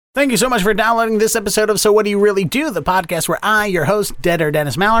Thank you so much for downloading this episode of So What Do You Really Do, the podcast where I, your host, Deader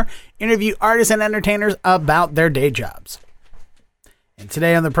Dennis Maller, interview artists and entertainers about their day jobs. And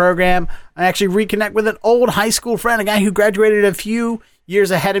today on the program, I actually reconnect with an old high school friend, a guy who graduated a few years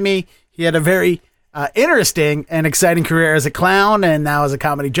ahead of me. He had a very interesting and exciting career as a clown and now as a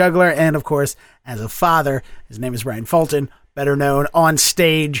comedy juggler and, of course, as a father. His name is Bryan Fulton, better known on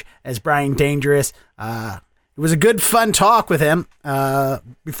stage as Bryan Dangerous. It was a good, fun talk with him.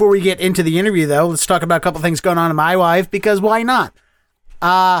 Before we get into the interview, though, let's talk about a couple things going on in my life, because why not?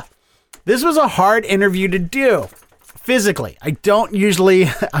 This was a hard interview to do physically. I don't usually,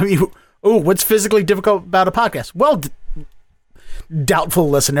 what's physically difficult about a podcast? Well, doubtful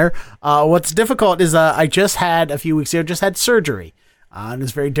listener. What's difficult is I just had, a few weeks ago, had surgery. And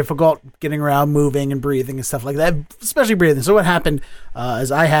it's very difficult getting around, moving, and breathing and stuff like that, especially breathing. So what happened is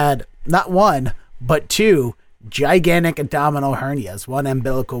I had not one, but two gigantic abdominal hernias, one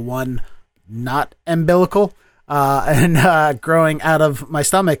umbilical, one not umbilical, and growing out of my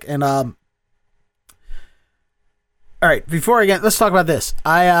stomach. And all right, before I get, let's talk about this.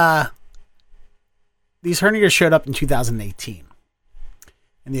 These hernias showed up in 2018,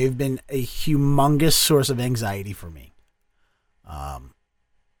 and they've been a humongous source of anxiety for me. I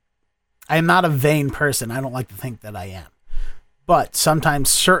am not a vain person. I don't like to think that I am, but sometimes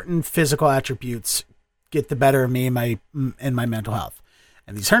certain physical attributes get the better of me in my mental health.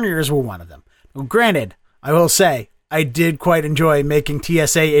 And these hernias were one of them. Well, granted, I will say, I did quite enjoy making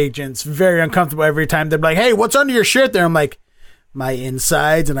TSA agents very uncomfortable every time. They're like, hey, what's under your shirt there? I'm like, my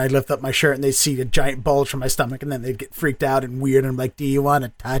insides. And I lift up my shirt and they see a giant bulge from my stomach. And then they'd get freaked out and weird. And I'm like, do you want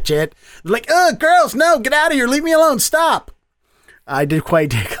to touch it? They're like, girls, no, get out of here. Leave me alone. Stop. I did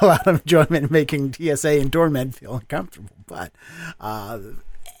quite take a lot of enjoyment in making TSA and doormen feel uncomfortable. But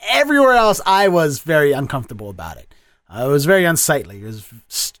everywhere else, I was very uncomfortable about it. It was very unsightly. It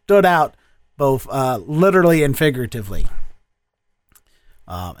stood out both literally and figuratively.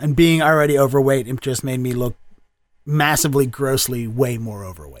 And being already overweight, it just made me look massively, grossly, way more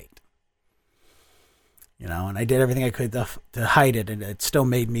overweight. You know, and I did everything I could to hide it, and it still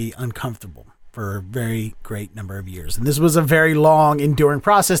made me uncomfortable for a very great number of years. And this was a very long, enduring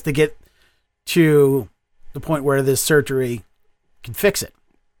process to get to the point where this surgery can fix it.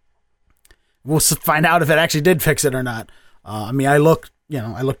 We'll find out if it actually did fix it or not. I look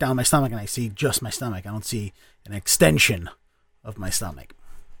down my stomach and I see just my stomach. I don't see an extension of my stomach.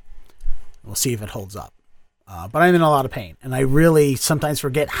 We'll see if it holds up. But I'm in a lot of pain, and I really sometimes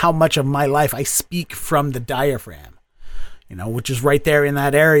forget how much of my life I speak from the diaphragm, which is right there in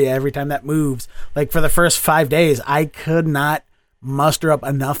that area every time that moves. Like for the first 5 days, I could not muster up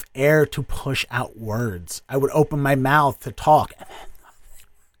enough air to push out words. I would open my mouth to talk, and then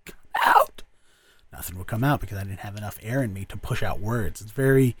nothing would come out because I didn't have enough air in me to push out words. It's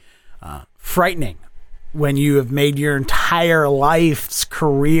very frightening when you have made your entire life's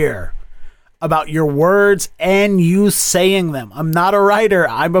career about your words and you saying them. I'm not a writer.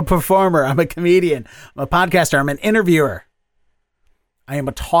 I'm a performer. I'm a comedian. I'm a podcaster. I'm an interviewer. I am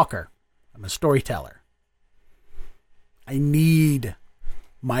a talker. I'm a storyteller. I need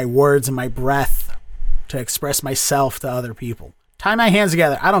my words and my breath to express myself to other people. Tie my hands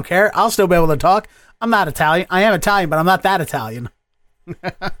together. I don't care. I'll still be able to talk. I'm not Italian. I am Italian, but I'm not that Italian.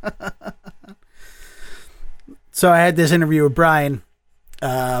 So I had this interview with Bryan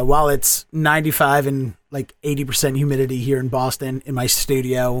while it's 95 and like 80% humidity here in Boston in my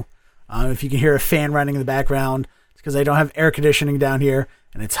studio. If you can hear a fan running in the background, it's because I don't have air conditioning down here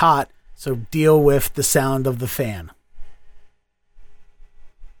and it's hot. So deal with the sound of the fan.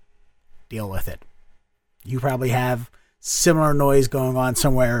 Deal with it. You probably have similar noise going on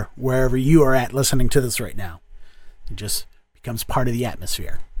somewhere, wherever you are at listening to this right now. It just becomes part of the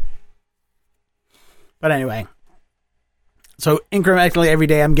atmosphere. But anyway, so incrementally every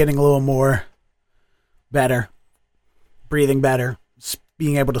day I'm getting a little more better, breathing better,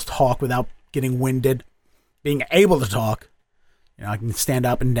 being able to talk without getting winded, being able to talk. I can stand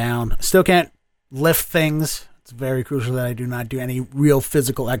up and down. Still can't lift things. It's very crucial that I do not do any real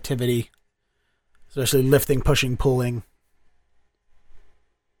physical activity, especially lifting, pushing, pulling.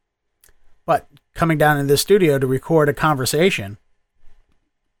 But coming down in this studio to record a conversation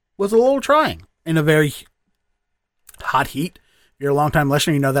was a little trying in a very hot heat. If you're a long-time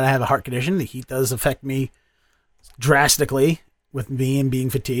listener, you know that I have a heart condition. The heat does affect me drastically with me and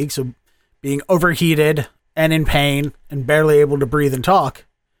being fatigued. So being overheated and in pain and barely able to breathe and talk,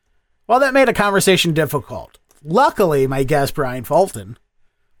 well, that made a conversation difficult. Luckily, my guest, Bryan Fulton,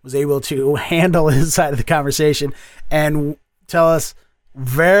 was able to handle his side of the conversation and tell us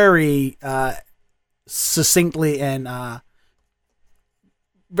very succinctly and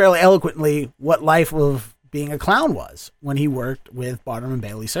very eloquently what life of being a clown was when he worked with Barnum and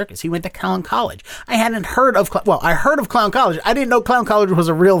Bailey Circus. He went to Clown College. I hadn't heard of, I heard of Clown College. I didn't know Clown College was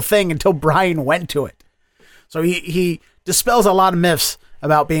a real thing until Bryan went to it. So he dispels a lot of myths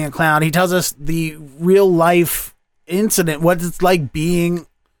about being a clown. He tells us the real life incident, what it's like being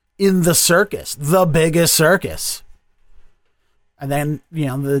in the circus, the biggest circus. And then,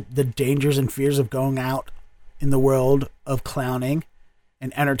 the dangers and fears of going out in the world of clowning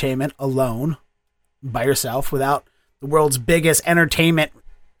and entertainment alone, by yourself, without the world's biggest entertainment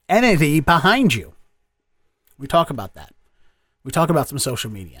entity behind you. We talk about that. We talk about some social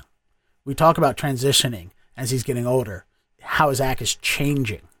media. We talk about transitioning as he's getting older, how his act is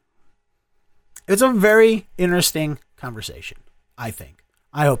changing. It's a very interesting conversation, I think.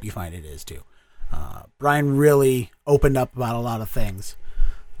 I hope you find it is too. Bryan really opened up about a lot of things.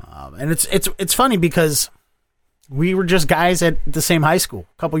 And it's funny because we were just guys at the same high school,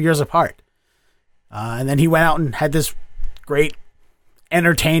 a couple years apart. And then he went out and had this great,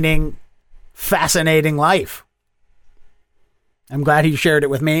 entertaining, fascinating life. I'm glad he shared it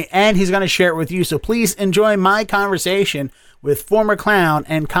with me, and he's going to share it with you. So please enjoy my conversation with former clown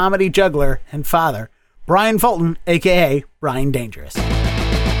and comedy juggler and father, Bryan Fulton, a.k.a. Bryan Dangerous.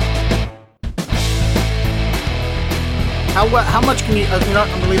 How much can you... I'm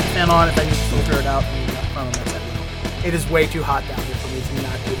going to leave the fan on if I just filter it out. It is way too hot down here for me to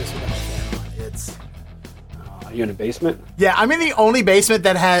not do this without a fan on. It's... Are you in a basement? Yeah, I'm in the only basement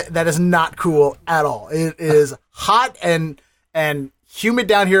that is not cool at all. It is hot and humid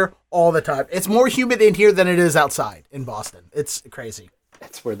down here all the time. It's more humid in here than it is outside in Boston. It's crazy.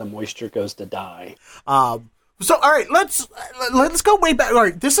 That's where the moisture goes to die. So, all right, let's go way back. All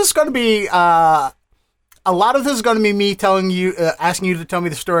right, this is going to be a lot of this is going to be me telling you, asking you to tell me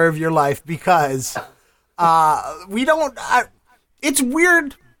the story of your life because we don't. It's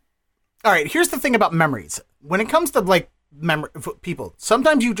weird. All right, here's the thing about memories. When it comes to people,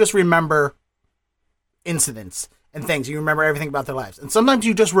 sometimes you just remember incidents and things. You remember everything about their lives. And sometimes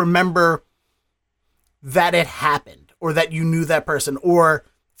you just remember that it happened or that you knew that person or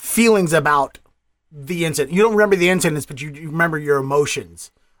feelings about the incident. You don't remember the incidents, but you remember your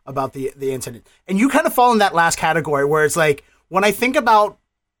emotions about the incident. And you kind of fall in that last category where it's like, when I think about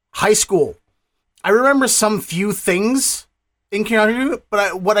high school, I remember some few things in community,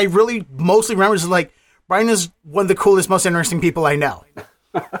 but what I really mostly remember is like, Bryan is one of the coolest, most interesting people I know.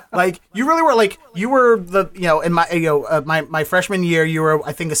 Like, you really were like, you were the, in my freshman year, you were,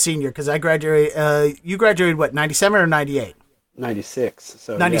 I think, a senior because I graduated, you graduated what, 97 or 98? 96.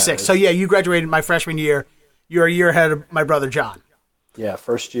 So 96. So yeah, you graduated my freshman year. You're a year ahead of my brother, John. Yeah.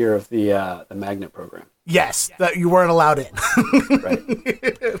 First year of the magnet program. Yes. That you weren't allowed in. Right.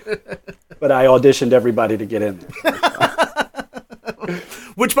 But I auditioned everybody to get in there.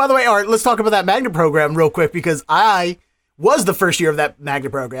 Which, by the way, all right, let's talk about that magnet program real quick because I was the first year of that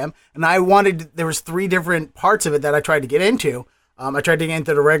magnet program, and there was 3 different parts of it that I tried to get into. I tried to get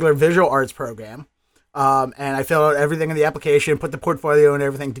into the regular visual arts program, and I filled out everything in the application, put the portfolio and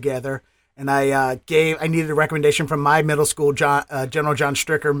everything together, and I needed a recommendation from my middle school, General John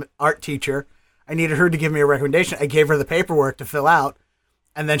Stricker art teacher. I needed her to give me a recommendation. I gave her the paperwork to fill out,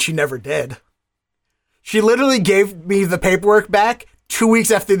 and then she never did. She literally gave me the paperwork back 2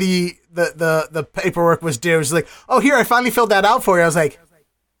 weeks after the paperwork was due. She's like, "Oh, here, I finally filled that out for you." I was like,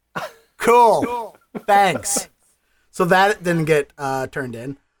 "Cool, thanks." So that didn't get turned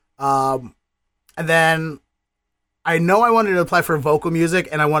in. And then I know I wanted to apply for vocal music,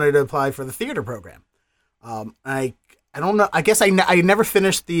 and I wanted to apply for the theater program. I don't know. I guess I never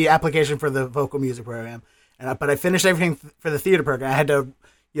finished the application for the vocal music program, but I finished everything for the theater program. I had to,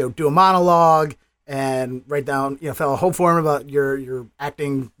 do a monologue and write down, fill a whole form about your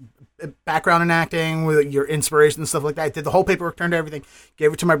acting background in acting, with your inspiration and stuff like that. I did the whole paperwork, turned everything,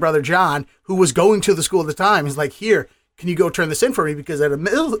 gave it to my brother John, who was going to the school at the time. He's like, "Here, can you go turn this in for me?" Because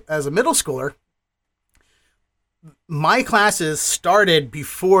as a middle schooler, my classes started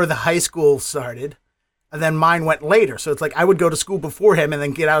before the high school started, and then mine went later. So it's like I would go to school before him and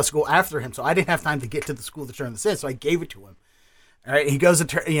then get out of school after him. So I didn't have time to get to the school to turn this in. So I gave it to him. All right, he goes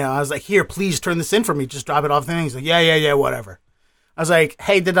to I was like, "Here, please turn this in for me. Just drop it off the thing." He's like, yeah, whatever. I was like,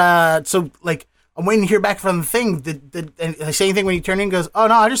 "Hey, I'm waiting to hear back from the thing. Did I say anything when you turn in?" He goes, "Oh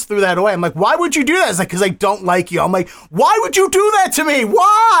no, I just threw that away." I'm like, "Why would you do that?" It's like, "Because I don't like you." I'm like, "Why would you do that to me?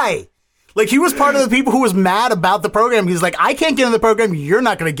 Why?" Like, he was part of the people who was mad about the program. He's like, "I can't get in the program. You're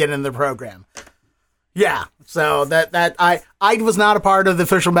not going to get in the program." Yeah. So that I was not a part of the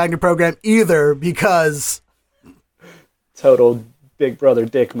official magnet program either because total big brother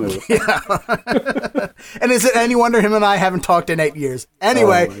dick move. And is it any wonder him and I haven't talked in 8 years?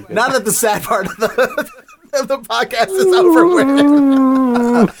 Anyway, now that the sad part of the podcast is over with.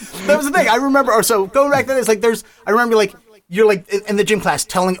 That was the thing. I remember, so going back to this, like I remember like, you're like in the gym class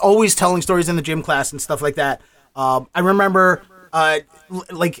always telling stories in the gym class and stuff like that. I remember,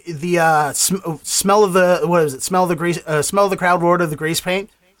 like the smell of the, what is it? Smell of the grease, smell of the crowd, roar of the grease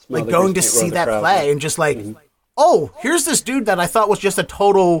paint. Like going to see that play and just like, oh, here's this dude that I thought was just a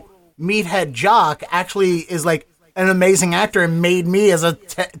total meathead jock actually is like an amazing actor and made me as a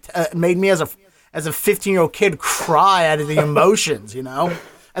 15-year-old kid cry out of the emotions, you know?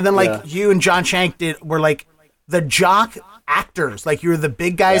 And then like you and John Shank were like the jock actors. Like you were the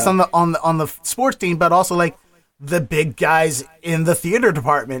big guys on the sports team, but also like the big guys in the theater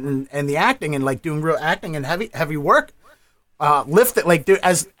department and the acting and like doing real acting and heavy work. Lifted like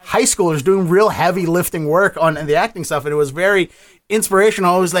as high schoolers doing real heavy lifting work on the acting stuff, and it was very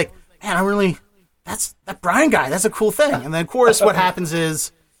inspirational. I was like, man, that's that Bryan guy. That's a cool thing. And then of course, what happens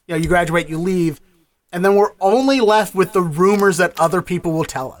is, you know, you graduate, you leave, and then we're only left with the rumors that other people will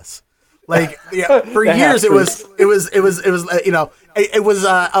tell us. Like for years, it was you know, it was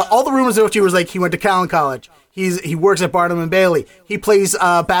all the rumors of you was like he went to Callan College. He works at Barnum and Bailey. He plays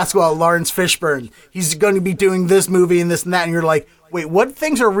basketball at Lawrence Fishburne. He's going to be doing this movie and this and that. And you're like, wait, what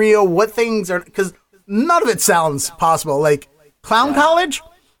things are real? What things are... Because none of it sounds possible. Like, Clown College?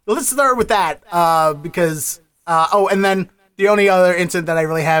 Well, let's start with that. Because... and then the only other incident that I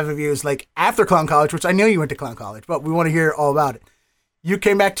really have of you is, like, after Clown College, which I know you went to Clown College, but we want to hear all about it. You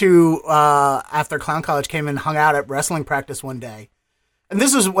came back to... after Clown College, came and hung out at wrestling practice one day. And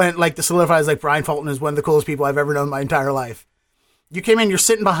this is when, like, the solidifies, like, Bryan Fulton is one of the coolest people I've ever known in my entire life. You came in, you're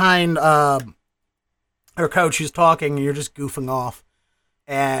sitting behind our coach who's talking, and you're just goofing off.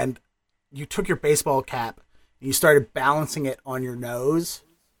 And you took your baseball cap, and you started balancing it on your nose.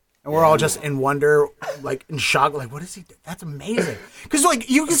 And we're all just in wonder, like, in shock, like, what is he doing? That's amazing. Because, like,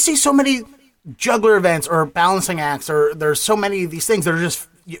 you can see so many juggler events or balancing acts, or there's so many of these things that are just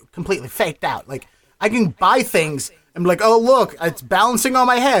completely faked out. Like, I can buy things... I'm like, oh, look, it's balancing on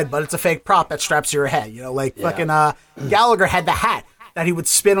my head, but it's a fake prop that straps to your head. You know, like fucking Gallagher had the hat that he would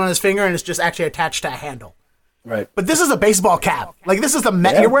spin on his finger, and it's just actually attached to a handle. Right. But this is a baseball cap. Like, this is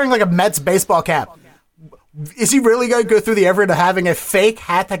you're wearing like a Mets baseball cap. Is he really going to go through the effort of having a fake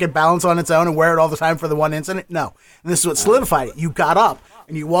hat that can balance on its own and wear it all the time for the one incident? No. And this is what solidified it. You got up,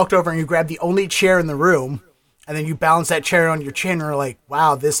 and you walked over, and you grabbed the only chair in the room, and then you balance that chair on your chin, and you're like,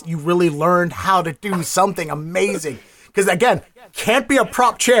 wow, you really learned how to do something amazing. Because, again, can't be a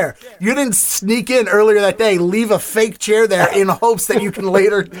prop chair. You didn't sneak in earlier that day, leave a fake chair there in hopes that you can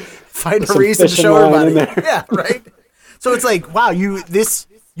later find a reason to show everybody. Yeah, right? So it's like, wow, you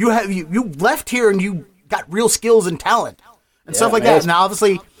left here and you got real skills and talent and stuff like that. Now,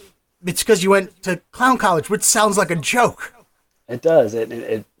 obviously, it's because you went to Clown College, which sounds like a joke. It does.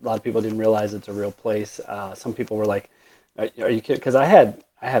 A lot of people didn't realize it's a real place. Some people were like, "Are you kidding?" Because I had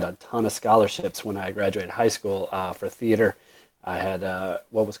a ton of scholarships when I graduated high school for theater. I had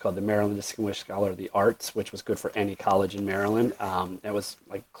what was called the Maryland Distinguished Scholar of the Arts, which was good for any college in Maryland. It was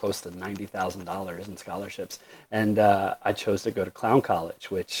like close to $90,000 in scholarships. And I chose to go to Clown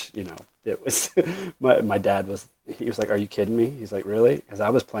College, which, you know, it was, my dad he was like, are you kidding me? He's like, really? Because I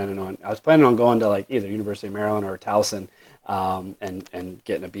was planning on going to like either University of Maryland or Towson and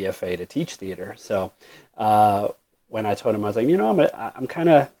getting a BFA to teach theater. So when I told him, I was like, you know, I'm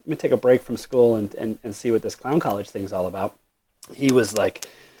gonna take a break from school and see what this Clown College thing's all about. He was like,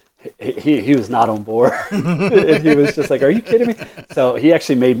 he was not on board. And he was just like, are you kidding me? So he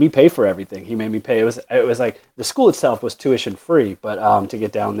actually made me pay for everything. He made me pay. It was like the school itself was tuition free, but to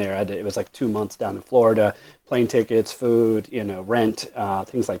get down there, it was like 2 months down in Florida, plane tickets, food, you know, rent,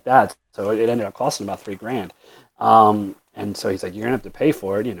 things like that. So it ended up costing about $3,000. And so he's like, you're gonna have to pay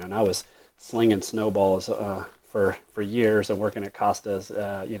for it, you know. And I was slinging snowballs for years and working at Costa's,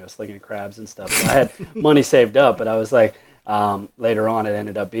 you know, slinging crabs and stuff. So I had money saved up, but I was like, later on, it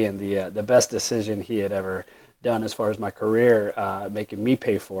ended up being the best decision he had ever done as far as my career, making me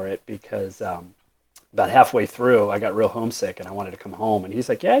pay for it, because about halfway through, I got real homesick and I wanted to come home. And he's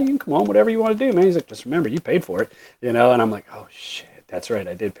like, yeah, you can come home, whatever you want to do, man. He's like, just remember, you paid for it, you know. And I'm like, oh shit, that's right,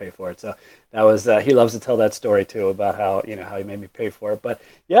 I did pay for it. So that was he loves to tell that story too, about how, you know, how he made me pay for it. But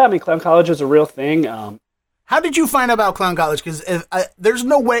yeah, I mean, Clown College is a real thing. How did you find out about Clown College? Because there's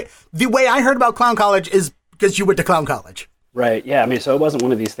no way. The way I heard about Clown College is because you went to Clown College. Right. Yeah. I mean, so it wasn't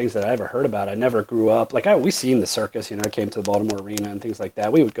one of these things that I ever heard about. I never grew up like we seen the circus. I came to the Baltimore Arena and things like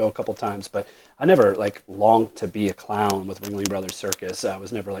that. We would go a couple times, but I never like longed to be a clown with Ringling Brothers Circus. It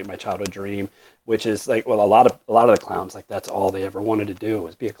was never like my childhood dream, which is like well, a lot of the clowns like that's all they ever wanted to do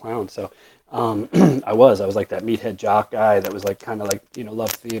was be a clown. So I was like that meathead jock guy that was like kind of like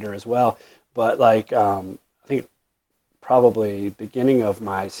loved theater as well. But like I think probably beginning of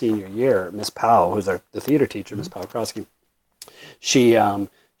my senior year, Miss Powell, who's the theater teacher, Miss Powell Krosky, she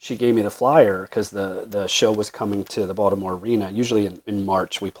gave me the flyer because the show was coming to the Baltimore Arena. Usually in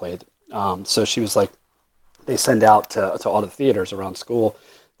March we played. So she was like, they send out to all the theaters around school,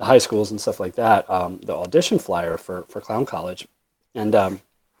 the high schools and stuff like that, the audition flyer for Clown College. And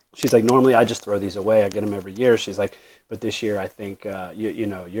she's like, normally I just throw these away. I get them every year. She's like, but this year I think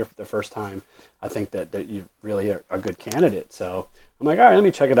you're the first time. I think that you really are a good candidate. So I'm like, all right, let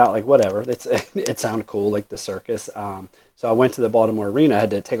me check it out. Like whatever. It sounded cool, like the circus. So I went to the Baltimore Arena. I had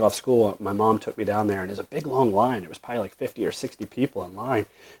to take off school. My mom took me down there, and there's a big long line. There was probably like 50 or 60 people in line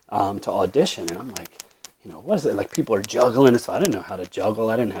to audition, and I'm like, what is it? Like people are juggling. So I didn't know how to juggle.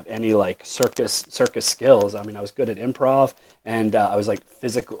 I didn't have any like circus skills. I mean, I was good at improv, and I was like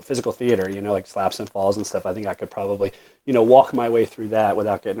physical theater. Like slaps and falls and stuff. I think I could probably walk my way through that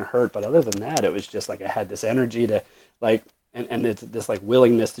without getting hurt. But other than that, it was just like I had this energy to like and it's this like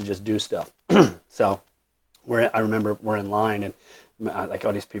willingness to just do stuff. So. I remember we're in line and like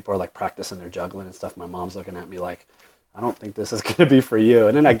all these people are like practicing their juggling and stuff. My mom's looking at me like, I don't think this is going to be for you.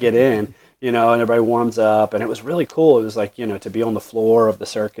 And then I get in, and everybody warms up, and it was really cool. It was like, to be on the floor of the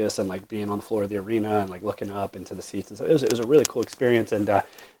circus and like being on the floor of the arena and like looking up into the seats. And so it was a really cool experience. And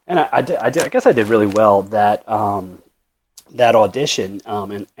I guess I did really well that audition.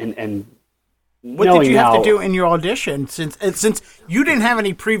 And what did you have to do in your audition since you didn't have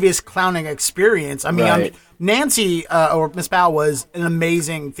any previous clowning experience? I mean, right. Nancy or Miss Powell was an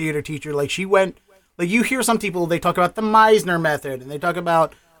amazing theater teacher. Like she went, like you hear some people, they talk about the Meisner method and they talk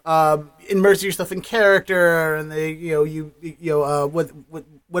about immersing yourself in character and they,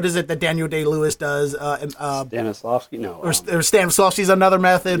 what is it that Daniel Day-Lewis does? Stanislavski? No. Or Stanislavski's another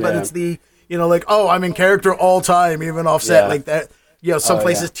method, Yeah. but it's the, like, oh, I'm in character all time, even offset like that. Some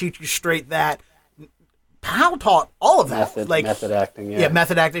places teach you straight that. Powell taught all of that. Method acting, yeah.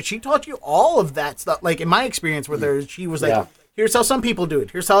 Method acting. She taught you all of that stuff. Like, in my experience with her, she was like, here's how some people do it.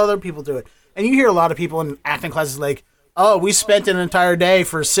 Here's how other people do it. And you hear a lot of people in acting classes like, oh, we spent an entire day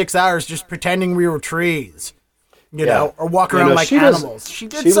for 6 hours just pretending we were trees, or walk around like animals. She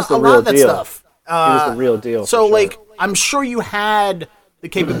did a lot of that stuff. She was the real deal. So, like, I'm sure you had the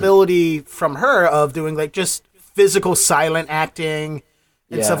capability from her of doing, like, just physical silent acting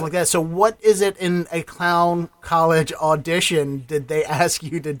and stuff like that. So what is it in a clown college audition did they ask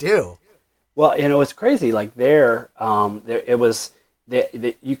you to do? Well, it's crazy. Like there it was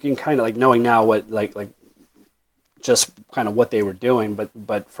you can kind of like knowing now what like just kind of what they were doing,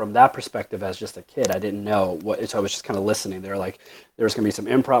 but from that perspective as just a kid, I didn't know what. So I was just kind of listening. They're like, there was going to be some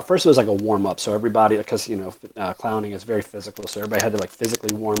improv. First, it was like a warm up. So everybody, because clowning is very physical, so everybody had to like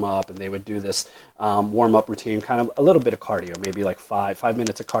physically warm up, and they would do this warm up routine, kind of a little bit of cardio, maybe like five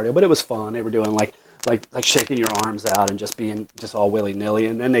minutes of cardio, but it was fun. They were doing like shaking your arms out and just being just all willy nilly,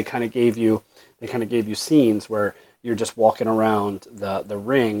 and then they kind of gave you scenes where you're just walking around the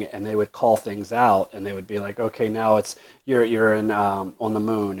ring, and they would call things out, and they would be like, okay, now it's you're in on the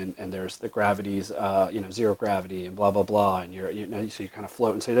moon, and there's the gravity's zero gravity and blah blah blah, and so you're kind of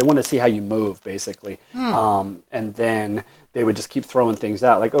floating. So they want to see how you move basically, and then they would just keep throwing things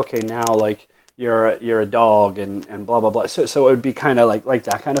out, like okay, now like you're a dog and blah blah blah. So it would be kind of like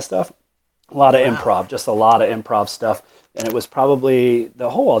that kind of stuff. A lot of improv, just a lot of improv stuff, and it was probably the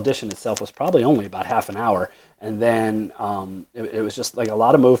whole audition itself was probably only about half an hour. And then it was just like a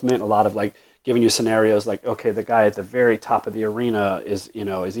lot of movement, a lot of like giving you scenarios like, okay, the guy at the very top of the arena is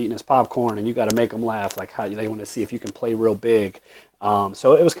eating his popcorn and you got to make him laugh. Like how they want to see if you can play real big.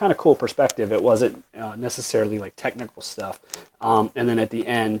 So it was kind of cool perspective. It wasn't necessarily like technical stuff. And then at the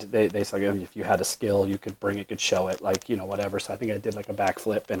end, they said if you had a skill, you could bring it, could show it, like, whatever. So I think I did like a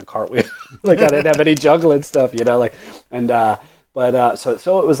backflip and a cartwheel. Like I didn't have any juggling stuff, But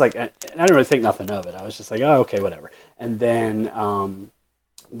so it was like, and I didn't really think nothing of it. I was just like, oh, okay, whatever. And then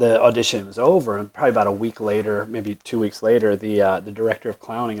the audition was over, and probably about a week later, maybe 2 weeks later, the director of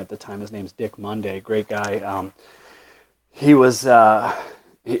clowning at the time, his name's Dick Monday, great guy. He was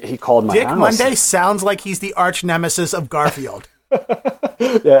he called my house. Dick Monday sounds like he's the arch nemesis of Garfield.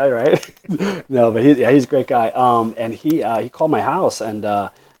 Yeah, right. No, but he's a great guy. And he called my house and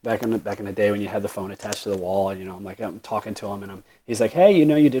back in the day when you had the phone attached to the wall, and I'm talking to him, and he's like, hey,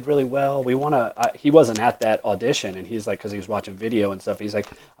 you did really well. We want to. He wasn't at that audition, and he's like, because he was watching video and stuff. He's like,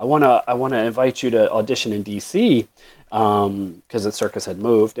 I want to invite you to audition in DC, because the circus had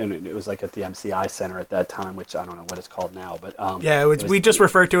moved, and it was like at the MCI Center at that time, which I don't know what it's called now, but we just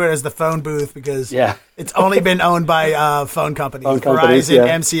refer to it as the phone booth because yeah. it's only been owned by phone companies, Verizon,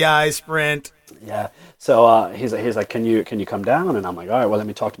 yeah. MCI, Sprint. Yeah. So he's like, can you come down? And I'm like, all right, well, let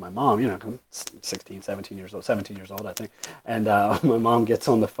me talk to my mom. I'm 17 years old, I think. And my mom gets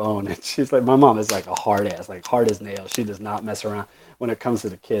on the phone, and she's like, my mom is like a hard ass, like hard as nails. She does not mess around when it comes to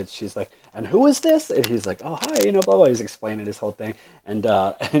the kids. She's like, and who is this? And he's like, oh, hi, blah, blah. He's explaining his whole thing. And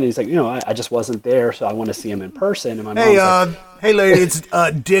he's like, I just wasn't there, so I want to see him in person. And my mom's like, hey, lady, it's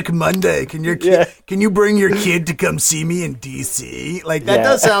Dick Monday. Can you bring your kid to come see me in DC? Like, that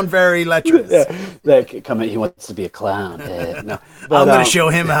does sound very lecherous. He wants to be a clown. No, but, I'm going to show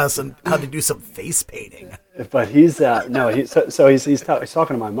him how to do some face painting. But he's he's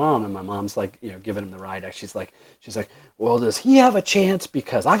talking to my mom, and my mom's like, giving him the ride. She's like, well, does he have a chance?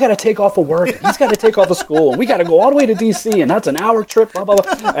 Because I got to take off of work, and he's got to take off of school, and we got to go all the way to DC, and that's an hour trip, blah blah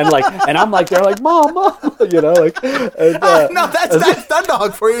blah. And I'm like, they're like, mom, no, that's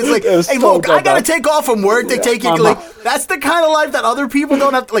Dundog for you. It's like, hey, look, I got to take off from work. They take it like that's the kind of life that other people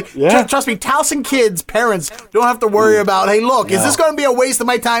don't have to like. Yeah. Trust me, Towson kids, parents don't have to worry about. Hey, look, is this going to be a waste of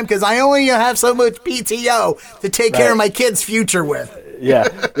my time? Because I only have so much PTO to take care of my kid's future with. Yeah.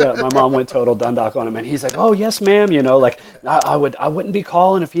 My mom went total Dundalk on him, and he's like, "Oh yes, ma'am. I wouldn't be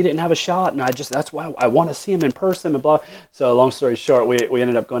calling if he didn't have a shot, and that's why I want to see him in person and blah." So long story short, we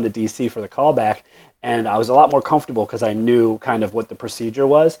ended up going to DC for the callback, and I was a lot more comfortable because I knew kind of what the procedure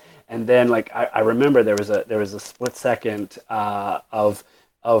was. And then I remember there was a split second of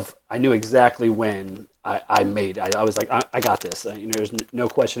I knew exactly when I was like, I got this. There's no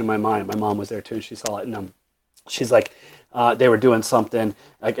question in my mind. My mom was there too, and she saw it, and she's like, they were doing something,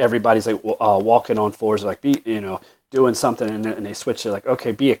 like everybody's like walking on floors, like doing something, and they switched to like,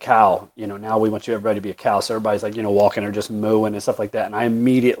 okay, be a cow. Now we want everybody to be a cow. So everybody's like, walking or just mooing and stuff like that. And I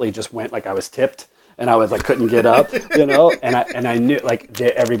immediately just went like I was tipped, and I was like couldn't get up, and I knew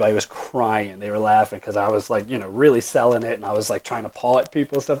everybody was crying. They were laughing because I was like really selling it, and I was like trying to paw at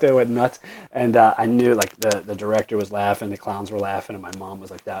people and stuff. They went nuts, and I knew like the director was laughing, the clowns were laughing, and my mom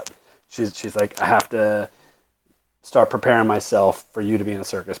was like that. She's like, I have to start preparing myself for you to be in a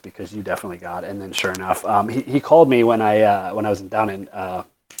circus because you definitely got it. And then sure enough, he called me when I was down in the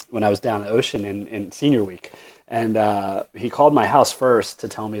ocean in senior week, and he called my house first to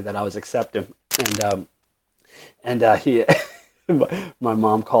tell me that I was accepted, and he my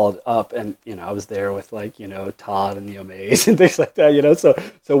mom called up, and I was there with Todd and the Omaze and things like that,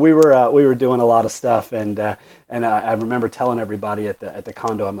 so we were doing a lot of stuff, and I remember telling everybody at the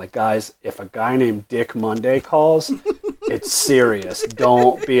condo, I'm like, guys, if a guy named Dick Monday calls, it's serious.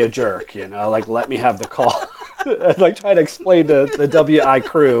 Don't be a jerk, let me have the call. Like try to explain to the WI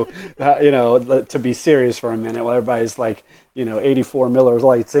crew, to be serious for a minute while everybody's 84 Miller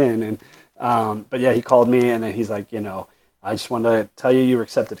Lights in, and but yeah, he called me, and then he's like, I just wanted to tell you were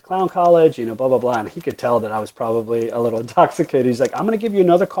accepted to clown college, blah, blah, blah. And he could tell that I was probably a little intoxicated. He's like, I'm going to give you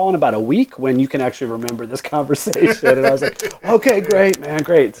another call in about a week when you can actually remember this conversation. And I was like, okay, great, man,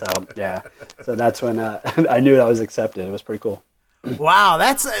 great. So, yeah. So that's when I knew I was accepted. It was pretty cool. Wow.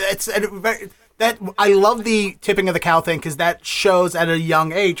 I love the tipping of the cow thing because that shows at a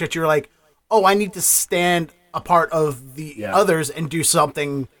young age that you're like, oh, I need to stand apart of the others and do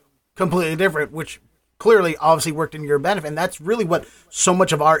something completely different, which clearly obviously worked in your benefit. And that's really what so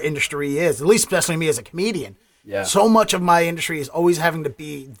much of our industry is, at least especially me as a comedian. Yeah. So much of my industry is always having to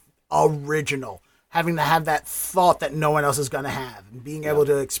be original, having to have that thought that no one else is going to have, and being able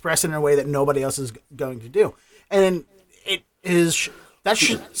to express it in a way that nobody else is going to do. And it is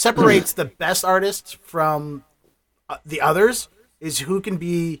separates the best artists from the others, is who can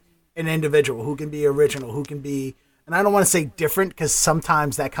be an individual, who can be original, who can be, and I don't want to say different because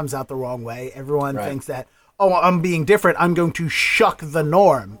sometimes that comes out the wrong way. Everyone thinks that, oh, I'm being different, I'm going to shuck the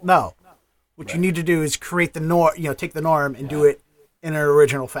norm. No. What you need to do is create the norm, take the norm and do it in an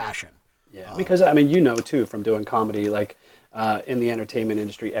original fashion. Yeah, because, too, from doing comedy, in the entertainment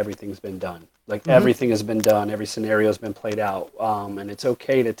industry, everything's been done. Everything has been done. Every scenario has been played out. And it's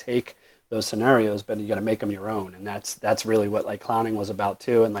okay to take those scenarios, but you got to make them your own. And that's really what clowning was about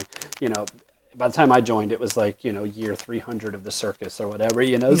too. And by the time I joined, it was year 300 of the circus or whatever,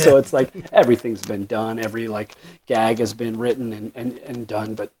 so it's everything's been done. Every gag has been written and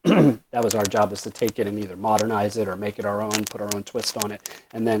done, but that was our job, is to take it and either modernize it or make it our own, put our own twist on it.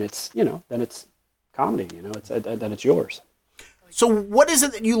 And then it's, then it's comedy, then it's yours. so what is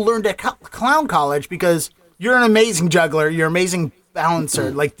it that you learned at clown college? Because you're an amazing juggler, you're an amazing balancer.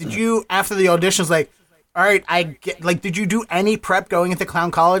 Like, did you, after the auditions, like, all right, did you do any prep going into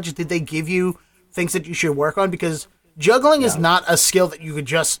clown college? Did they give you things that you should work on? Because juggling is not a skill that you could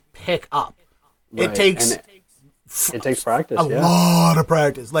just pick up. Right. It takes practice. A lot of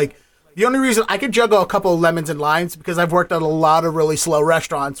practice. Like, the only reason I could juggle a couple of lemons and limes because I've worked at a lot of really slow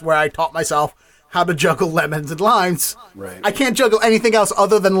restaurants where I taught myself how to juggle lemons and limes. Right. I can't juggle anything else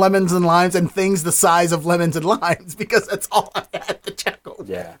other than lemons and limes and things the size of lemons and limes because that's all I had to juggle.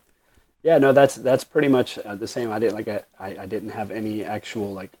 Yeah. Yeah, no, that's pretty much the same. I didn't have any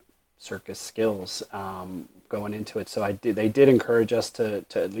actual like circus skills going into it. So they did encourage us to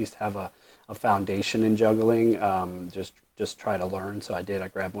at least have a foundation in juggling, just try to learn. So I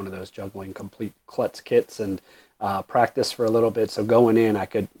grabbed one of those juggling complete klutz kits and practice for a little bit. So going in, I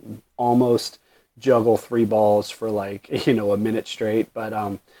could almost juggle 3 balls for like, a minute straight.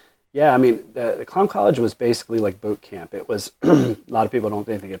 But yeah, I mean, the clown college was basically like boot camp. It was, a lot of people don't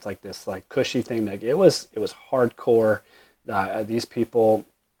think it's like this like cushy thing. Like it was hardcore. These people,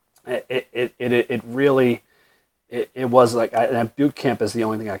 it really, it was like, and boot camp is the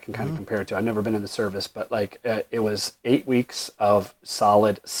only thing I can kind of compare it to. I've never been in the service, but like it was 8 weeks of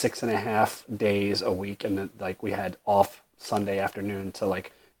solid 6.5 days a week. And then like we had off Sunday afternoon to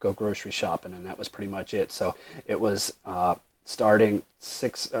like go grocery shopping, and that was pretty much it. So it was starting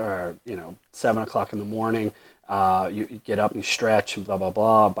 7 o'clock in the morning. You get up and you stretch, blah blah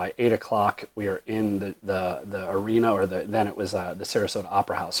blah. By 8 o'clock, we are in the arena, or then it was the Sarasota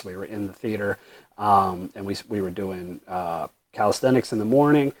Opera House. We were in the theater, and we were doing calisthenics in the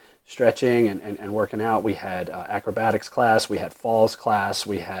morning, stretching and working out. We had acrobatics class, we had falls class,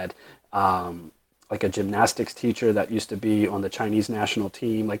 we had like a gymnastics teacher that used to be on the Chinese national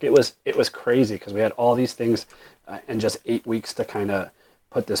team. Like it was crazy because we had all these things in just 8 weeks to kind of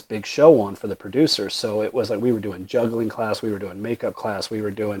put this big show on for the producers. So it was like we were doing juggling class, we were doing makeup class, we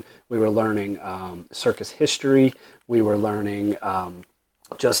were learning circus history, we were learning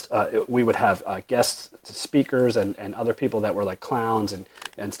we would have guest speakers and other people that were like clowns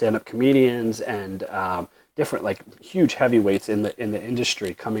and stand-up comedians and different like huge heavyweights in the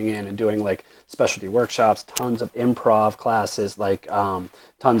industry coming in and doing like specialty workshops, tons of improv classes, like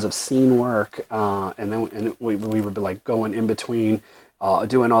tons of scene work, and then we would be like going in between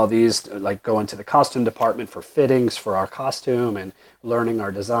doing all these, like going to the costume department for fittings for our costume and learning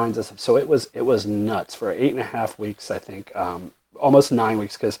our designs and stuff. So it was nuts for 8.5 weeks, I think, almost 9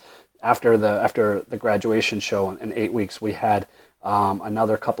 weeks, because after the graduation show in 8 weeks, we had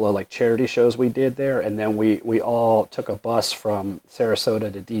another couple of like charity shows we did there, and then we all took a bus from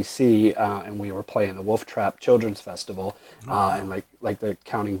Sarasota to DC, and we were playing the Wolf Trap Children's Festival, and like the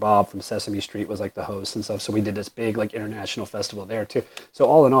Counting Bob from Sesame Street was like the host and stuff. So we did this big like international festival there too. So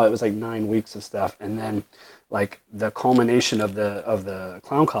all in all, it was like 9 weeks of stuff, and then like the culmination of the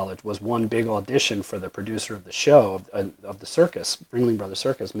clown college was one big audition for the producer of the show of the circus, Ringling Brothers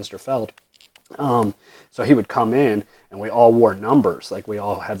Circus, Mr. Feld. So he would come in, and we all wore numbers. Like we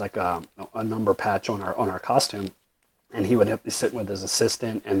all had like a number patch on our costume, and he would be sitting with his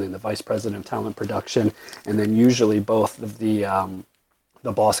assistant and then the vice president of talent production, and then usually both of the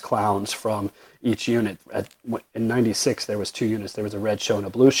boss clowns from each unit. In '96, there was 2 units. There was a red show and a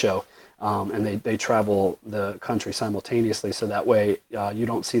blue show, and they travel the country simultaneously. So that way, you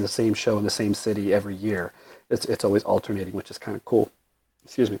don't see the same show in the same city every year. It's always alternating, which is kind of cool.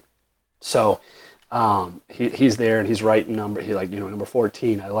 Excuse me. So he's there and he's writing number. He number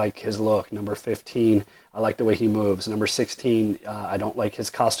 14, I like his look. Number 15, I like the way he moves. Number 16, I don't like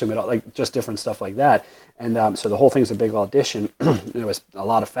his costume at all. Like just different stuff like that. And so the whole thing's a big audition. There was a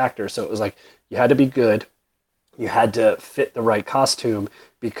lot of factors. So it was like you had to be good. You had to fit the right costume,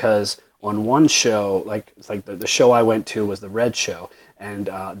 because on one show, like it's like the show I went to was the Red Show. And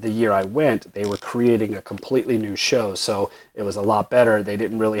the year I went, they were creating a completely new show, so it was a lot better. They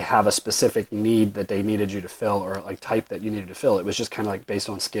didn't really have a specific need that they needed you to fill, or like type that you needed to fill. It was just kind of like based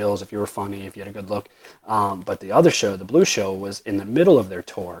on skills, if you were funny, if you had a good look. But the other show, the Blue Show, was in the middle of their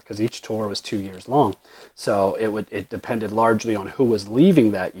tour, because each tour was 2 years long. So it depended largely on who was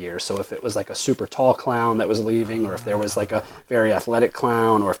leaving that year. So if it was like a super tall clown that was leaving, or if there was like a very athletic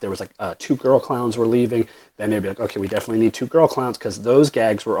clown, or if there was like 2 girl clowns were leaving, then they'd be like, okay, we definitely need 2 girl clowns, because those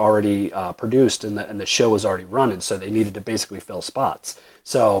gags were already produced and the show was already running, so they needed to basically fill spots.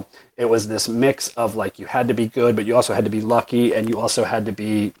 So it was this mix of like you had to be good, but you also had to be lucky, and you also had to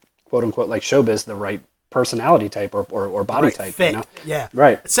be quote unquote like showbiz, the right personality type or body right, type. Fit. You know? Yeah.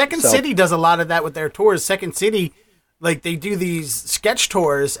 Right. Second City does a lot of that with their tours. Second City, like they do these sketch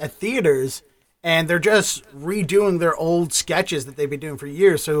tours at theaters, and they're just redoing their old sketches that they've been doing for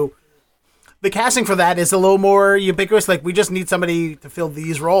years. So the casting for that is a little more ubiquitous. Like, we just need somebody to fill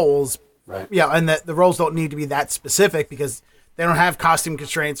these roles. Right. Yeah, and the roles don't need to be that specific because they don't have costume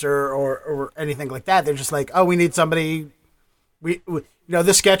constraints or anything like that. They're just like, oh, we need somebody. We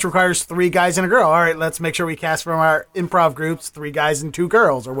this sketch requires 3 guys and a girl. All right, let's make sure we cast from our improv groups 3 guys and 2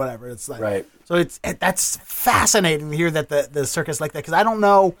 girls or whatever. It's like, right. So that's fascinating to hear that the circus like that, because I don't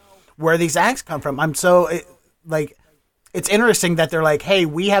know where these acts come from. It's interesting that they're like, hey,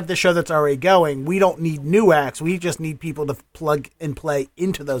 we have the show that's already going. We don't need new acts. We just need people to plug and play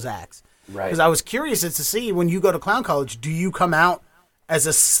into those acts. Right. Because I was curious as to see, when you go to clown college, do you come out as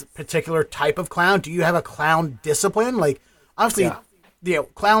a particular type of clown? Do you have a clown discipline? Like, obviously,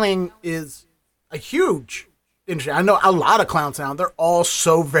 clowning is a huge industry. I know a lot of clowns now. They're all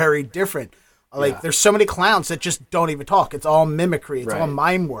so very different. Like, there's so many clowns that just don't even talk. It's all mimicry. It's all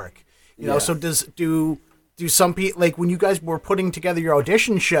mime work. You know, so do some people, like, when you guys were putting together your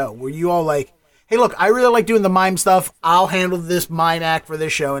audition show, were you all like, hey, look, I really like doing the mime stuff. I'll handle this mime act for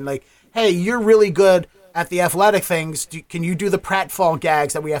this show. And like, hey, you're really good at the athletic things. Can you do the pratfall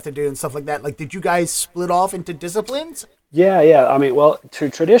gags that we have to do and stuff like that? Like, did you guys split off into disciplines? Yeah. I mean, well,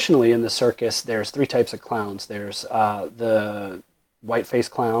 traditionally in the circus, there's 3 types of clowns. There's the white-faced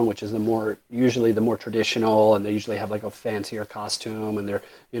clown, which is usually the more traditional, and they usually have like a fancier costume, and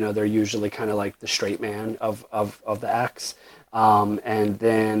they're usually kind of like the straight man of the acts. And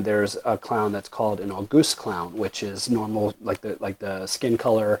then there's a clown that's called an Auguste clown, which is normal, like the skin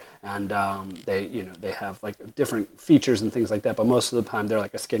color, and they have like different features and things like that. But most of the time they're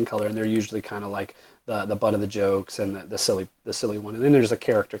like a skin color, and they're usually kind of like the butt of the jokes and the silly one. And then there's a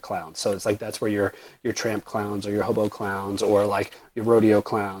character clown. So it's like that's where your tramp clowns or your hobo clowns or like your rodeo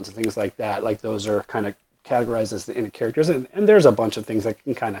clowns and things like that. Like those are kind of categorized as the characters, and there's a bunch of things that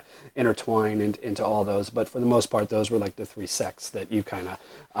can kind of intertwine into all those, but for the most part those were like the 3 sects that you kind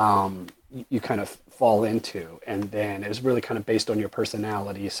of fall into, and then it was really kind of based on your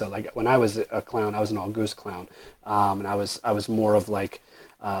personality. So like when I was a clown, I was an Auguste clown, and I was more of like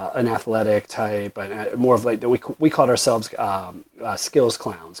an athletic type, and more of like we called ourselves skills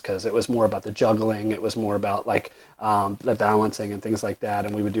clowns, because it was more about the juggling. It was more about like the balancing and things like that,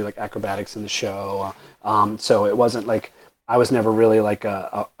 and we would do like acrobatics in the show. So it wasn't like, I was never really like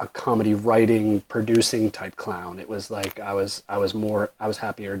a comedy writing, producing type clown. It was like I was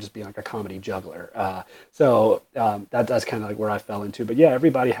happier just being like a comedy juggler. So that's kind of like where I fell into. But yeah,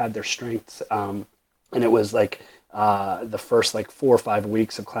 everybody had their strengths, and it was like the first like 4 or 5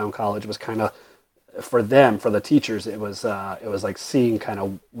 weeks of clown college was kind of, for the teachers, it was like seeing kind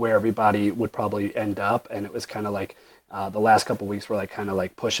of where everybody would probably end up, and it was kind of like the last couple of weeks were like kind of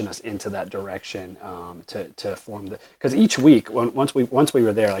like pushing us into that direction, to form because each week, once we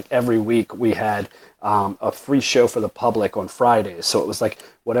were there, like every week we had a free show for the public on Fridays. So it was like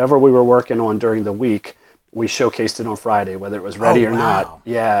whatever we were working on during the week, we showcased it on Friday, whether it was ready or not.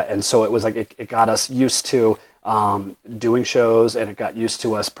 Yeah, and so it was like it got us used to doing shows, and it got used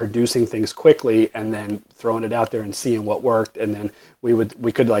to us producing things quickly and then throwing it out there and seeing what worked. And then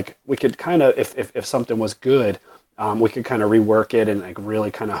we could kind of, if something was good, we could kind of rework it and like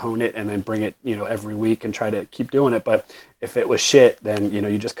really kind of hone it, and then bring it, every week and try to keep doing it. But if it was shit, then,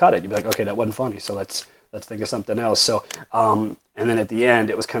 you just cut it. You'd be like, okay, that wasn't funny, so let's think of something else. So, and then at the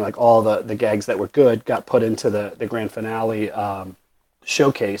end, it was kind of like all the gags that were good got put into the grand finale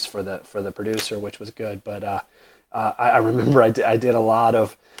showcase for the producer, which was good. But I remember I did a lot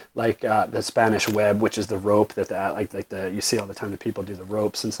of like the Spanish web, which is the rope that you see all the time that people do the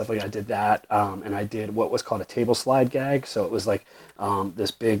ropes and stuff like that. I did that, and I did what was called a table slide gag. So it was like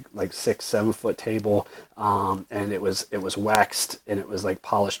this big like 6-7 foot table, and it was waxed, and it was like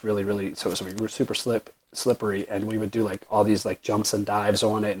polished really, really, so it was like super slippery, and we would do like all these like jumps and dives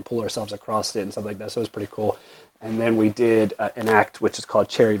on it and pull ourselves across it and stuff like that. So it was pretty cool. And then we did an act which is called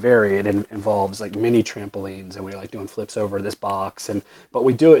Cherry Berry. It involves like mini trampolines, and we were like doing flips over this box, but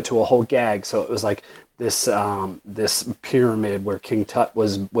we do it to a whole gag. So it was like this pyramid where King Tut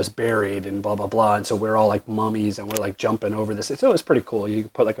was buried and blah blah blah, and so we're all like mummies and we're like jumping over this. So it was pretty cool. You can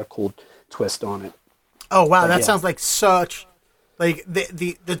put like a cool twist on it. Oh wow, that sounds like such like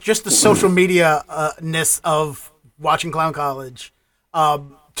the just the social media ness of watching Clown College.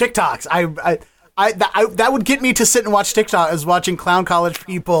 TikToks. That would get me to sit and watch TikTok as watching Clown College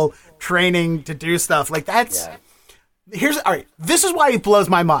people training to do stuff. Like that's all right. This is why it blows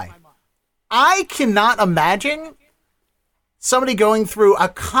my mind. I cannot imagine somebody going through a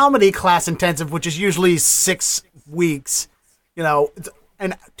comedy class intensive, which is usually 6 weeks,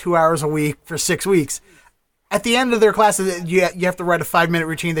 and 2 hours a week for 6 weeks. at the end of their classes, you have to write a 5-minute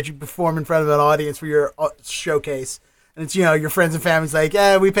routine that you perform in front of an audience for your showcase. And it's, your friends and family's like,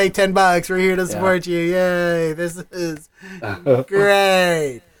 yeah, we pay $10. We're here to support you. Yay. This is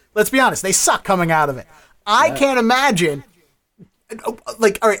great. Let's be honest. They suck coming out of it. I can't imagine.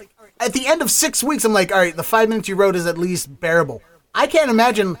 Like, all right, at the end of 6 weeks, I'm like, all right, the 5 minutes you wrote is at least bearable. I can't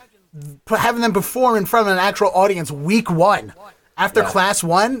imagine having them perform in front of an actual audience week 1 after class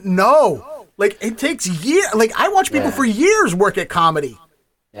 1. No. Like, it takes years. Like, I watch people for years work at comedy.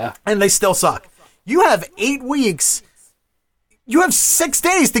 Yeah. And they still suck. You have 8 weeks. You have 6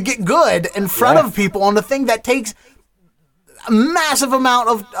 days to get good in front of people on the thing that takes a massive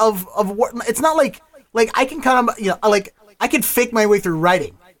amount of work. It's not like I can kind of, like I can fake my way through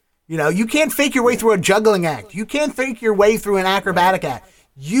writing. You can't fake your way through a juggling act. You can't fake your way through an acrobatic act.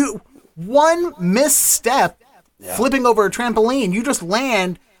 One misstep, flipping over a trampoline, you just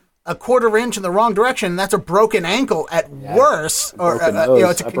land a 1/4 inch in the wrong direction, and that's a broken ankle at worst, or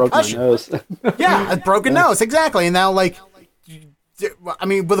it's a concussion. A broken nose, exactly. And now, like, I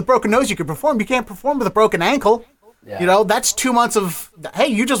mean, with a broken nose you can perform. You can't perform with a broken ankle. Yeah. That's 2 months of, hey,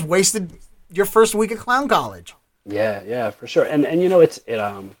 you just wasted your first week of clown college. Yeah, for sure. And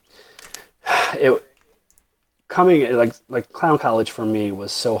it coming like clown college for me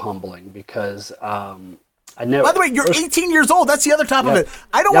was so humbling because I never. By the way, you're 18 years old. That's the other top of it.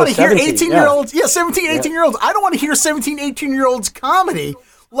 I don't want to hear 18-year-olds. 17, 18-year-olds. I don't want to hear 17, 18-year-olds comedy,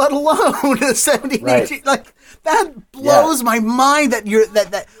 let alone 17, 18. Like, that blows my mind that you're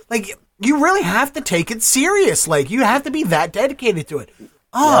that like you really have to take it serious. Like, you have to be that dedicated to it.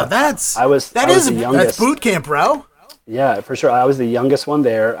 Oh, that's boot camp, bro. Yeah, for sure. I was the youngest one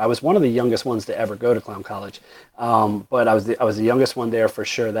there. I was one of the youngest ones to ever go to clown college, but I was the youngest one there for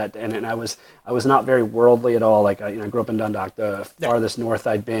sure. And I was not very worldly at all. Like, I grew up in Dundalk. The farthest north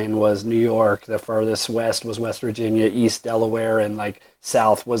I'd been was New York. The farthest west was West Virginia. East Delaware, and like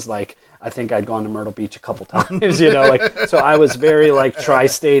south was like, I think I'd gone to Myrtle Beach a couple times. So I was very like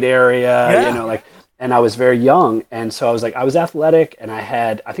tri-state area. And I was very young, and so I was athletic, and I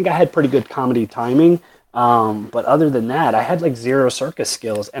think I had pretty good comedy timing. But other than that, I had like zero circus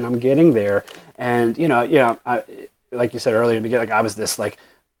skills, and I'm getting there. And, I, like you said earlier, I was this like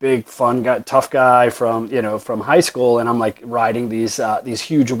big, fun guy, tough guy from high school. And I'm like riding these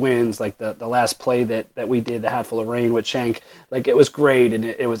huge wins, like the last play that we did, The Hatful of Rain with Shank. Like, it was great. And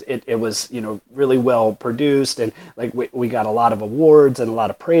it was, really well produced. And like, we got a lot of awards and a lot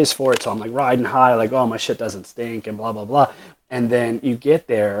of praise for it. So I'm like riding high, like, oh, my shit doesn't stink and blah, blah, blah. And then you get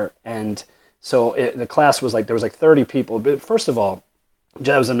there, and so the class was like, there was like 30 people. But first of all,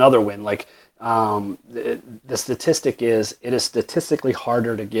 that was another win. Like, the statistic is, it is statistically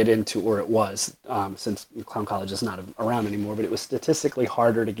harder to get into, or it was, since clown college is not around anymore, but it was statistically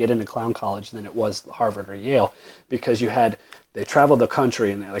harder to get into clown college than it was Harvard or Yale, because they traveled the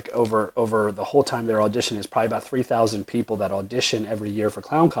country, and like over the whole time they're auditioning, is probably about 3,000 people that audition every year for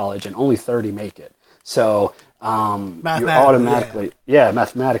clown college, and only 30 make it. So you automatically,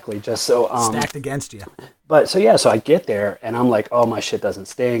 mathematically, just so stacked against you. But so I get there, and I'm like, oh, my shit doesn't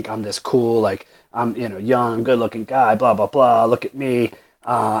stink. I'm this cool, like, I'm young, good looking guy, blah blah blah. Look at me,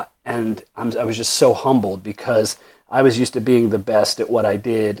 and I was just so humbled, because I was used to being the best at what I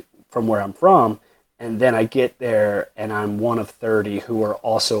did from where I'm from. And then I get there, and I'm one of 30 who are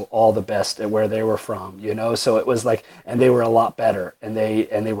also all the best at where they were from, So it was like, and they were a lot better, and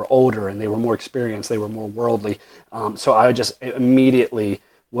they were older, and they were more experienced, they were more worldly. So I just immediately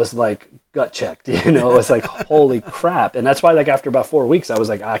was like gut checked, It was like, holy crap. And that's why, like, after about 4 weeks, I was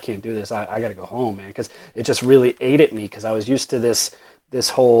like, I can't do this. I got to go home, man, because it just really ate at me, because I was used to this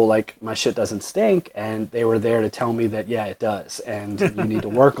whole, like, my shit doesn't stink, and they were there to tell me that, yeah, it does, and you need to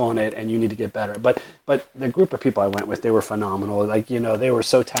work on it, and you need to get better. But the group of people I went with, they were phenomenal. Like, they were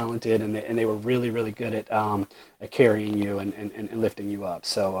so talented, and they were really, really good at carrying you and lifting you up.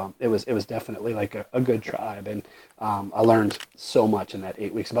 So it was definitely like a good tribe, and I learned so much in that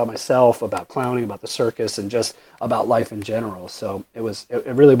 8 weeks about myself, about clowning, about the circus, and just about life in general. So it was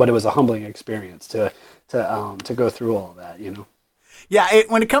a humbling experience to go through all of that, Yeah,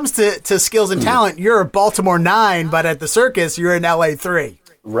 when it comes to skills and talent, you're a Baltimore 9, but at the circus, you're an LA 3.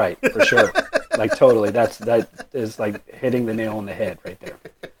 Right, for sure. Like, totally. That is like hitting the nail on the head right there.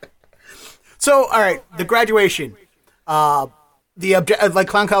 So, all right, the graduation, like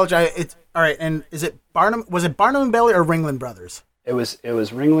clown college. It's all right. And is it Barnum? Was it Barnum and Bailey or Ringling Brothers? It was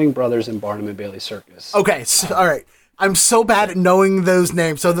Ringling Brothers and Barnum and Bailey Circus. Okay, so, all right. I'm so bad at knowing those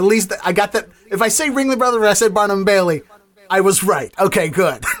names. So the least I got that. If I say Ringling Brothers, I said Barnum and Bailey, I was right. Okay,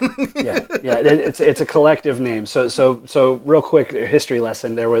 good. yeah. It's a collective name. So real quick history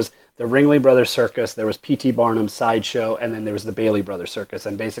lesson. There was the Ringling Brothers Circus, there was P.T. Barnum's Sideshow, and then there was the Bailey Brothers Circus,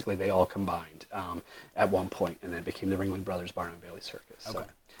 and basically they all combined at one point, and then it became the Ringling Brothers Barnum Bailey Circus. Okay.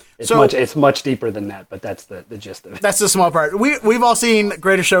 It's much deeper than that, but that's the gist of it. That's the small part. We've all seen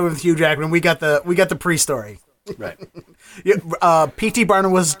Greatest Show with Hugh Jackman. We got the pre-story. Right. P.T.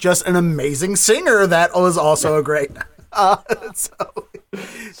 Barnum was just an amazing singer. That was also a great.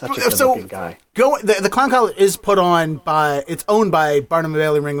 Such a good-looking guy. The Clown College is put on by. It's owned by Barnum and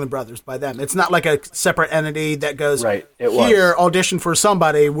Bailey Ringling Brothers. By them, it's not like a separate entity that goes. Right. Audition for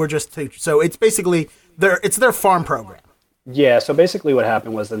somebody. We're just teachers. So it's basically their farm program. Yeah. So basically, what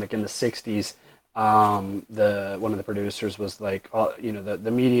happened was in the '60s, one of the producers was like,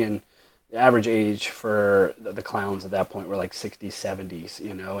 the median. The average age for the clowns at that point were like 60s, 70s,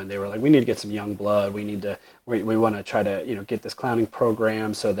 and they were like, we need to get some young blood. We want to try to, get this clowning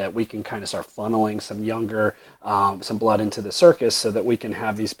program so that we can kind of start funneling some younger, some blood into the circus so that we can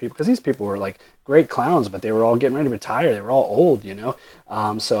have these people, because these people were like great clowns, but they were all getting ready to retire. They were all old,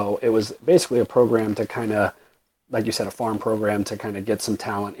 so it was basically a program to kind of, like you said, a farm program to kind of get some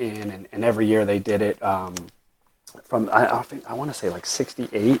talent in. And every year they did it, from I want to say like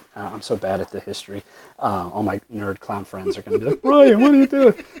 68. I'm so bad at the history. All my nerd clown friends are going to be like, Bryan, what are you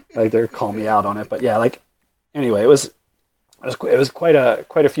doing? Like they're calling me out on it. But yeah, anyway, it was quite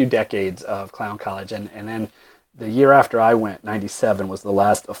a few decades of clown college, and then the year after I went, 97 was the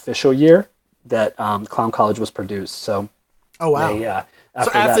last official year that clown college was produced. So oh wow,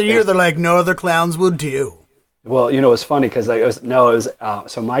 after the year they're like, no other clowns will do. Well, it was funny because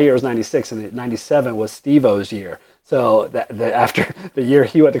so my year was 96 and 97 was Steve-O's year. So after the year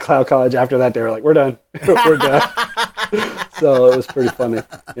he went to Clown College, after that they were like, we're done. We're done. So it was pretty funny.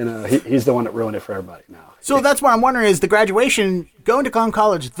 He's the one that ruined it for everybody now. So that's what I'm wondering is the graduation, going to Clown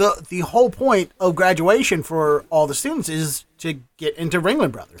College, the whole point of graduation for all the students is to get into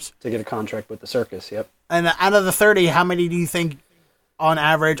Ringling Brothers. To get a contract with the circus, yep. And out of the 30, how many do you think on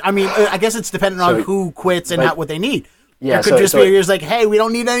average? I mean, I guess it's dependent on who quits and not what they need. Yeah, there could just be years like, hey, we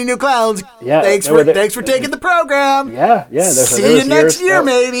don't need any new clowns. Yeah, thanks for taking the program. Yeah. See you next year,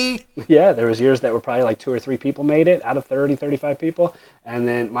 maybe. Yeah, there was years that were probably like 2 or 3 people made it out of 30, 35 people. And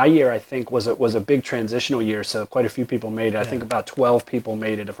then my year, I think, was a big transitional year, so quite a few people made it. I think about 12 people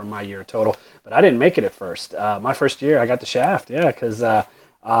made it from my year total. But I didn't make it at first. My first year, I got the shaft, because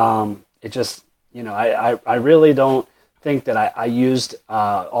it just, I really don't think that I used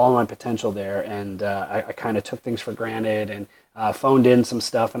all my potential there, and I kind of took things for granted and phoned in some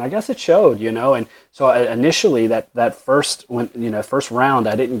stuff, and I guess it showed, and so initially that first round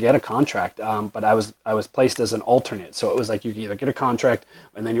I didn't get a contract, but I was placed as an alternate, so it was like you can either get a contract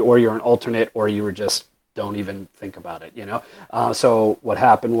and then you're an alternate, or you were just don't even think about it, so what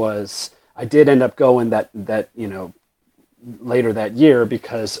happened was I did end up going that later that year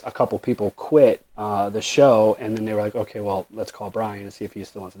because a couple people quit the show, and then they were like, okay, well, let's call Bryan and see if he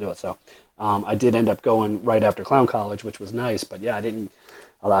still wants to do it. So I did end up going right after Clown College, which was nice, but yeah,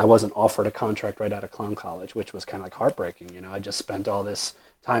 I wasn't offered a contract right out of Clown College, which was kind of like heartbreaking. I just spent all this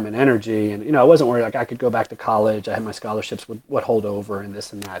time and energy, and I wasn't worried like I could go back to college. I had my scholarships would hold over and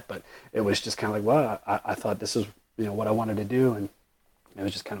this and that, but it was just kind of like, well, I thought this is what I wanted to do, and it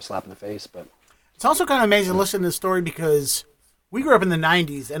was just kind of slap in the face. But it's also kind of amazing listening to the story because we grew up in the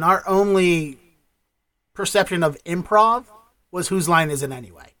 90s, and our only perception of improv was Whose Line Is It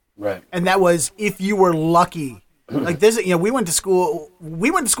Anyway? Right. And that was if you were lucky. Like this, we went to school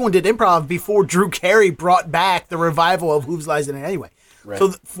and did improv before Drew Carey brought back the revival of Whose Line Is It Anyway? Right.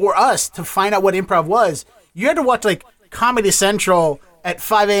 So for us to find out what improv was, you had to watch like Comedy Central at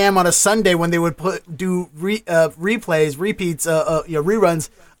 5 a.m. on a Sunday when they would do repeats, reruns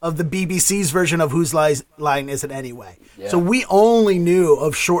of the BBC's version of Whose Line Is It Anyway? Yeah. So we only knew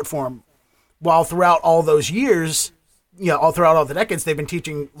of short form, while throughout all those years, all throughout all the decades, they've been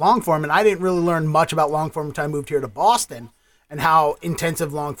teaching long form, and I didn't really learn much about long form until I moved here to Boston and how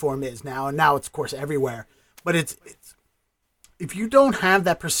intensive long form is now. And now it's, of course, everywhere. But it's if you don't have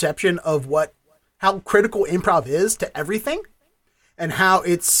that perception of how critical improv is to everything, and how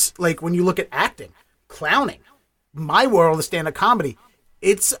it's like when you look at acting, clowning, my world of stand-up comedy,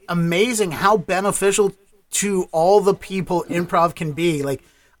 it's amazing how beneficial to all the people improv can be. Like,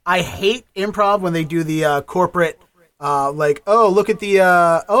 I hate improv when they do the corporate, look at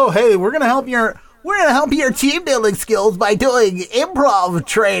the, hey, we're gonna help your team building skills by doing improv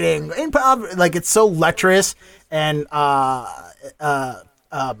training. Improv, like, it's so lecherous and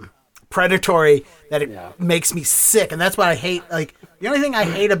predatory that it makes me sick, and that's what I hate. Like, the only thing I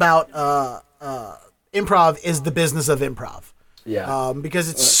hate about improv is the business of improv. Yeah. Because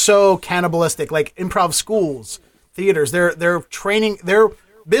it's so cannibalistic. Like improv schools, theaters, they're training, they're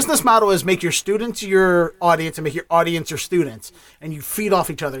business model is make your students your audience and make your audience your students, and you feed off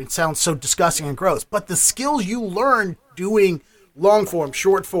each other. It sounds so disgusting and gross, but the skills you learn doing long form,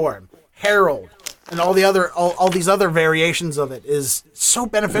 short form, Herald, and all these other variations of it is so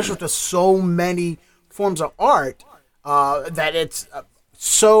beneficial to so many forms of art that it's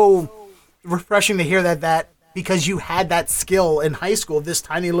so refreshing to hear that because you had that skill in high school, this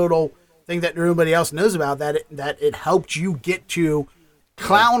tiny little thing that nobody else knows about, that it helped you get to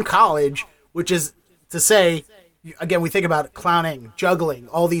clown college, which is to say, again, we think about clowning, juggling,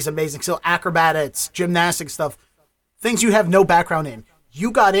 all these amazing skill, acrobatics, gymnastics stuff, things you have no background in. You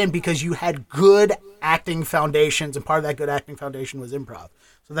got in because you had good acting foundations, and part of that good acting foundation was improv.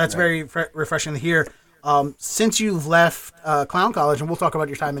 So that's very refreshing to hear. Since you've left clown college, and we'll talk about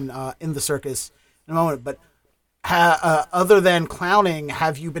your time in the circus in a moment, but other than clowning,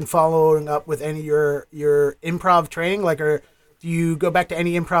 have you been following up with any of your improv training? Like, do you go back to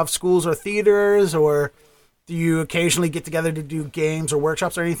any improv schools or theaters, or do you occasionally get together to do games or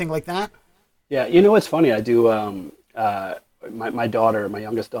workshops or anything like that? Yeah, you know what's funny? I do. My daughter, my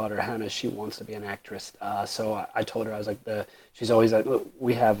youngest daughter, Hannah, she wants to be an actress. So I told her, I was like, she's always like,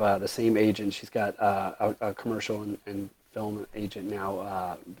 we have the same agent. She's got a commercial and film agent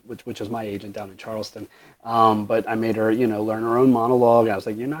now, which was my agent down in Charleston. But I made her, learn her own monologue. I was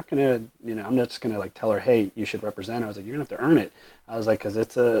like, you're not going to, I'm not just going to like tell her, hey, you should represent her. I was like, you're going to have to earn it. I was like, because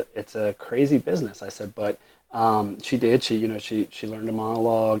it's a crazy business. I said, but she did. She learned a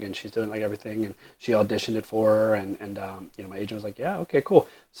monologue, and she's doing like everything, and she auditioned it for her, and my agent was like, yeah, okay, cool.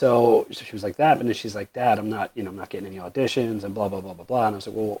 So she was like that, but then she's like, Dad, I'm not getting any auditions, and blah blah blah blah blah. And I was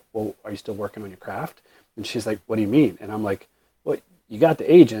like, well, are you still working on your craft? And she's like, what do you mean? And I'm like, well, you got the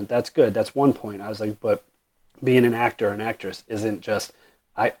agent. That's good. That's one point. I was like, but being an actor or an actress isn't just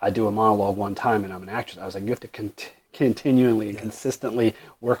I do a monologue one time and I'm an actress. I was like, you have to continually and consistently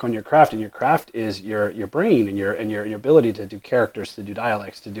work on your craft, and your craft is your brain and your ability to do characters, to do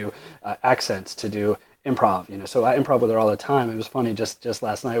dialects, to do accents, to do improv. So I improv with her all the time. It was funny. Just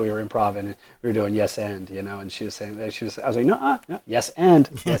last night we were improv and we were doing yes and and she was saying that I was like no, yes and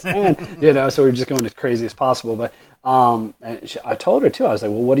yes and so we were just going as crazy as possible. But I told her too. I was like,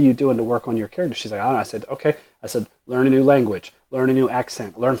 well, what are you doing to work on your character? She's like, I don't know. I said, okay. I said, learn a new language, learn a new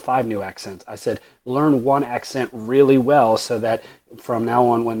accent, learn 5 new accents. I said, learn one accent really well so that from now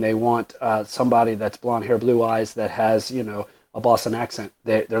on, when they want somebody that's blonde hair, blue eyes, that has, a Boston accent,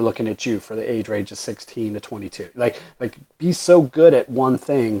 they're looking at you for the age range of 16 to 22. Like be so good at one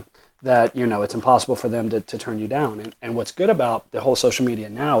thing that, it's impossible for them to turn you down. And what's good about the whole social media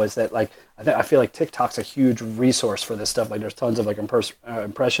now is that, like, I feel like TikTok's a huge resource for this stuff. Like, there's tons of like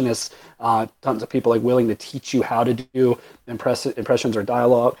impressionists, tons of people like willing to teach you how to do impressions or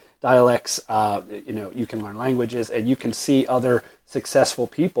dialects. You can learn languages, and you can see other successful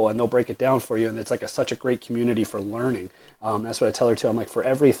people, and they'll break it down for you. And it's like such a great community for learning. That's what I tell her too. I'm like, for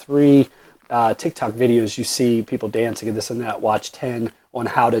every 3 TikTok videos you see people dancing and this and that, watch 10 on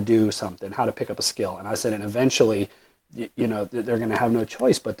how to do something, how to pick up a skill. And I said, and eventually, they're going to have no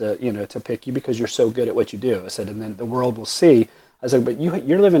choice but to pick you because you're so good at what you do. I said, and then the world will see. I said, but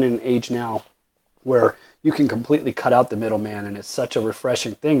you're living in an age now where you can completely cut out the middleman, and it's such a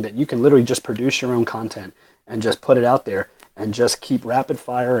refreshing thing that you can literally just produce your own content and just put it out there and just keep rapid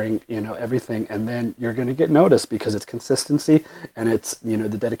firing, everything. And then you're going to get noticed because it's consistency, and it's, the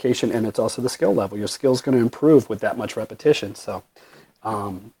dedication, and it's also the skill level. Your skill's going to improve with that much repetition. So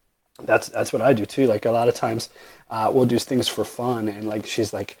that's what I do too. Like, a lot of times we'll do things for fun, and like,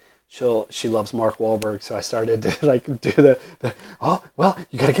 she's like, she loves Mark Wahlberg, so I started to like do the oh, well,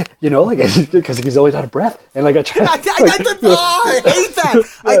 you gotta get, because he's always out of breath, and like I try. I hate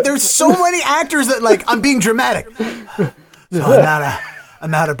that. There's so many actors that, like, I'm being dramatic. So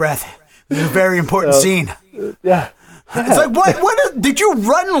I'm out of breath. This is a very important scene. Yeah. It's like, what did you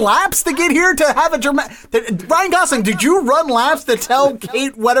run laps to get here to have a dramatic... Ryan Gosling, did you run laps to tell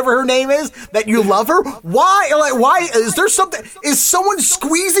Kate, whatever her name is, that you love her? Why? Is there something... Is someone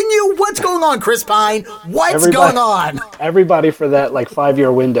squeezing you? What's going on, Chris Pine? What's going on? Everybody for that,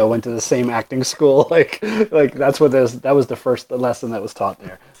 5-year window went to the same acting school. Like that was the first lesson that was taught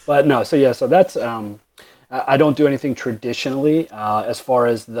there. But no, so that's... I don't do anything traditionally as far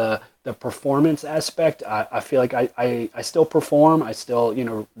as the performance aspect. I feel like I still perform. I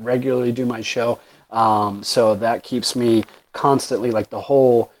still, regularly do my show. So that keeps me constantly, like, the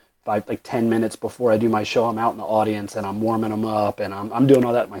whole 10 minutes before I do my show, I'm out in the audience and I'm warming them up, and I'm doing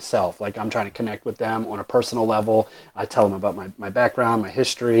all that myself. Like, I'm trying to connect with them on a personal level. I tell them about my background, my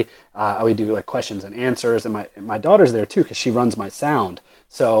history. We do like questions and answers, and my daughter's there too because she runs my sound.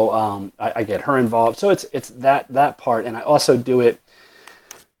 So I get her involved. So it's that part, and I also do it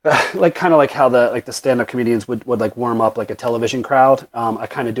like kind of like how the stand-up comedians would like warm up like a television crowd. I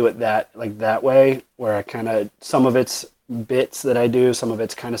kind of do it that way, where I kind of, some of it's bits that I do, some of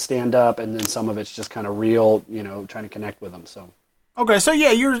it's kind of stand up, and then some of it's just kind of real, trying to connect with them. So okay, so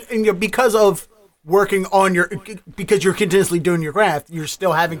yeah, you're because of working on because you're continuously doing your craft, you're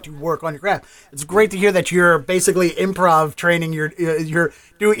still having to work on your craft. It's great to hear that you're basically improv training. You're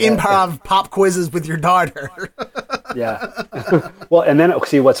doing improv pop quizzes with your daughter. Yeah. Well, and then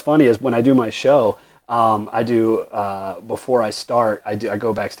see what's funny is when I do my show, I do before I start, I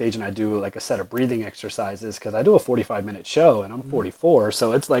go backstage and I do like a set of breathing exercises, because I do a 45-minute show and I'm 44,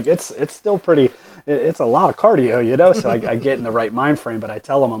 so it's like it's still pretty. It's a lot of cardio, So I get in the right mind frame. But I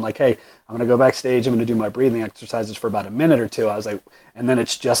tell them, I'm like, hey, I'm gonna go backstage. I'm gonna do my breathing exercises for about a minute or two. I was like, and then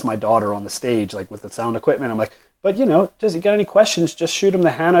it's just my daughter on the stage, like with the sound equipment. I'm like, but does you got any questions? Just shoot them to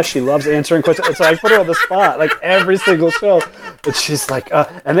Hannah. She loves answering questions. And so I put her on the spot, like every single show. But she's like,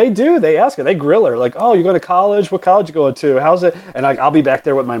 and they ask her, they grill her, like, oh, you going to college? What college you going to? How's it? And I'll be back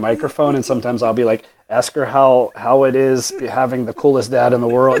there with my microphone, and sometimes I'll be like, ask her how it is having the coolest dad in the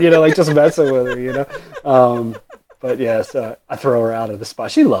world, like just messing with her, But yeah, so I throw her out of the spot.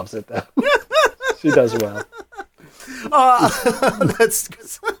 She loves it though. She does well. That's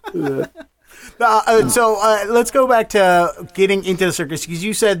good. So let's go back to getting into the circus, because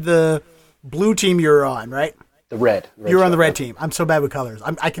you said the blue team you were on, right? The red. You're on the red team. I'm so bad with colors.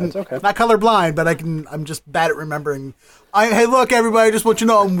 I can That's okay. Not colorblind, but I'm just bad at remembering. Hey, look, everybody! I just want you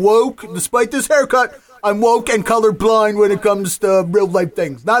to know I'm woke. Despite this haircut, I'm woke and colorblind when it comes to real life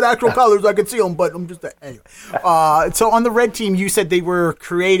things. Not actual colors. I can see them, but I'm just anyway. So on the red team, you said they were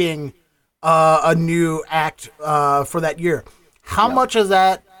creating a new act for that year. How much of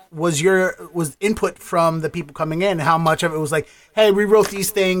that was input from the people coming in? How much of it was like, hey, we wrote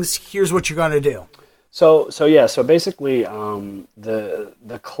these things, here's what you're going to do? So basically,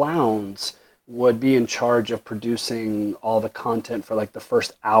 the clowns would be in charge of producing all the content for like the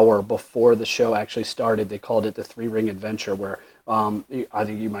first hour before the show actually started. They called it the 3-ring adventure, where I think I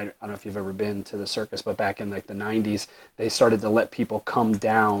don't know if you've ever been to the circus, but back in like the 90s, they started to let people come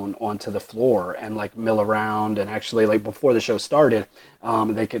down onto the floor and like mill around, and actually like before the show started,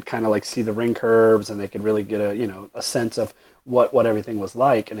 they could kind of like see the ring curves, and they could really get a sense of what everything was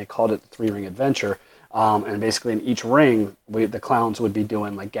like, and they called it the 3-ring adventure. And basically in each ring, the clowns would be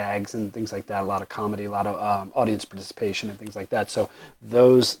doing like gags and things like that, a lot of comedy, a lot of audience participation and things like that. So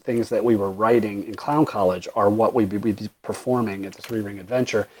those things that we were writing in clown college are what we'd be performing at the 3-ring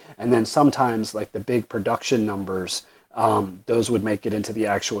adventure. And then sometimes like the big production numbers, those would make it into the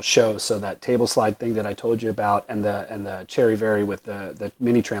actual show. So that table slide thing that I told you about, and the Cherry Berry with the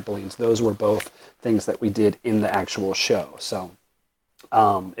mini trampolines, those were both things that we did in the actual show. So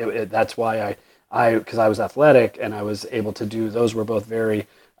that's why because I was athletic and I was able to do, those were both very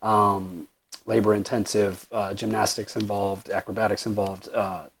labor intensive, gymnastics involved, acrobatics involved,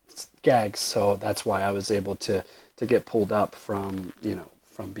 gags. So that's why I was able to get pulled up from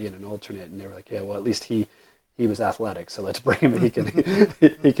being an alternate. And they were like, yeah, well, at least he was athletic, so let's bring him. He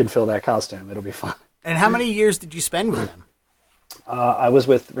can fill that costume. It'll be fun. And how many years did you spend with him? I was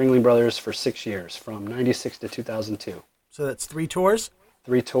with Ringling Brothers for 6 years, from 96 to 2002. So that's 3 tours?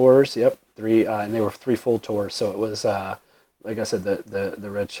 3 tours, yep. 3, and they were 3 full tours. So it was, like I said, the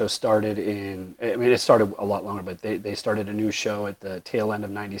Red Show started it started a lot longer, but they started a new show at the tail end of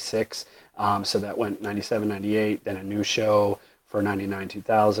 96. So that went 97, 98, then a new show for 99,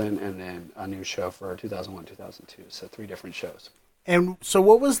 2000, and then a new show for 2001, 2002. So 3 different shows. And so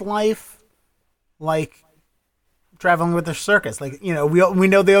what was life like traveling with the circus? Like, we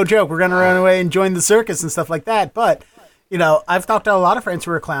know the old joke, we're going to run away and join the circus and stuff like that, but I've talked to a lot of friends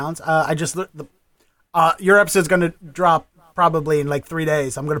who are clowns. Your episode's going to drop probably in like 3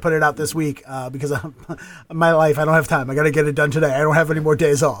 days. I'm going to put it out this week because of my life. I don't have time. I got to get it done today. I don't have any more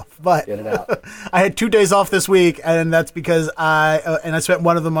days off. But get it out. I had 2 days off this week, and that's because I spent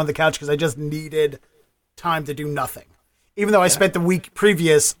one of them on the couch because I just needed time to do nothing. Even though I spent the week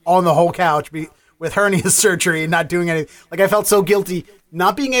previous on the whole couch with hernia surgery and not doing anything. Like, I felt so guilty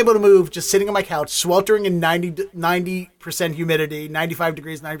not being able to move, just sitting on my couch, sweltering in 90% humidity, 95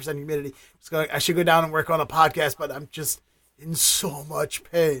 degrees, 90% humidity. I should go down and work on a podcast, but I'm just in so much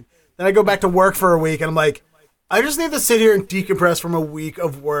pain. Then I go back to work for a week, and I'm like, I just need to sit here and decompress from a week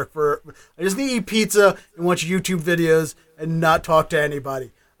of work. I just need to eat pizza and watch YouTube videos and not talk to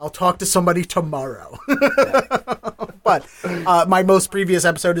anybody. I'll talk to somebody tomorrow. But my most previous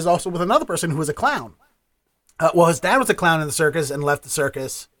episode is also with another person who was a clown. His dad was a clown in the circus and left the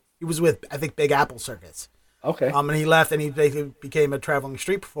circus. He was with, I think, Big Apple Circus. Okay. And he left, and he became a traveling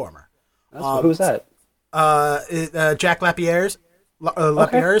street performer. Who was that? Jack Lapierre's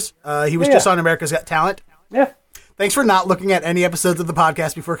Lapierre's. He was just on America's Got Talent. Yeah. Thanks for not looking at any episodes of the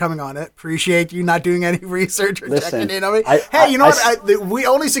podcast before coming on it. Appreciate you not doing any research or checking in on me. You know what? We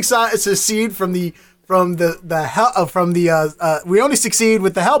only succeed we only succeed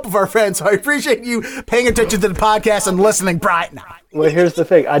with the help of our friends. So I appreciate you paying attention to the podcast and listening, Bryan. Well, here's the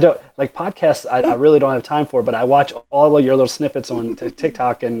thing. I don't like podcasts. I really don't have time for, but I watch all of your little snippets on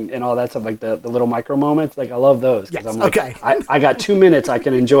TikTok and all that stuff, like the little micro moments. Like I love those. Yes. I'm like, Okay. I got 2 minutes. I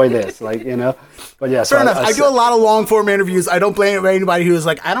can enjoy this. Like, you know, but yeah. Fair enough. I do a lot of long form interviews. I don't blame anybody who is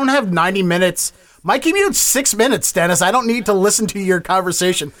like, I don't have 90 minutes. My commute's 6 minutes, Dennis. I don't need to listen to your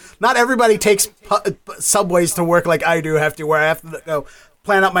conversation. Not everybody takes subways to work like I do have to, where I have to go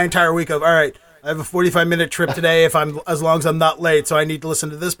plan out my entire week of, all right, I have a 45-minute trip today as long as I'm not late, so I need to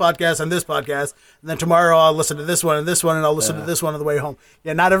listen to this podcast and this podcast, and then tomorrow I'll listen to this one and this one, and I'll listen to this one on the way home.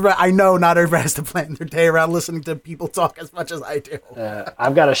 Yeah, not everybody. I know not everybody has to plan their day around listening to people talk as much as I do.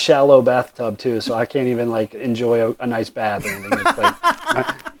 I've got a shallow bathtub too, so I can't even like enjoy a nice bath or anything. It's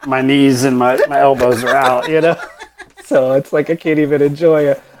like my knees and my elbows are out, you know. So it's like I can't even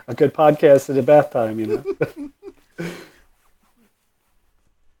enjoy a good podcast in the bath time, you know.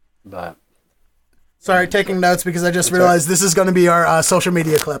 But. Sorry, taking notes because I just realized this is going to be our social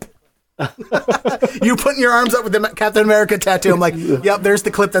media clip. You putting your arms up with the Captain America tattoo. I'm like, yep, there's the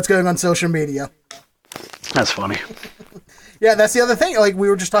clip that's going on social media. That's funny. Yeah, that's the other thing. Like, we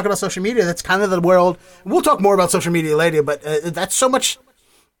were just talking about social media. That's kind of the world. We'll talk more about social media later, but that's so much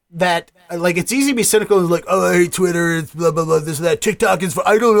that, like, it's easy to be cynical and like, oh, I hate Twitter, it's blah, blah, blah, this and that. TikTok is,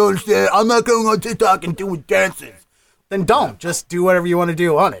 I don't understand. I'm not going on TikTok and doing dances. Then don't. Just do whatever you want to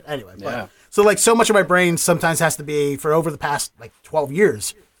do on it. Anyway, yeah. So, like, so much of my brain sometimes has to be, for over the past, like, 12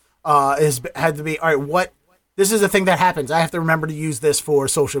 years, had to be, all right, this is a thing that happens. I have to remember to use this for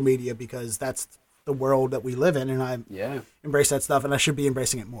social media because that's the world that we live in, and I embrace that stuff, and I should be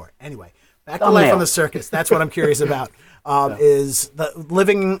embracing it more. Anyway, back to life on the circus. That's what I'm curious about, is the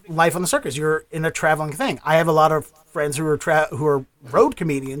living life on the circus. You're in a traveling thing. I have a lot of friends who are road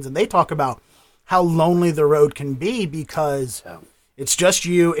comedians, and they talk about how lonely the road can be because... It's just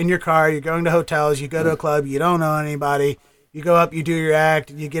you in your car. You're going to hotels. You go to a club. You don't know anybody. You go up. You do your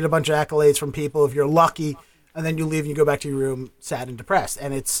act. You get a bunch of accolades from people if you're lucky, and then you leave and you go back to your room sad and depressed.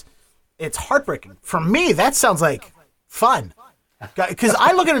 And it's heartbreaking. For me, that sounds like fun because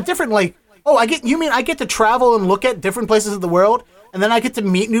I look at it differently. Like, I get to travel and look at different places of the world, and then I get to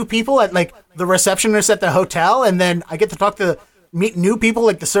meet new people at like the receptionist at the hotel, and then I get to meet new people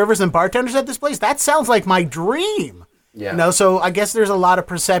like the servers and bartenders at this place. That sounds like my dream. Yeah. You know, so I guess there's a lot of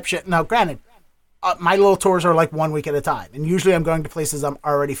perception. Now, granted, my little tours are like 1 week at a time, and usually I'm going to places I'm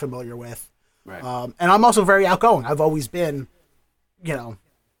already familiar with. Right. And I'm also very outgoing. I've always been, you know,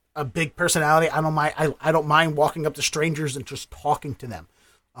 a big personality. I don't mind walking up to strangers and just talking to them.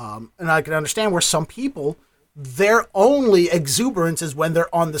 And I can understand where some people, their only exuberance is when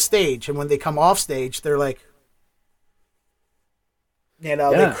they're on the stage, and when they come off stage, they're like, you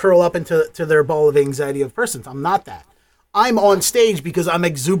know, they curl up into their ball of anxiety of persons. I'm not that. I'm on stage because I'm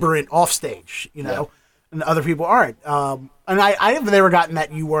exuberant off stage, you know, and other people aren't. And I have never gotten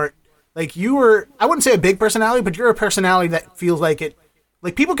that you weren't, like I wouldn't say a big personality, but you're a personality that feels like it,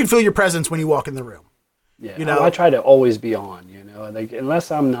 like people can feel your presence when you walk in the room. Yeah, you know, I try to always be on, you know, like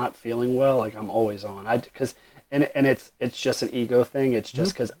unless I'm not feeling well, like I'm always on. And it's just an ego thing. It's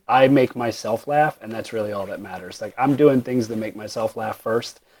just because I make myself laugh, and that's really all that matters. Like I'm doing things that make myself laugh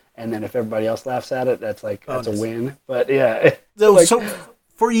first. And then if everybody else laughs at it, that's a win. But yeah. So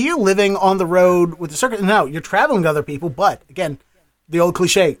for you living on the road with the circus, no, you're traveling with other people, but again, the old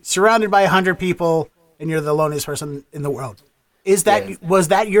cliche, surrounded by 100 people and you're the loneliest person in the world. Was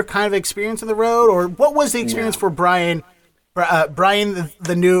that your kind of experience on the road, or what was the experience for Bryan? Bryan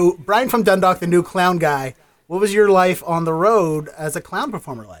from Dundalk, the new clown guy. What was your life on the road as a clown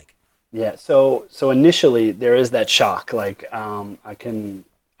performer like? Yeah. So initially there is that shock. Like,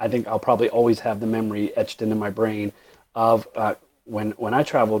 I think I'll probably always have the memory etched into my brain of when I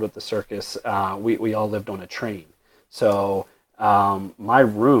traveled with the circus, we all lived on a train. So my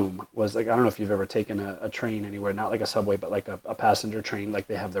room was like, I don't know if you've ever taken a train anywhere, not like a subway, but like a passenger train, like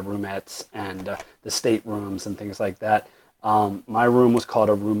they have the roomettes and the state rooms and things like that. My room was called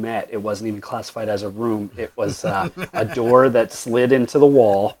a roomette. It wasn't even classified as a room. It was a door that slid into the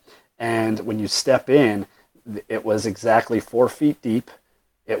wall. And when you step in, it was exactly 4 feet deep.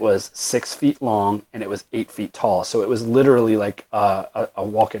 It was 6 feet long, and it was 8 feet tall. So it was literally like a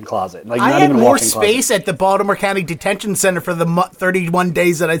walk-in closet. Like, I had more space at the Baltimore County Detention Center for the 31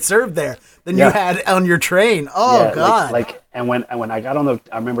 days that I served there than you had on your train. Oh, God. And when I got on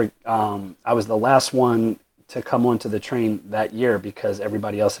I remember I was the last one to come onto the train that year because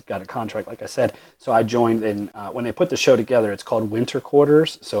everybody else had got a contract, like I said. So I joined in when they put the show together. It's called Winter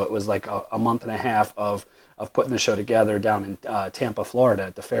Quarters. So it was like a month and a half of putting the show together down in Tampa, Florida,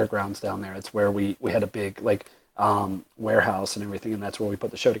 at the fairgrounds down there. It's where we had a big like warehouse and everything, and that's where we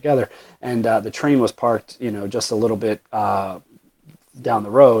put the show together. And the train was parked, just a little bit down the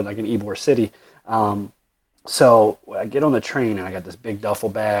road, like in Ybor City. So I get on the train and I got this big duffel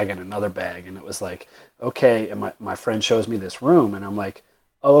bag and another bag, and it was like, okay. And my friend shows me this room, and I'm like,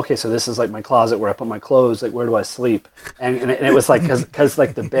 oh, okay. So this is like my closet where I put my clothes. Like, where do I sleep? And it was like, cause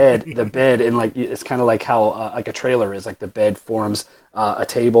like the bed, and like it's kind of like how like a trailer is. Like the bed forms a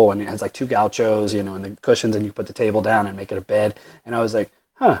table, and it has like two gauchos, and the cushions, and you put the table down and make it a bed. And I was like,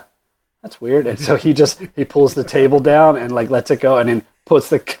 huh, that's weird. And so he pulls the table down and like lets it go, and then puts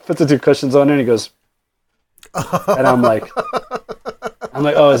the two cushions on there, and he goes. And I'm like,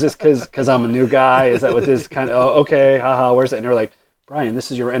 oh, is this because I'm a new guy? Is that what this kind of? Oh, okay, haha. Where's it? And they're like, Bryan, this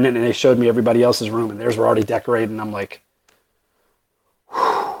is your. And then they showed me everybody else's room, and theirs were already decorated. And I'm like,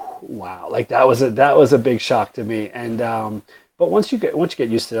 wow, like that was a big shock to me. And but once you get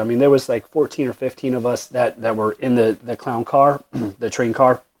used to it, I mean, there was like 14 or 15 of us that were in the clown car, the train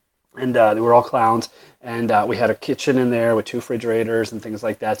car. And they were all clowns, and we had a kitchen in there with 2 refrigerators and things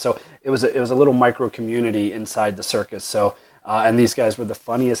like that. So it was a little micro community inside the circus. So and these guys were the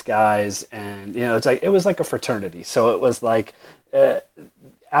funniest guys, and it was like a fraternity. So it was like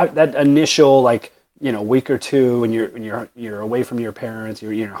that initial like week or two when you're away from your parents,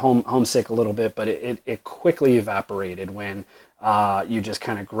 you're homesick a little bit, but it quickly evaporated when you just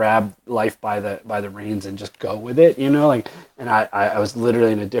kind of grab life by the reins and just go with it, and I was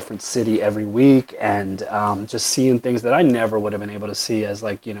literally in a different city every week, and just seeing things that I never would have been able to see as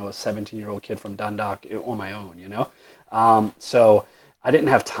like, a 17-year-old kid from Dundalk on my own, so I didn't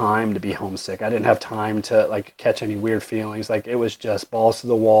have time to be homesick. I didn't have time to like catch any weird feelings. Like it was just balls to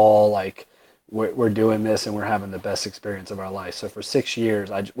the wall. Like we're doing this and we're having the best experience of our life. So for 6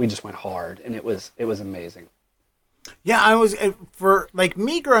 years, we just went hard, and it was amazing. Yeah, I was, for like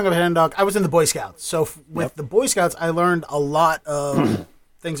me growing up in Dundalk, I was in the Boy Scouts. So with the Boy Scouts, I learned a lot of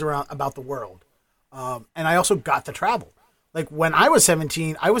things about the world. And I also got to travel. Like when I was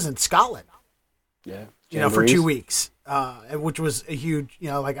 17, I was in Scotland. Yeah. For 2 weeks, which was a huge,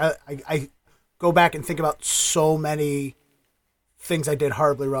 like I go back and think about so many things I did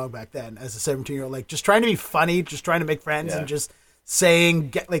horribly wrong back then as a 17-year-old, like just trying to be funny, just trying to make friends, and just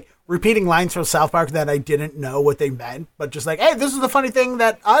repeating lines from South Park that I didn't know what they meant, but just like, hey, this is the funny thing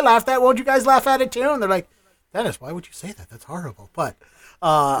that I laughed at. Won't you guys laugh at it too? And they're like, Dennis, why would you say that? That's horrible. But,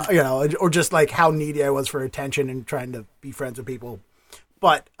 or just like how needy I was for attention and trying to be friends with people.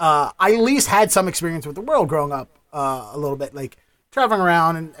 But I at least had some experience with the world growing up a little bit, like traveling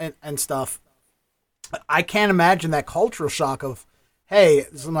around and stuff. I can't imagine that cultural shock of, hey,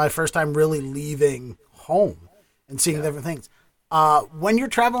 this is my first time really leaving home and seeing different things. When you're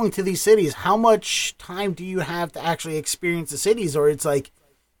traveling to these cities, how much time do you have to actually experience the cities? Or it's like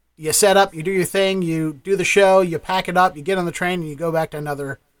you set up, you do your thing, you do the show, you pack it up, you get on the train, and you go back to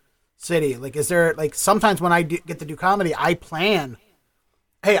another city. Like, is there, like, sometimes when I get to do comedy, I plan,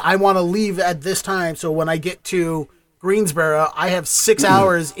 hey, I want to leave at this time. So when I get to Greensboro, I have 6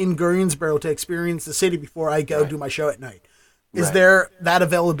 hours in Greensboro to experience the city before I go do my show at night. Is there that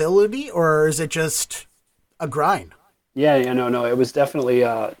availability, or is it just a grind? Yeah, no. It was definitely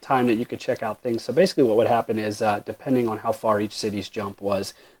time that you could check out things. So basically what would happen is, depending on how far each city's jump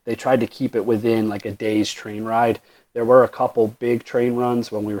was, they tried to keep it within like a day's train ride. There were a couple big train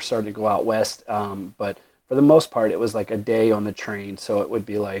runs when we were starting to go out west, but for the most part, it was like a day on the train. So it would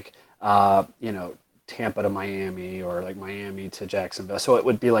be like, Tampa to Miami, or like Miami to Jacksonville. So it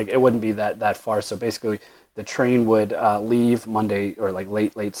would be like, it wouldn't be that far. So basically the train would leave Monday, or like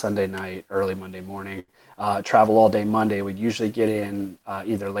late Sunday night, early Monday morning. Travel all day Monday. We'd usually get in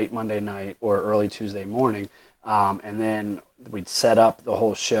either late Monday night or early Tuesday morning. And then we'd set up the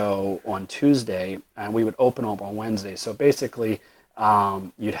whole show on Tuesday, and we would open up on Wednesday. So basically,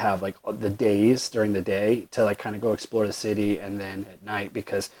 you'd have like the days during the day to like kind of go explore the city, and then at night,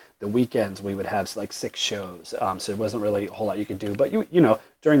 because the weekends we would have like 6 shows. So it wasn't really a whole lot you could do. But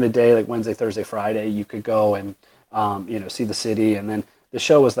during the day, like Wednesday, Thursday, Friday, you could go and see the city. And then the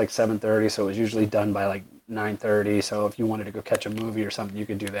show was like 7:30, so it was usually done by like 9:30. So if you wanted to go catch a movie or something, you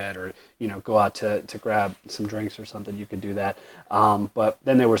could do that, or go out to grab some drinks or something, you could do that. But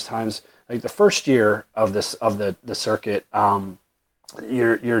then there was times like the first year of the circuit,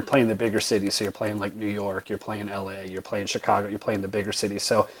 you're playing the bigger cities. So you're playing like New York, you're playing LA, you're playing Chicago, you're playing the bigger cities.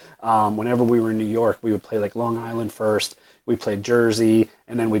 So whenever we were in New York, we would play like Long Island first. we played Jersey,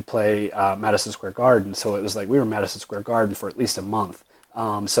 and then we'd play Madison Square Garden. So it was like we were in Madison Square Garden for at least a month.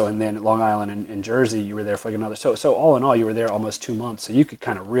 So and then Long Island and Jersey, you were there for like another. So all in all, you were there almost 2 months. So you could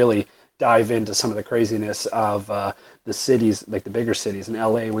kind of really dive into some of the craziness of the cities, like the bigger cities. In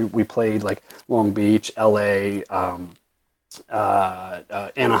LA, we played like Long Beach, LA,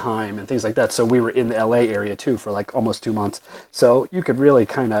 Anaheim, and things like that. So we were in the LA area too for like almost 2 months. So you could really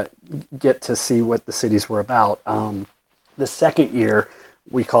kind of get to see what the cities were about. The second year,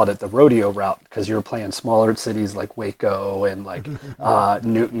 we called it the rodeo route because you were playing smaller cities like Waco and like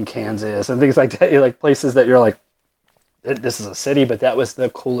Newton, Kansas, and things like that. You're like places that you're like, this is a city, but that was the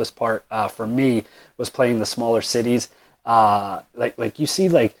coolest part for me was playing the smaller cities. Like you see,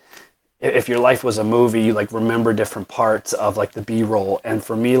 like if your life was a movie, you like remember different parts of like the B-roll. And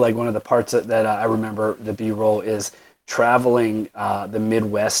for me, like one of the parts that I remember the B-roll is traveling the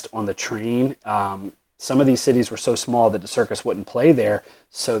Midwest on the train. Some of these cities were so small that the circus wouldn't play there.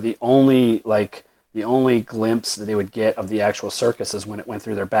 So the only glimpse that they would get of the actual circus is when it went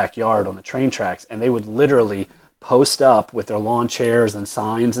through their backyard on the train tracks, and they would literally post up with their lawn chairs and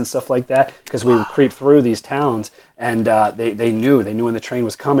signs and stuff like that because we would creep through these towns, and they knew when the train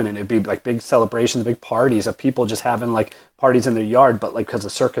was coming, and it'd be like big celebrations, big parties of people just having like parties in their yard, but like because the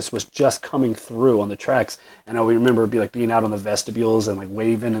circus was just coming through on the tracks. And I remember being out on the vestibules and like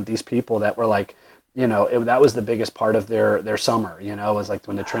waving at these people that were like, that was the biggest part of their summer, was like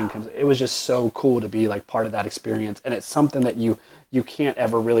when the train comes. It was just so cool to be like part of that experience. And it's something that you can't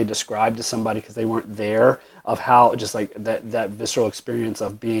ever really describe to somebody because they weren't there, of how just like that visceral experience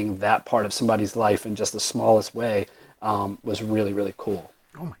of being that part of somebody's life in just the smallest way was really, really cool.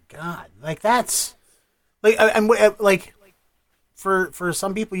 Oh my God. Like that's like, I'm like for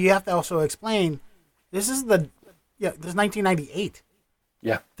some people, you have to also explain this is 1998.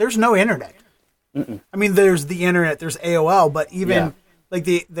 Yeah. There's no internet. Mm-mm. I mean, there's the internet, there's AOL, but even like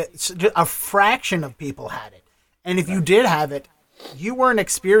a fraction of people had it. And if you did have it, you weren't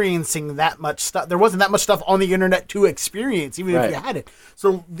experiencing that much stuff. There wasn't that much stuff on the internet to experience, even if you had it.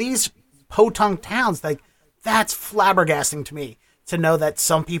 So these podunk towns, like that's flabbergasting to me to know that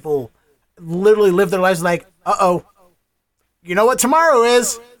some people literally live their lives like, you know what tomorrow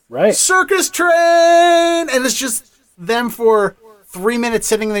is? Right. Circus train! And it's just them for 3 minutes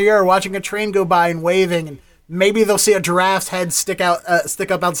sitting in the air watching a train go by and waving, and maybe they'll see a giraffe's head stick up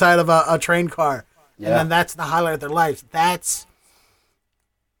outside of a train car, and then that's the highlight of their lives. That's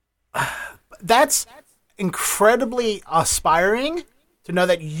incredibly aspiring to know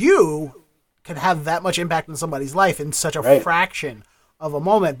that you can have that much impact on somebody's life in such a fraction of a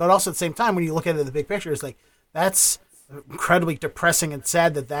moment. But also at the same time, when you look at the big picture, it's like that's incredibly depressing and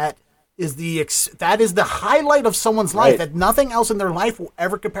sad that is the highlight of someone's life, that nothing else in their life will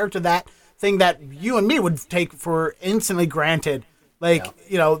ever compare to that thing that you and me would take for instantly granted. Like,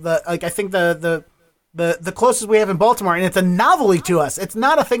 I think the closest we have in Baltimore, and it's a novelty to us. It's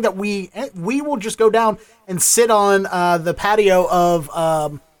not a thing that we will just go down and sit on the patio of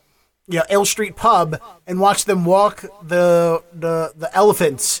L Street Pub and watch them walk the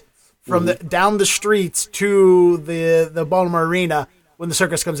elephants from down the streets to the Baltimore Arena when the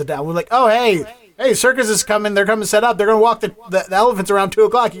circus comes down. We're like, oh, hey, circus is coming. They're coming set up. They're going to walk the elephants around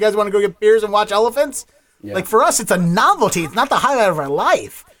 2:00. You guys want to go get beers and watch elephants? Yeah. Like, for us, it's a novelty. It's not the highlight of our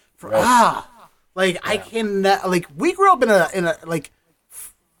life. I can, we grew up in a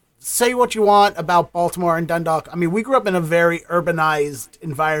say what you want about Baltimore and Dundalk. I mean, we grew up in a very urbanized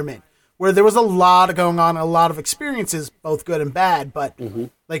environment where there was a lot going on, a lot of experiences, both good and bad. But, we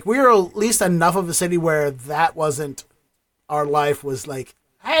were at least enough of a city where that wasn't. Our life was like,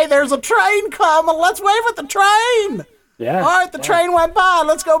 hey, there's a train coming. Let's wave at the train. Yeah. All right, the train went by.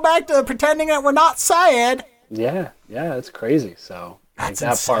 Let's go back to pretending that we're not sad. Yeah, it's crazy. So that's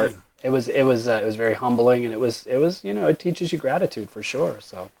that insane. part, it was very humbling, and it was it teaches you gratitude for sure.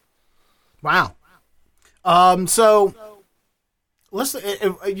 So, wow. So let's.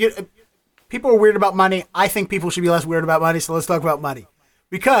 People are weird about money. I think people should be less weird about money. So let's talk about money.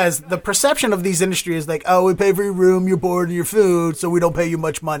 Because the perception of these industries is like, oh, we pay for your room, your board, and your food, so we don't pay you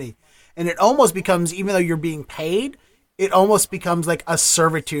much money. And it almost becomes, even though you're being paid, it almost becomes like a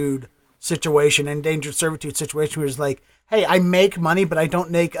servitude situation, endangered servitude situation, where it's like, hey, I make money, but I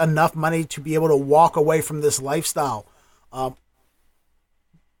don't make enough money to be able to walk away from this lifestyle.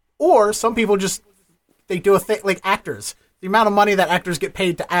 Or some people just, they do a thing, like actors. The amount of money that actors get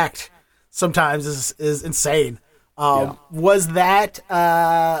paid to act sometimes is insane. Was that,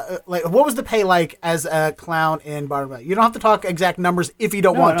 what was the pay like as a clown in Barnabas? You don't have to talk exact numbers if you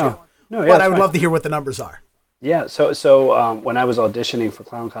don't want to. No, but I would love to hear what the numbers are. Yeah, so when I was auditioning for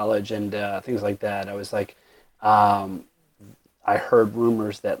clown college and things like that, I was like, I heard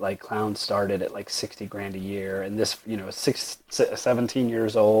rumors that like clowns started at like 60 grand a year, and this, 17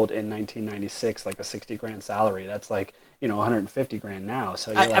 years old in 1996, like a 60 grand salary. That's like, 150 grand now.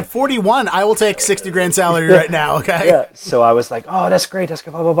 So you're at 41, I will take 60 grand salary right now. Okay. Yeah. So I was like, oh, that's great. That's good.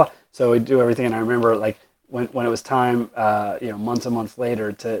 Blah, blah, blah. So we do everything. And I remember like when it was time, months and months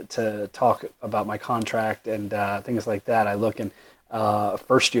later to talk about my contract and things like that, I look and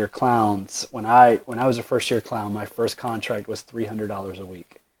first year clowns. When I was a first year clown, my first contract was $300 a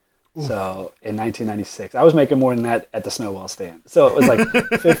week. Oof. So in 1996, I was making more than that at the Snowball stand. So it was like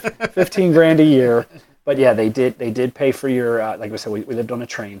 15 grand a year. But yeah, they did pay for your, like I said, we lived on a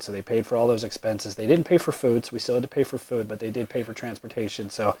train, so they paid for all those expenses. They didn't pay for food, so we still had to pay for food, but they did pay for transportation.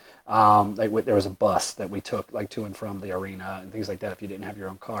 So there was a bus that we took like to and from the arena and things like that if you didn't have your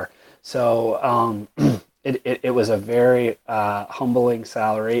own car. So it was a very humbling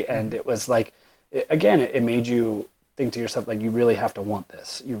salary, and it was like, it made you think to yourself, like, you really have to want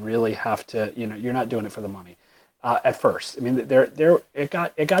this. You really have to, you're not doing it for the money. At first, I mean, it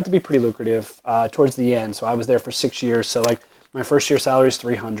got to be pretty lucrative towards the end. So I was there for 6 years. So like my first year salary is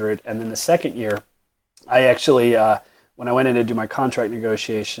 $300, and then the second year, I actually when I went in to do my contract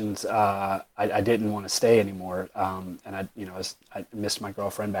negotiations, I didn't want to stay anymore, and I missed my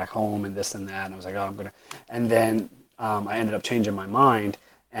girlfriend back home and this and that, and I was like, oh, I'm gonna, and then I ended up changing my mind,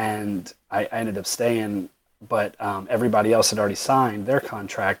 and I ended up staying. But everybody else had already signed their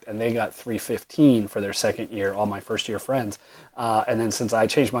contract, and they got $315 for their second year. All my first year friends, and then since I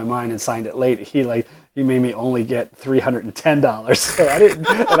changed my mind and signed it late, he made me only get $310. So I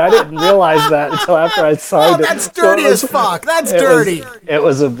didn't realize that until after I signed it. That's dirty as fuck. That's dirty. It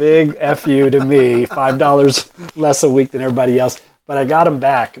was a big fu to me. $5 less a week than everybody else, but I got him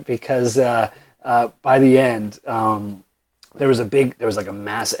back because by the end there was like a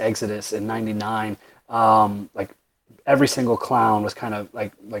mass exodus in '99. Like every single clown was kind of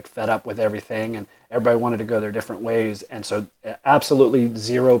like fed up with everything, and everybody wanted to go their different ways. And so absolutely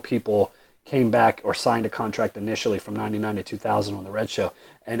zero people came back or signed a contract initially from 99 to 2000 on the Red Show.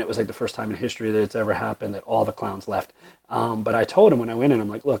 And it was like the first time in history that it's ever happened that all the clowns left. But I told him when I went in, I'm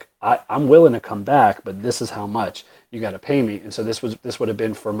like, look, I'm willing to come back, but this is how much you got to pay me. And so this would have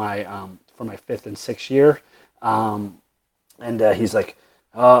been for my fifth and sixth year. And he's like,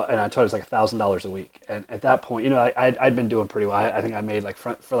 and I told him it's like $1,000 a week. And at that point, I'd been doing pretty well. I think I made like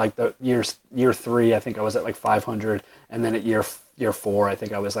for like the year 3, I think I was at like 500. And then at year 4, I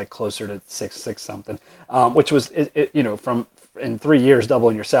think I was like closer to six something, which was, from in 3 years,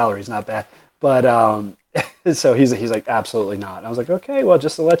 doubling your salary is not bad. But so he's like, absolutely not. And I was like, okay, well,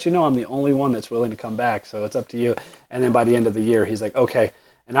 just to let you know, I'm the only one that's willing to come back. So it's up to you. And then by the end of the year, he's like, okay.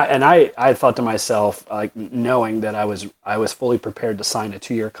 And I thought to myself, like, knowing that I was fully prepared to sign a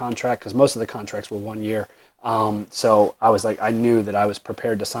 2-year contract, because most of the contracts were 1 year. So I was like, I knew that I was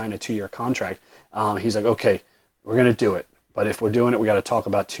prepared to sign a 2-year contract. He's like, okay, we're going to do it. But if we're doing it, we got to talk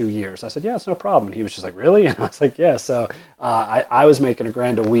about 2 years. I said, yeah, it's no problem. And he was just like, really? And I was like, yeah. So I was making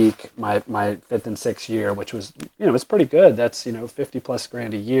 $1,000 a week my fifth and sixth year, which was, it's pretty good. That's, 50 plus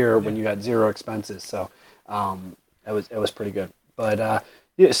grand a year when you got zero expenses. So it was pretty good. But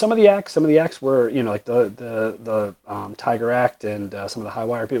yeah, some of the acts were, like the Tiger Act and some of the high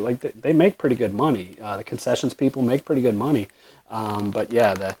wire people, like they make pretty good money. The concessions people make pretty good money. But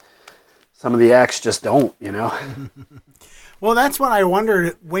yeah, some of the acts just don't, Well, that's what I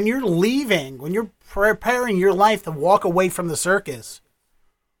wondered. When you're leaving, when you're preparing your life to walk away from the circus,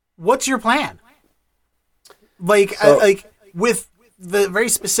 what's your plan? Like with the very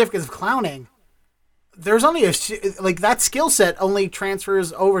specifics of clowning, there's only that skill set only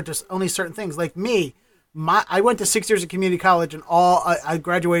transfers over to only certain things. Like me, I went to 6 years of community college, and I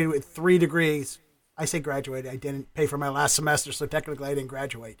graduated with 3 degrees. I say graduated. I didn't pay for my last semester, so technically I didn't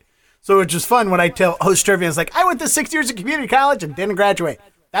graduate. So it's just fun when I tell host trivia, it's like, I went to 6 years of community college and didn't graduate.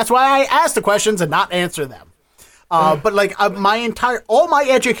 That's why I ask the questions and not answer them. But like all my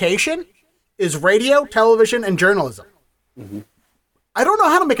education is radio, television, and journalism. Mm-hmm. I don't know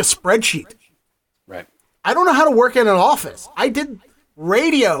how to make a spreadsheet. Right. I don't know how to work in an office. I did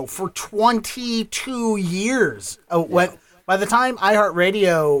radio for 22 years. By the time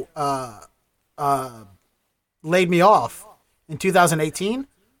iHeartRadio laid me off in 2018,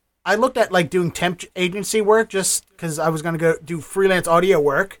 I looked at like doing temp agency work just because I was going to go do freelance audio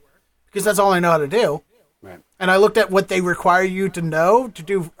work because that's all I know how to do. Right. And I looked at what they require you to know to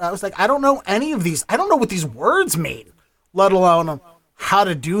do. I was like, I don't know any of these. I don't know what these words mean, let alone how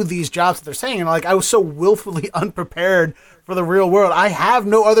to do these jobs that they're saying. And like, I was so willfully unprepared for the real world. I have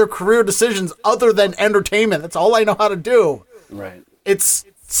no other career decisions other than entertainment. That's all I know how to do. Right. It's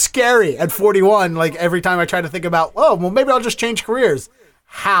scary at 41. Like every time I try to think about, oh, well, maybe I'll just change careers.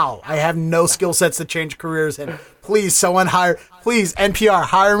 How? I have no skill sets to change careers. And please, please, NPR,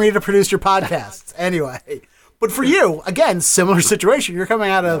 hire me to produce your podcasts. Anyway, but for you, again, similar situation. You're coming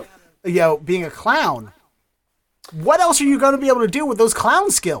out of, being a clown. What else are you going to be able to do with those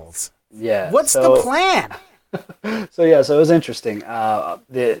clown skills? Yeah. What's the plan? So it was interesting.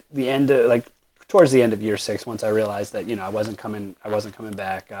 The end of towards the end of year 6, once I realized that I wasn't coming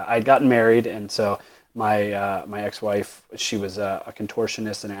back. I'd gotten married, and so my ex-wife, she was a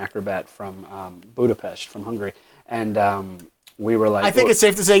contortionist and an acrobat from Budapest, from Hungary, and we were like. I think it's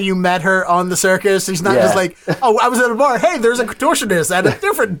safe to say you met her on the circus. She's not just like, oh, I was at a bar. Hey, there's a contortionist at a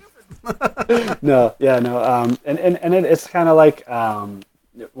different. No. And it's kind of like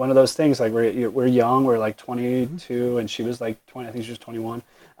one of those things. Like we're young. We're like 22, and she was like 20. I think she was 21.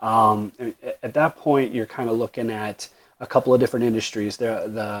 At that point, you're kind of looking at a couple of different industries.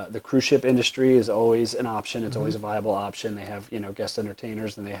 The cruise ship industry is always an option. It's always a viable option. They have guest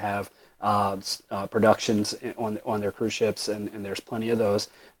entertainers, and they have productions on their cruise ships, and there's plenty of those.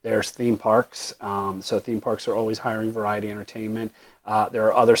 There's theme parks. So theme parks are always hiring variety entertainment. There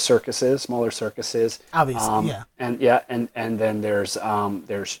are other circuses, smaller circuses. Obviously, yeah. And then there's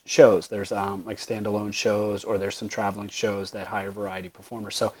shows. There's like standalone shows, or there's some traveling shows that hire variety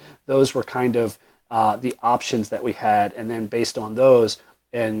performers. So those were kind of the options that we had, and then based on those,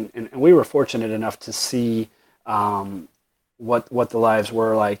 and we were fortunate enough to see what the lives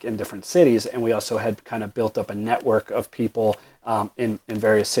were like in different cities, and we also had kind of built up a network of people in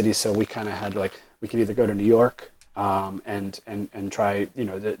various cities. So we kind of had we could either go to New York. And try,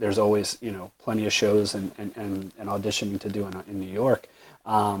 there's always, plenty of shows and auditioning to do in New York.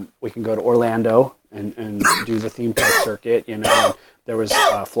 We can go to Orlando and do the theme park circuit. There was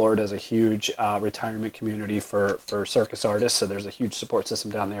Florida's a huge retirement community for circus artists, so there's a huge support system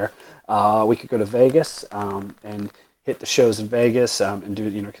down there. We could go to Vegas and hit the shows in Vegas and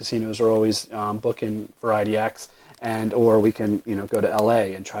do, casinos are always booking variety acts, or we can, go to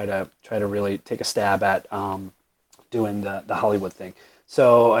LA and try to really take a stab at doing the Hollywood thing.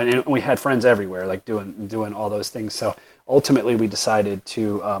 So, and we had friends everywhere, like doing all those things. So ultimately we decided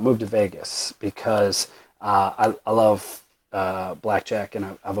to move to Vegas because I love blackjack,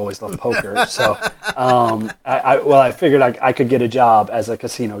 and I've always loved poker. So I figured I could get a job as a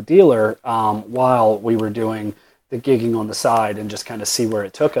casino dealer while we were doing the gigging on the side, and just kind of see where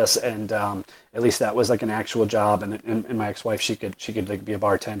it took us. And at least that was like an actual job. And my ex-wife, she could like be a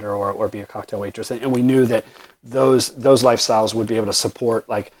bartender or be a cocktail waitress. And we knew that those lifestyles would be able to support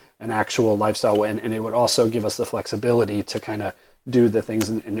like an actual lifestyle, and it would also give us the flexibility to kind of do the things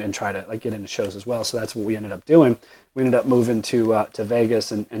and try to like get into shows as well. So that's what we ended up doing. We ended up moving to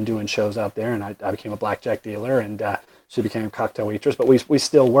Vegas and doing shows out there, and I became a blackjack dealer, and she became a cocktail waitress. But we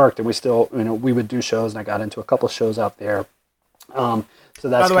still worked, and we still, we would do shows, and I got into a couple of shows out there. So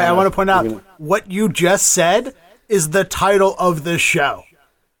that's. By the way, I want to point out what you just said is the title of the show.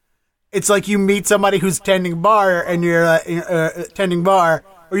 It's like you meet somebody who's tending bar, and you're tending bar,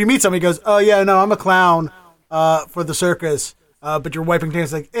 or you meet somebody who goes, "Oh yeah, no, I'm a clown for the circus," but you're wiping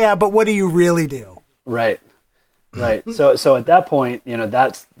tails. Like, yeah, but what do you really do? Right. So at that point,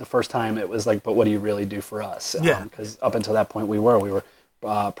 that's the first time it was like, but what do you really do for us? Yeah. Because up until that point, we were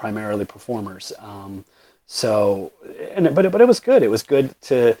primarily performers. But it was good. It was good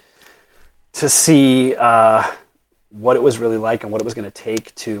to see what it was really like and what it was going to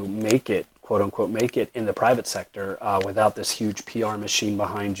take to make it, quote unquote, make it in the private sector without this huge PR machine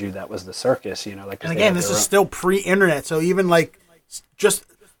behind you that was the circus. And again, this is still pre-internet, so even like just.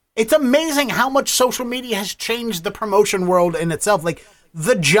 It's amazing how much social media has changed the promotion world in itself. Like,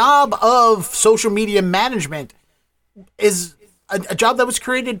 the job of social media management is a job that was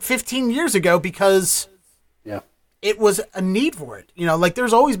created 15 years ago because it was a need for it. Like,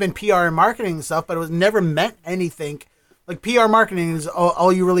 there's always been PR and marketing and stuff, but it was never meant anything. Like, PR marketing is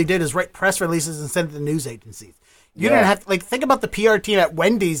all you really did is write press releases and send it to news agencies. You didn't have to, like, think about the PR team at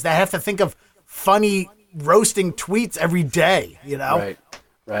Wendy's that have to think of funny roasting tweets every day,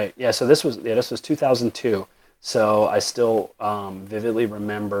 Right. Yeah. So this was 2002. So I still vividly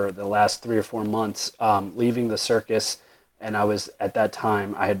remember the last 3 or 4 months leaving the circus, and I was at that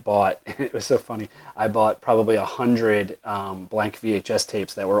time I had bought. It was so funny. I bought probably 100 blank VHS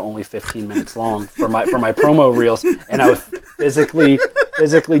tapes that were only 15 minutes long for my promo reels, and I was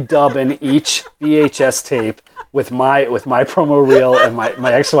physically dubbing each VHS tape with my promo reel and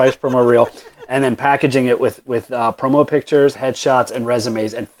my ex-wife's promo reel. And then packaging it with promo pictures, headshots, and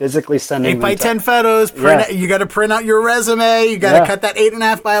resumes, and physically sending 8x10 photos. You got to print out your resume. You got to cut that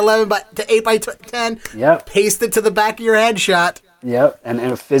 8.5 by 11 to 8 by 10. Yep. Paste it to the back of your headshot. Yep.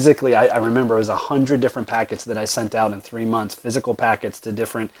 And physically, I remember it was 100 different packets that I sent out in 3 months, physical packets to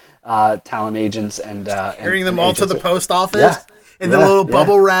different talent agents and carrying them all agents. to the post office. Yeah. In the little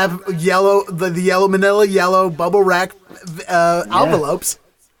bubble wrap, yellow, the yellow manila yellow bubble wrap envelopes.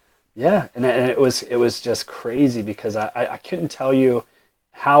 Yeah, and it was just crazy because I couldn't tell you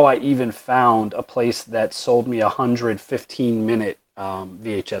how I even found a place that sold me 115-minute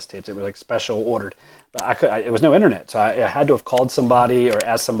VHS tapes. It was like special ordered, but it was no internet, so I had to have called somebody or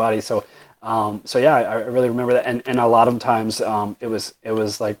asked somebody. So yeah, I really remember that, and a lot of times it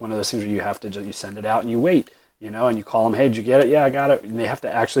was like one of those things where you have to you send it out and you wait. And you call them, hey, did you get it? Yeah, I got it. And they have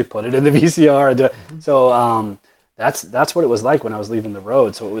to actually put it in the VCR. So that's what it was like when I was leaving the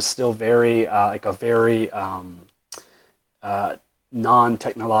road. So it was still very like a very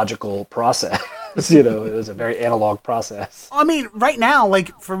non-technological process. It was a very analog process. I mean, right now,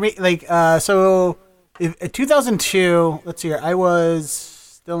 like for me, like so, in 2002. Let's see here. I was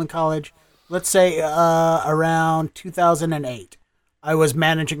still in college. Let's say around 2008, I was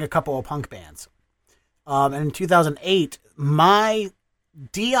managing a couple of punk bands. And in 2008, my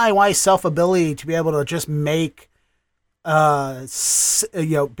DIY self-ability to be able to just make, be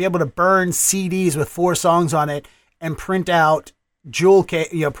able to burn CDs with 4 songs on it and print out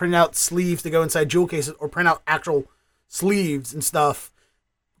print out sleeves to go inside jewel cases or print out actual sleeves and stuff.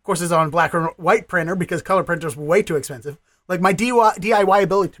 Of course, it's on black or white printer because color printers were way too expensive. Like my DIY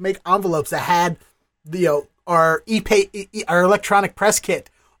ability to make envelopes that had our our electronic press kit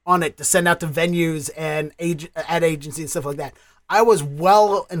on it to send out to venues and ad agencies and stuff like that. I was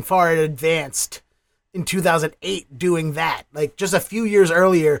well and far advanced in 2008 doing that. Like just a few years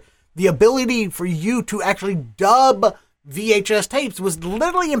earlier, the ability for you to actually dub VHS tapes was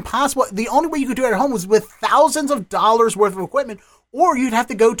literally impossible. The only way you could do it at home was with thousands of dollars worth of equipment, or you'd have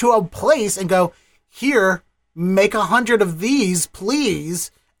to go to a place and go, here, make 100 of these,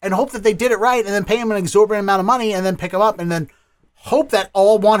 please, and hope that they did it right, and then pay them an exorbitant amount of money, and then pick them up, and then hope that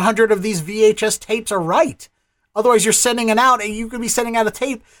all 100 of these VHS tapes are right. Otherwise, you're sending it out, and you could be sending out a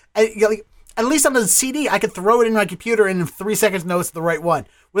tape. At least on a CD, I could throw it in my computer and in 3 seconds know it's the right one.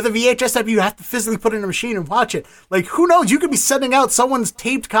 With a VHS tape, you have to physically put it in a machine and watch it. Like, who knows? You could be sending out someone's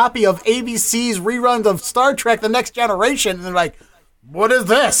taped copy of ABC's reruns of Star Trek The Next Generation, and they're like, what is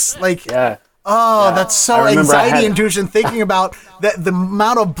this? Like, yeah. That's so anxiety-inducing thinking about the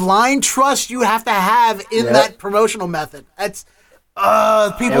amount of blind trust you have to have in that promotional method. That's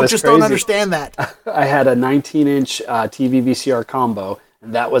people just don't understand that. I had a 19-inch TV VCR combo,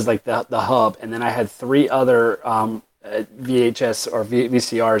 and that was like the hub. And then I had 3 other VHS or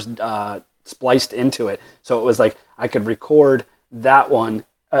VCRs spliced into it. So it was like I could record that one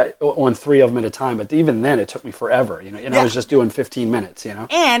on 3 of them at a time. But even then, it took me forever. And I was just doing 15 minutes.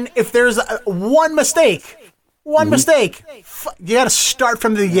 And if there's one mistake, you got to start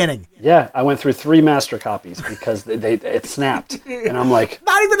from the beginning. Yeah, I went through 3 master copies because it snapped, and I'm like,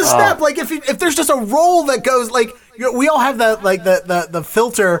 not even a snap. Like if there's just a roll that goes, like we all have the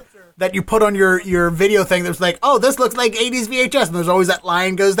filter that you put on your video thing. That's like, oh, this looks like 80s VHS, and there's always that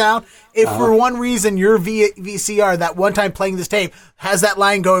line goes down. If for one reason your VCR that one time playing this tape has that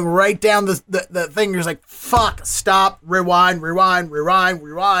line going right down the thing, you're just like, fuck, stop, rewind. Rewind.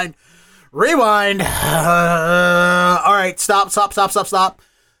 All right, stop.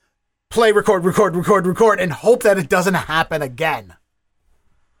 Play, record, and hope that it doesn't happen again.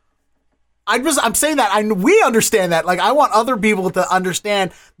 I'm saying that we understand that. Like, I want other people to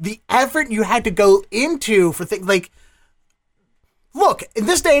understand the effort you had to go into for things like. Look, in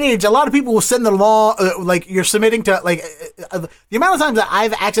this day and age, a lot of people will send the law, like you're submitting to, like, the amount of times that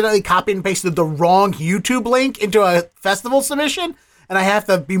I've accidentally copied and pasted the wrong YouTube link into a festival submission. And I have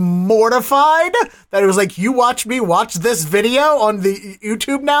to be mortified that it was like, you watched me watch this video on the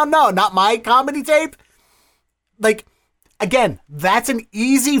YouTube now? No, not my comedy tape. Like, again, that's an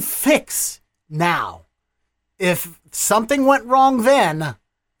easy fix now. If something went wrong then,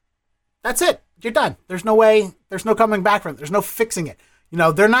 that's it. You're done. There's no way. There's no coming back from it. There's no fixing it.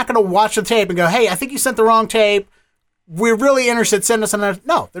 They're not going to watch the tape and go, hey, I think you sent the wrong tape. We're really interested. Send us another.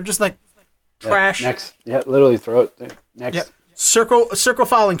 No, they're just like, trash. Next. Yeah, literally throw it there. Next. Yep. Circle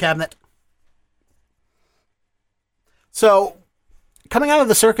filing cabinet. So, coming out of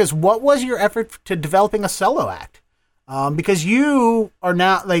the circus, what was your effort to developing a solo act? Because you are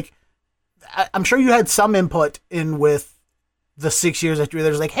now, like, I'm sure you had some input in with the 6 years that you were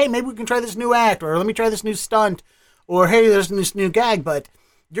there. It was like, hey, maybe we can try this new act, or let me try this new stunt, or hey, there's this new gag. But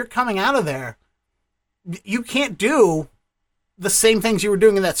you're coming out of there. You can't do the same things you were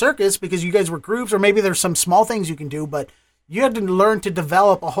doing in that circus because you guys were groups, or maybe there's some small things you can do, but you had to learn to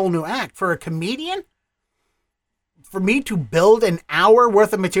develop a whole new act. For a comedian, for me to build an hour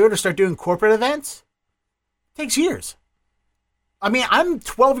worth of material to start doing corporate events takes years. I mean, I'm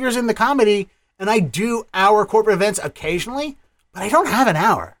 12 years into comedy and I do hour corporate events occasionally, but I don't have an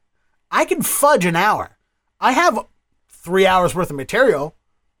hour. I can fudge an hour. I have 3 hours worth of material.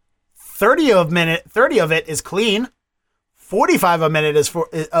 30 of it is clean. 45 minutes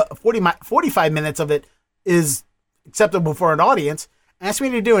of it is acceptable for an audience. Ask me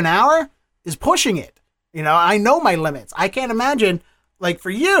to do an hour is pushing it. You know, I know my limits. I can't imagine, like for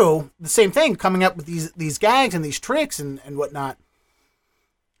you, the same thing, coming up with these gags and these tricks and whatnot.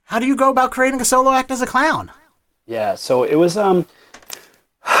 How do you go about creating a solo act as a clown? Yeah, so it was I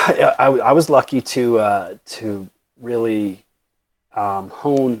was lucky to really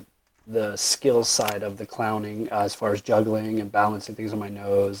hone the skill side of the clowning as far as juggling and balancing things on my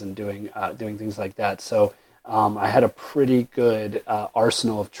nose and doing things like that. So I had a pretty good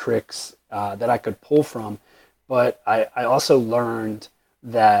arsenal of tricks that I could pull from, but I also learned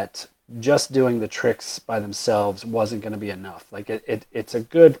that just doing the tricks by themselves wasn't going to be enough. Like it's a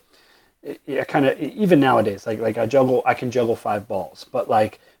good, kind of, even nowadays, like I can juggle 5 balls, but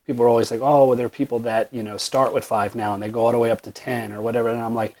like people are always like, oh, well, there are people that, you know, start with 5 now and they go all the way up to 10 or whatever. And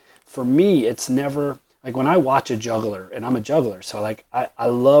I'm like, for me, it's never like when I watch a juggler, and I'm a juggler, so like I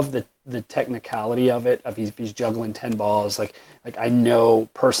love the technicality of it. If he's juggling 10 balls, like I know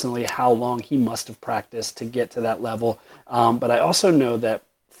personally how long he must have practiced to get to that level. But I also know that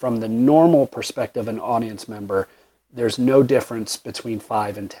from the normal perspective of an audience member, there's no difference between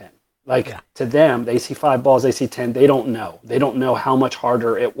 5 and 10. Like to them, they see 5 balls, they see 10. They don't know how much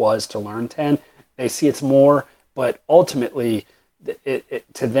harder it was to learn 10. They see it's more, but ultimately,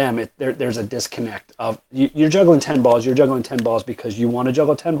 to them, there's a disconnect of you're juggling 10 balls. You're juggling 10 balls because you want to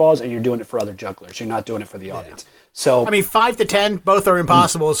juggle 10 balls, and you're doing it for other jugglers. You're not doing it for the audience. So I mean, 5 to 10, both are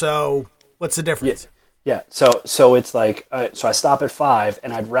impossible. So what's the difference? Yeah. So it's like so I stop at 5,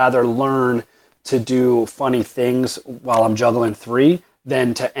 and I'd rather learn to do funny things while I'm juggling 3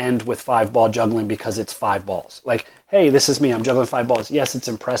 than to end with 5-ball juggling because it's 5 balls. Like, hey, this is me. I'm juggling 5 balls. Yes, it's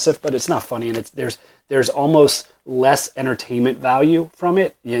impressive, but it's not funny, and there's almost less entertainment value from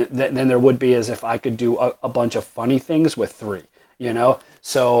it than there would be as if I could do a bunch of funny things with 3, you know?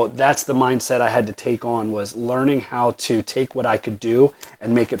 So that's the mindset I had to take on, was learning how to take what I could do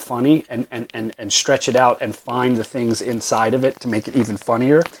and make it funny and stretch it out and find the things inside of it to make it even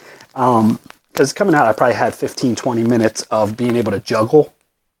funnier. Because coming out, I probably had 15, 20 minutes of being able to juggle.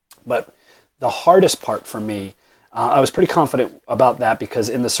 But the hardest part for me, I was pretty confident about that because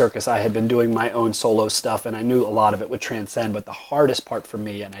in the circus I had been doing my own solo stuff and I knew a lot of it would transcend. But the hardest part for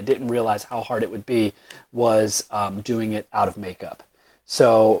me, and I didn't realize how hard it would be, was doing it out of makeup.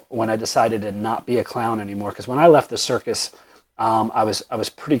 So when I decided to not be a clown anymore, because when I left the circus, I was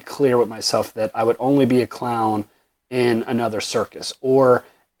pretty clear with myself that I would only be a clown in another circus, or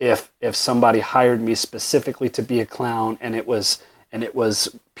if somebody hired me specifically to be a clown and it was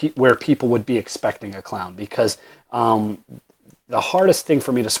where people would be expecting a clown. Because the hardest thing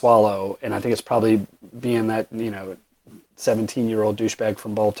for me to swallow, and I think it's probably being that, 17-year-old douchebag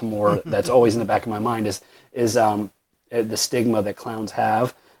from Baltimore that's always in the back of my mind, is the stigma that clowns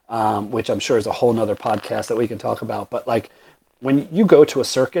have, which I'm sure is a whole nother podcast that we can talk about. But like when you go to a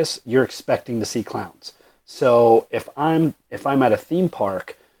circus, you're expecting to see clowns. So if I'm at a theme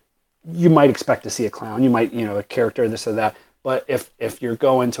park, you might expect to see a clown. You might, a character, this or that. But if you're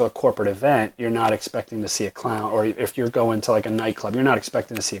going to a corporate event, you're not expecting to see a clown. Or if you're going to like a nightclub, you're not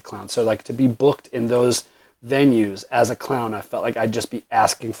expecting to see a clown. So like to be booked in those venues as a clown, I felt like I'd just be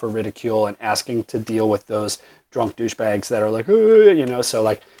asking for ridicule and asking to deal with those drunk douchebags that are like, So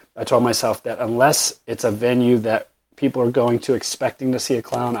like I told myself that unless it's a venue that people are going to expecting to see a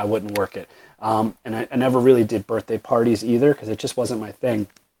clown, I wouldn't work it. And I never really did birthday parties either because it just wasn't my thing.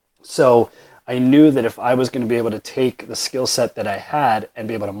 So I knew that if I was going to be able to take the skill set that I had and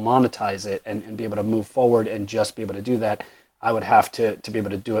be able to monetize it and be able to move forward and just be able to do that, I would have to be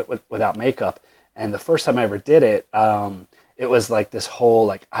able to do it without makeup. And the first time I ever did it, it was like this whole,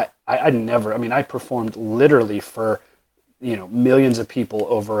 like, I performed literally for, millions of people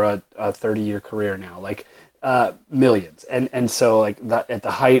over a 30-year career now, like millions. And so like that, at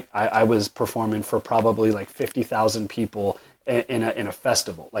the height, I was performing for probably like 50,000 people in a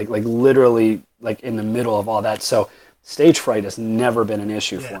festival, like literally like in the middle of all that. So stage fright has never been an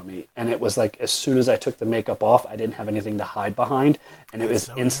issue for me. And it was like, as soon as I took the makeup off, I didn't have anything to hide behind. And it was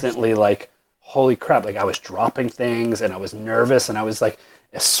so instantly like, holy crap. Like I was dropping things and I was nervous and I was like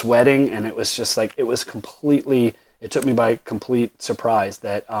sweating. And it was just like, it took me by complete surprise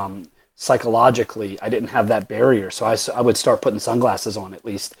that psychologically, I didn't have that barrier. So I would start putting sunglasses on at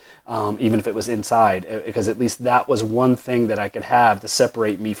least, even if it was inside, because at least that was one thing that I could have to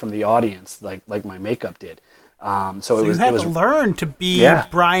separate me from the audience, like my makeup did. So you had to learn to be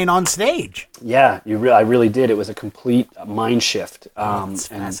Bryan on stage. Yeah, I really did. It was a complete mind shift. That's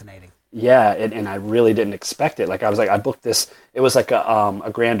fascinating. Yeah, and I really didn't expect it. Like I booked this. It was like a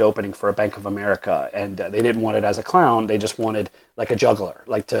grand opening for a Bank of America, and they didn't want it as a clown. They just wanted like a juggler,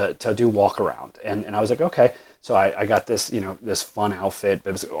 like to do walk around. And I was like, okay. So I got this, this fun outfit.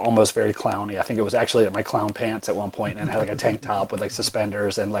 It was almost very clowny. I think it was actually my clown pants at one point, and I had like a tank top with like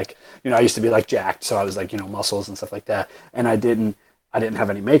suspenders, and like, I used to be like jacked, so I was like, muscles and stuff like that. And I didn't have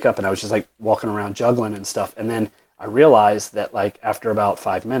any makeup, and I was just like walking around juggling and stuff. And then I realized that like after about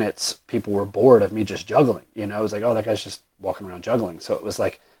 5 minutes, people were bored of me just juggling. I was like, oh, that guy's just walking around juggling. So it was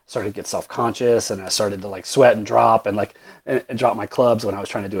like, I started to get self-conscious, and I started to like sweat and drop and drop my clubs when I was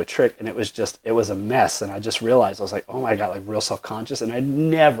trying to do a trick. And it was a mess. And I just realized, I was like, oh my God, like real self-conscious. And I'd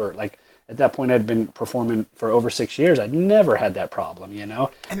never, like at that point, I'd been performing for over 6 years. I'd never had that problem,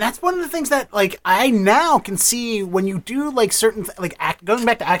 And that's one of the things that like I now can see when you do like certain, going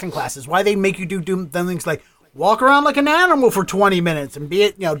back to acting classes, why they make you do things like walk around like an animal for 20 minutes and be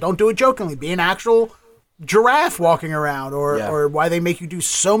it, don't do it jokingly, be an actual giraffe walking around, or why they make you do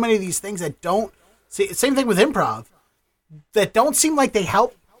so many of these things that don't see. Same thing with improv, that don't seem like they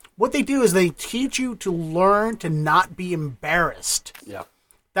help. What they do is they teach you to learn to not be embarrassed. Yeah.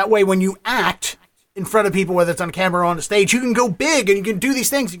 That way, when you act in front of people, whether it's on camera or on the stage, you can go big and you can do these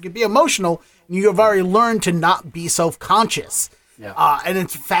things. You can be emotional, and you have already learned to not be self-conscious. Yeah. And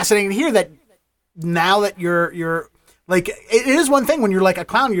it's fascinating to hear that now that you're like, it is one thing when you're like a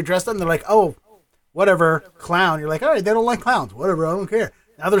clown, you're dressed up, and they're like, oh, whatever, clown. You're like, all right, they don't like clowns. Whatever, I don't care.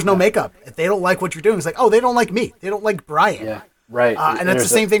 Now there's no makeup. If they don't like what you're doing, it's like, oh, they don't like me. They don't like Bryan. Yeah, right. And that's the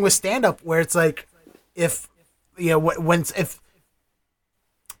same thing with stand-up, where it's like, if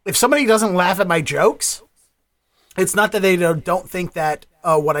somebody doesn't laugh at my jokes, it's not that they don't think that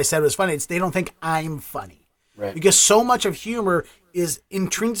what I said was funny. It's they don't think I'm funny. Right. Because so much of humor is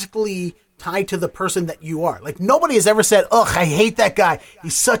intrinsically tied to the person that you are. Like, nobody has ever said, ugh, I hate that guy.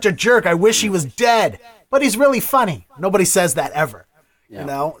 He's such a jerk. I wish he was dead. But he's really funny. Nobody says that ever.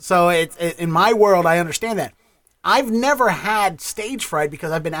 Yeah. So in my world, I understand that. I've never had stage fright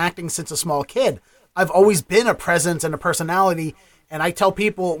because I've been acting since a small kid. I've always been a presence and a personality. And I tell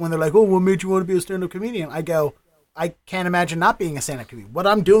people when they're like, oh, what made you want to be a stand-up comedian? I go, I can't imagine not being a stand-up comedian. What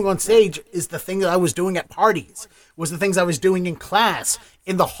I'm doing on stage is the thing that I was doing at parties, was the things I was doing in class,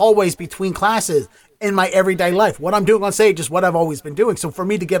 in the hallways between classes, in my everyday life. What I'm doing on stage is what I've always been doing. So for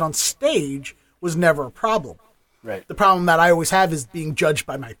me to get on stage was never a problem. Right. The problem that I always have is being judged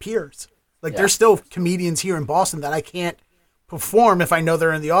by my peers. Like, there's still comedians here in Boston that I can't perform if I know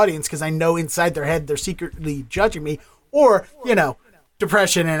they're in the audience, because I know inside their head they're secretly judging me. Or,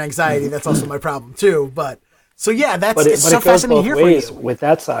 depression and anxiety. That's also my problem too. But so yeah, it's so fascinating to hear ways from you. With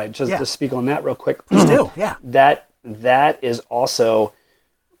that side, just to speak on that real quick. Please do. Yeah. That is also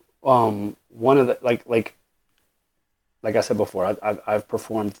one of the like I said before, I've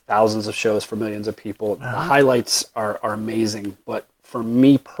performed thousands of shows for millions of people. The highlights are amazing, but for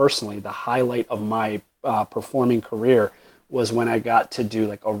me personally, the highlight of my performing career was when I got to do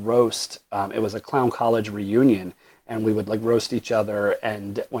like a roast. It was a clown college reunion, and we would like roast each other.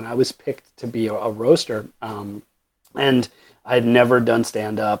 And when I was picked to be a roaster, and I had never done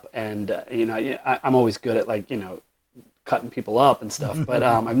stand up, and I'm always good at like cutting people up and stuff, but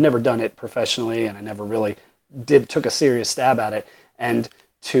I've never done it professionally, and I never really took a serious stab at it. And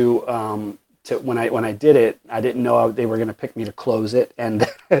when I did it, I didn't know they were going to pick me to close it, and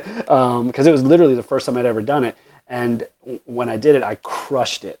because it was literally the first time I'd ever done it. And when I did it, I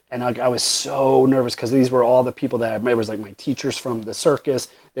crushed it. And I was so nervous because these were all the people that I met. It was like my teachers from the circus.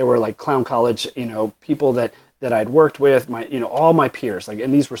 They were like clown college, people that I'd worked with, all my peers. Like,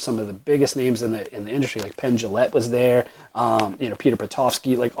 and these were some of the biggest names in the industry. Like Penn Jillette was there, Peter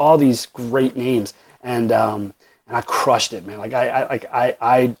Petofsky, like all these great names. And I crushed it, man. Like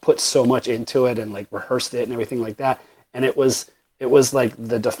I put so much into it and like rehearsed it and everything like that. And it was like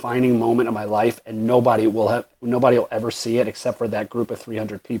the defining moment of my life, and nobody will ever see it except for that group of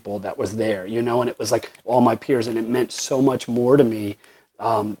 300 people that was there, and it was like all my peers, and it meant so much more to me,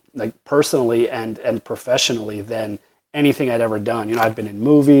 like personally and professionally, than anything I'd ever done. I've been in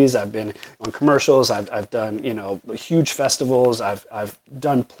movies, I've been on commercials, I've done, huge festivals, I've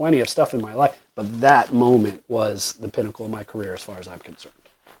done plenty of stuff in my life, but that moment was the pinnacle of my career as far as I'm concerned.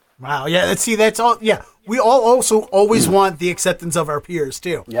 Wow, yeah, that's all, yeah. We all also always want the acceptance of our peers,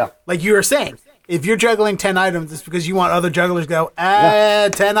 too. Yeah. Like you were saying, if you're juggling 10 items, it's because you want other jugglers to go,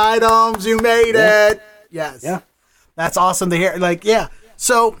 10 items, you made it. Yes. Yeah. That's awesome to hear. Like, yeah.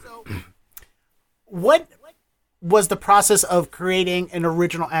 So what was the process of creating an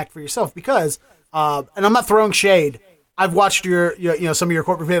original act for yourself? Because, and I'm not throwing shade, I've watched your some of your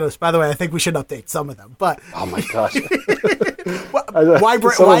corporate videos. By the way, I think we should update some of them. But oh my gosh,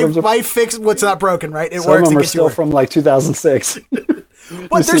 why fix what's not broken? Right, it some works. Some of them are still from like 2006.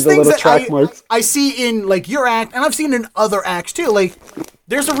 But there's things that I see in like your act, and I've seen in other acts too. Like,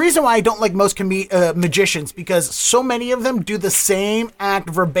 there's a reason why I don't like most magicians, because so many of them do the same act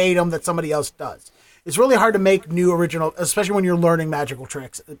verbatim that somebody else does. It's really hard to make new original, especially when you're learning magic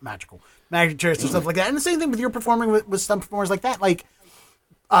tricks and stuff like that. And the same thing with your performing with some performers like that. Like,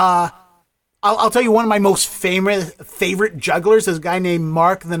 I'll tell you, one of my most favorite jugglers is a guy named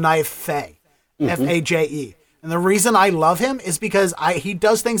Mark the Knife Faye, Faje. And the reason I love him is because he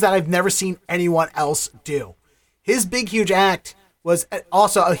does things that I've never seen anyone else do. His big, huge act was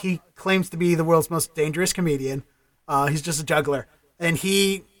also, he claims to be the world's most dangerous comedian. He's just a juggler. And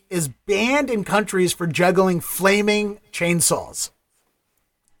he is banned in countries for juggling flaming chainsaws.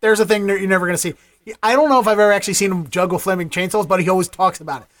 There's a thing that you're never going to see. I don't know if I've ever actually seen him juggle flaming chainsaws, but he always talks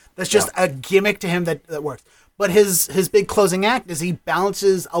about it. That's just a gimmick to him that works. But his big closing act is he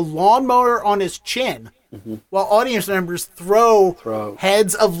balances a lawnmower on his chin while audience members throw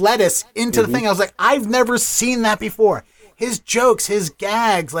heads of lettuce into the thing. I was like, I've never seen that before. His jokes, his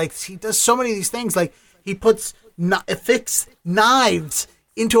gags, like, he does so many of these things. Like, he affixes knives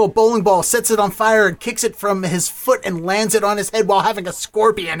into a bowling ball, sets it on fire, and kicks it from his foot and lands it on his head while having a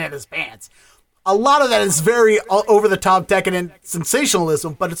scorpion in his pants. A lot of that is very over-the-top, decadent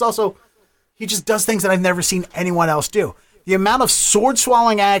sensationalism, but it's also, he just does things that I've never seen anyone else do. The amount of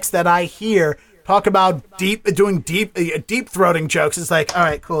sword-swallowing acts that I hear talk about doing deep throating jokes is like, all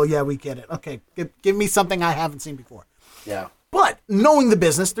right, cool, yeah, we get it. Okay, give me something I haven't seen before. Yeah. But knowing the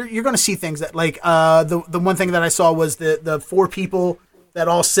business, you're going to see things that, like, the one thing that I saw was the four people that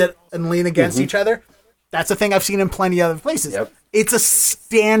all sit and lean against each other. That's a thing I've seen in plenty of other places. Yep. It's a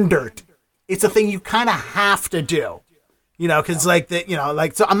standard. It's a thing you kind of have to do, because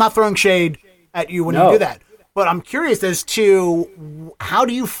so I'm not throwing shade at you when you do that, but I'm curious as to how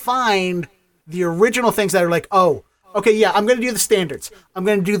do you find the original things that are like, oh, okay, yeah, I'm going to do the standards. I'm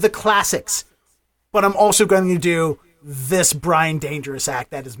going to do the classics, but I'm also going to do this Bryan Dangerous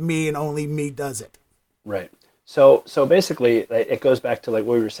act that is me and only me does it. Right. So basically, it goes back to like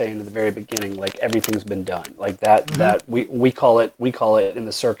what we were saying at the very beginning. Like, everything's been done. Like that we call it in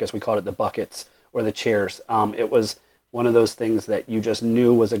the circus, we call it the buckets or the chairs. It was one of those things that you just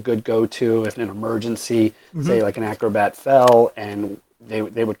knew was a good go-to if an emergency, say like an acrobat fell, and they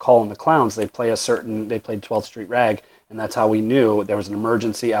would call in the clowns. They played 12th Street Rag, and that's how we knew there was an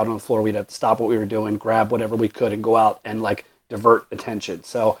emergency out on the floor. We'd have to stop what we were doing, grab whatever we could, and go out and like divert attention.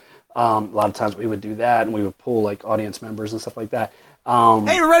 So a lot of times we would do that, and we would pull like audience members and stuff like that.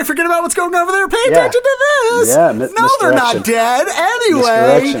 Hey, everybody, forget about what's going on over there. Pay attention to this. Yeah, no, they're not dead.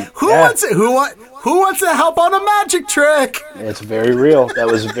 Anyway, who wants to help on a magic trick? It's very real. That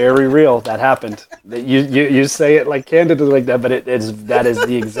was very real. That happened. You say it like candidly like that, but that is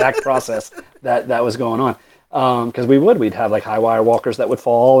the exact process that was going on. Because we'd have like high wire walkers that would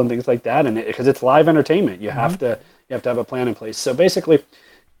fall and things like that, and because it's live entertainment, you have to have a plan in place. So basically,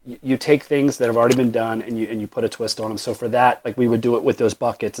 you take things that have already been done and you put a twist on them. So for that, like, we would do it with those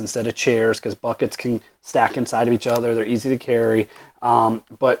buckets instead of chairs, because buckets can stack inside of each other. They're easy to carry.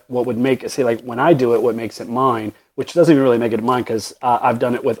 But what would make it, say, like when I do it, what makes it mine, which doesn't even really make it mine, because I've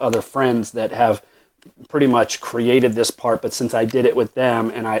done it with other friends that have pretty much created this part, but since I did it with them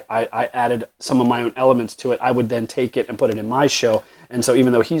and I added some of my own elements to it, I would then take it and put it in my show. And so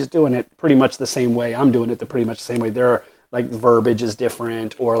even though he's doing it pretty much the same way, I'm doing it the pretty much the same way. There are, like, verbiage is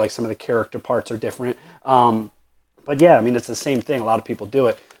different, or like some of the character parts are different. But yeah, I mean, it's the same thing. A lot of people do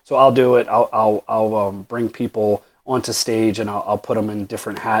it. So I'll do it. I'll bring people onto stage, and I'll put them in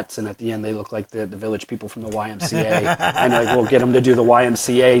different hats, and at the end they look like the village people from the YMCA, and like we'll get them to do the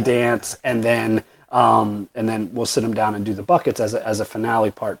YMCA dance, and then we'll sit them down and do the buckets as a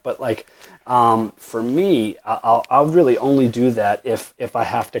finale part. But like, for me, I'll really only do that if I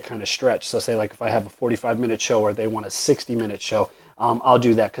have to kind of stretch. So say, like, if I have a 45-minute show or they want a 60-minute show, I'll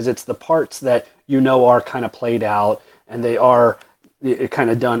do that, because it's the parts that are kind of played out, and they are kind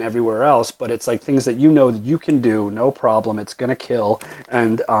of done everywhere else, but it's like things that that you can do, no problem, it's going to kill,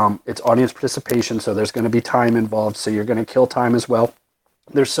 and it's audience participation, so there's going to be time involved, so you're going to kill time as well.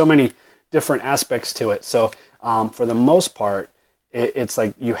 There's so many different aspects to it. So for the most part, it's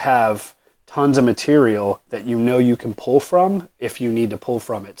like you have tons of material that you can pull from if you need to pull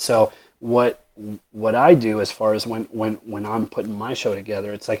from it. So what what I do as far as when I'm putting my show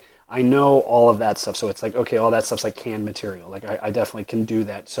together, it's like I know all of that stuff. So it's like, okay, all that stuff's like canned material. Like I definitely can do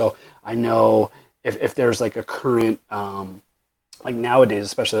that. So I know if there's like a current, like nowadays,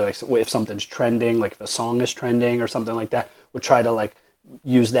 especially like if something's trending, like if a song is trending or something like that, we'll try to like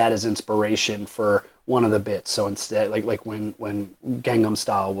use that as inspiration for one of the bits. So instead, like when Gangnam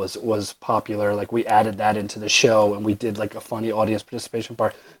Style was popular, like we added that into the show and we did like a funny audience participation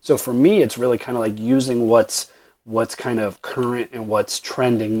part. So for me, it's really kind of like using what's kind of current and what's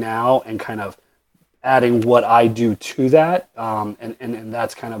trending now and kind of adding what I do to that. And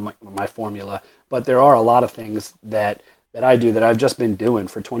that's kind of my formula. But there are a lot of things that I do that I've just been doing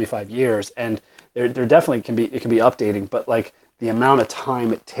for 25 years. And there definitely it can be updating, but like the amount of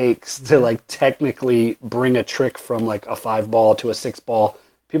time it takes to like technically bring a trick from like a 5-ball to a 6-ball,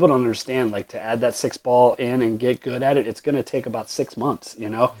 people don't understand, like to add that 6-ball in and get good at it, it's going to take about 6 months,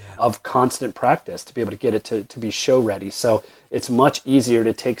 of constant practice to be able to get it to be show ready. So it's much easier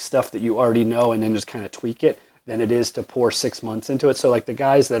to take stuff that you already know and then just kind of tweak it than it is to pour 6 months into it. So like the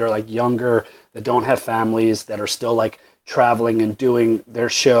guys that are like younger, that don't have families, that are still like traveling and doing their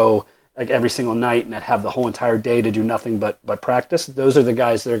show like every single night and that have the whole entire day to do nothing but practice, those are the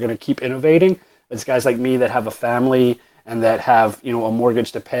guys that are going to keep innovating. It's guys like me that have a family and that have, a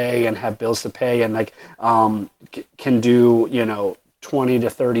mortgage to pay and have bills to pay and like can do, 20 to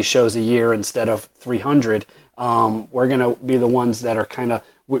 30 shows a year instead of 300. We're going to be the ones that are kind of,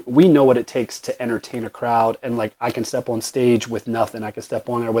 we know what it takes to entertain a crowd. And like, I can step on stage with nothing. I can step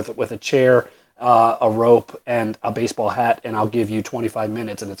on there with a chair, a rope and a baseball hat, and I'll give you 25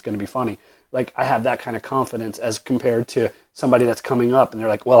 minutes and it's going to be funny. Like I have that kind of confidence as compared to somebody that's coming up and they're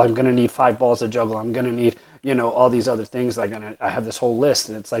like, well, I'm going to need 5 balls to juggle. I'm going to need, all these other things. Like, and I have this whole list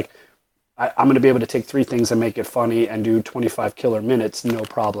and it's like, I'm going to be able to take 3 things and make it funny and do 25 killer minutes, no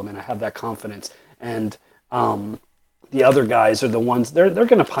problem. And I have that confidence. And, the other guys are the ones, they're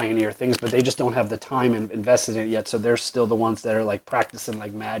going to pioneer things, but they just don't have the time invested in it yet. So they're still the ones that are like practicing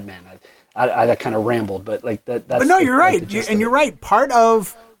like madmen. I kind of rambled, but like that's. But no, you're right, you're right. Part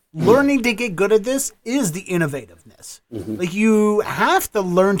of learning to get good at this is the innovativeness. Mm-hmm. Like you have to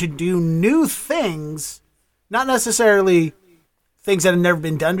learn to do new things, not necessarily things that have never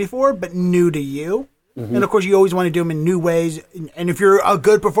been done before, but new to you. Mm-hmm. And of course, you always want to do them in new ways. And if you're a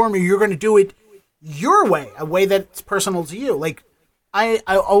good performer, you're going to do it your way, a way that's personal to you. Like I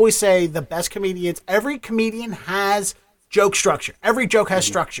always say, the best comedians, every comedian has joke structure. Every joke has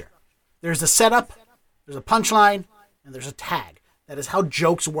structure. There's a setup, there's a punchline, and there's a tag. That is how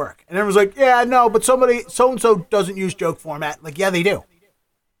jokes work. And everyone's like, yeah, no, but somebody, so-and-so doesn't use joke format. Like, yeah, they do.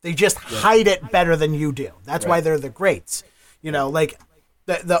 They just hide it better than you do. That's why they're the greats. Like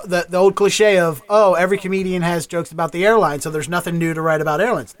the old cliche of, oh, every comedian has jokes about the airline, so there's nothing new to write about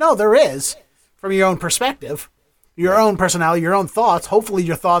airlines. No, there is, from your own perspective, your own personality, your own thoughts. Hopefully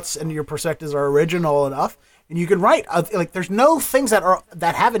your thoughts and your perspectives are original enough, and you can write. Like, there's no things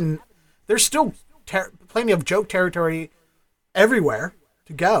that haven't. There's still plenty of joke territory everywhere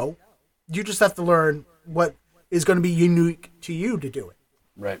to go. You just have to learn what is going to be unique to you to do it.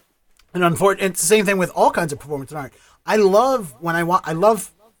 Right. And unfortunately, it's the same thing with all kinds of performance art. I love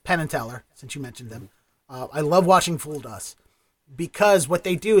Penn and Teller, since you mentioned them. I love watching Fooled Us because what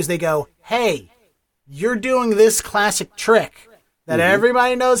they do is they go, hey, you're doing this classic trick that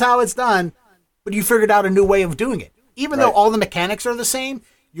everybody knows how it's done, but you figured out a new way of doing it. Even though all the mechanics are the same,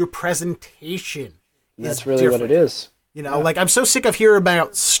 your presentation That's really different. What it is. Like I'm so sick of hearing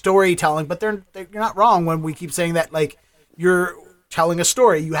about storytelling, but you're not wrong when we keep saying that, like, you're telling a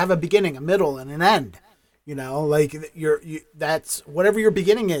story. You have a beginning, a middle, and an end. Like that's whatever your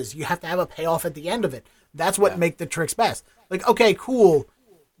beginning is, you have to have a payoff at the end of it. That's what make the tricks best. Like, okay, cool.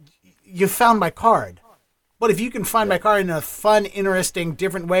 You found my card. But if you can find my card in a fun, interesting,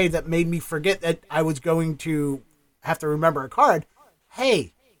 different way that made me forget that I was going to have to remember a card,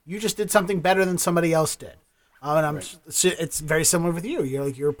 hey, you just did something better than somebody else did. And it's very similar with you.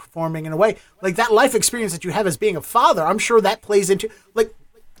 You're performing in a way like that life experience that you have as being a father. I'm sure that plays into, like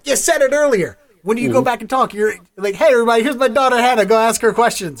you said it earlier. When you go back and talk, you're like, hey, everybody, here's my daughter, Hannah. Go ask her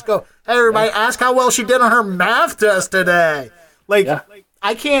questions. Go, hey, everybody, ask how well she did on her math test today. Like,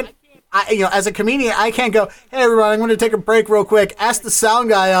 I can't, as a comedian, I can't go, hey, everybody, I'm going to take a break real quick. Ask the sound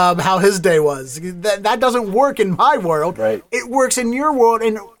guy how his day was. That doesn't work in my world. Right. It works in your world,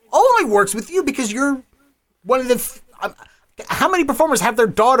 and only works with you because you're one of the... how many performers have their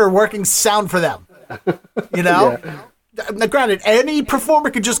daughter working sound for them? Now, granted, any performer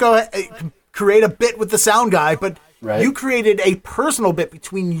could just go create a bit with the sound guy, but you created a personal bit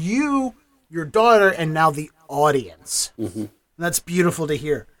between you, your daughter, and now the audience. And that's beautiful to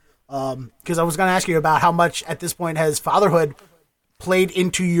hear. Because I was going to ask you about how much at this point has fatherhood played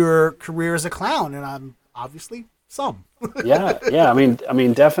into your career as a clown, and I'm obviously some. Yeah. I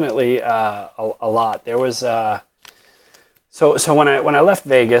mean, definitely a lot. There was so when I left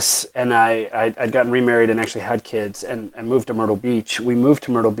Vegas and I'd gotten remarried and actually had kids and moved to Myrtle Beach. We moved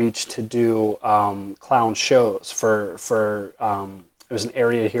to Myrtle Beach to do clown shows for there was an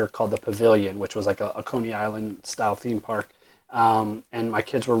area here called the Pavilion, which was like a Coney Island style theme park. And my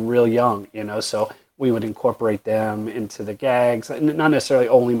kids were real young, so we would incorporate them into the gags. Not necessarily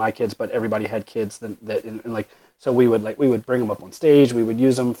only my kids, but everybody had kids that so we would bring them up on stage. We would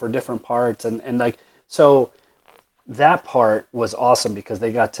use them for different parts, so that part was awesome because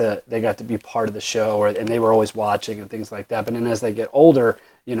they got to be part of the show, and they were always watching and things like that. But then as they get older,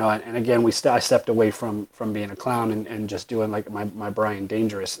 and again, I stepped away from being a clown and just doing like my Bryan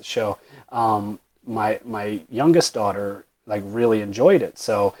Dangerous show. My youngest daughter really enjoyed it,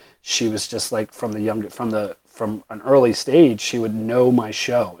 so she was just like from an early stage, she would know my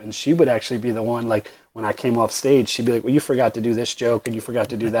show, and she would actually be the one when I came off stage, she'd be like, well, you forgot to do this joke and you forgot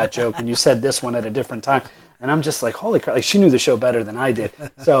to do that joke and you said this one at a different time. And I'm just like, holy crap, she knew the show better than I did.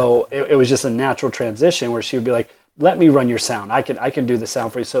 So it was just a natural transition where she would be like, let me run your sound. I can do the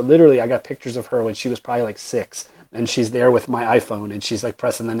sound for you. So literally I got pictures of her when she was probably 6, and she's there with my iPhone and she's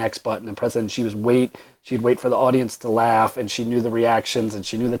pressing the next button and pressing, and she'd wait for the audience to laugh, and she knew the reactions and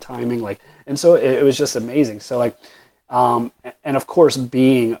she knew the timing. And so it was just amazing. So and of course,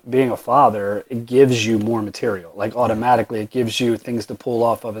 being a father, it gives you more material. Automatically, it gives you things to pull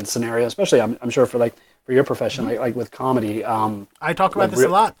off of in scenarios. Especially, I'm sure for your profession, like with comedy. I talk about this a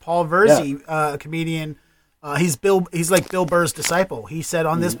lot. Paul Verzi, a comedian, he's like Bill Burr's disciple. He said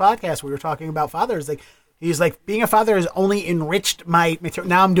on this podcast, we were talking about fathers. He's like, being a father has only enriched my material.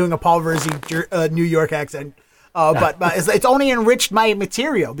 Now I'm doing a Paul Verzi New York accent, but it's only enriched my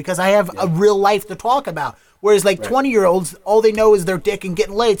material because I have a real life to talk about. Whereas 20-year-olds, all they know is their dick and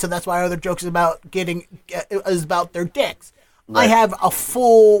getting laid, so that's why other jokes is about their dicks. Right. I have a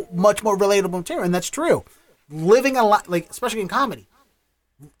full, much more relatable material, and that's true. Living a life, especially in comedy,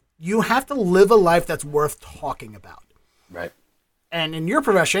 you have to live a life that's worth talking about. Right. And in your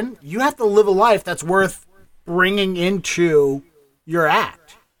profession, you have to live a life that's worth bringing into your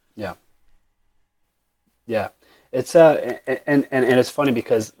act. Yeah. Yeah. It's and it's funny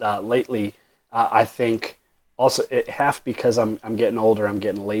because lately I think also half because I'm getting older, I'm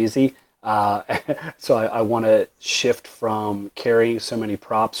getting lazy. So I want to shift from carrying so many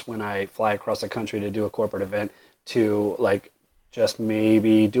props when I fly across the country to do a corporate event to just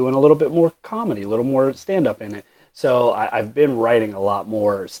maybe doing a little bit more comedy, a little more stand-up in it. So I've been writing a lot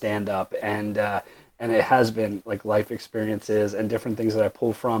more stand-up, and it has been life experiences and different things that I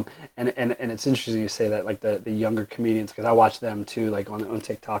pull from. And it's interesting you say that, the younger comedians, because I watch them too, on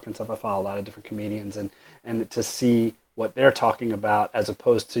TikTok and stuff. I follow a lot of different comedians, and to see what they're talking about as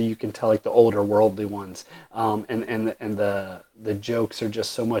opposed to, you can tell the older worldly ones, and the jokes are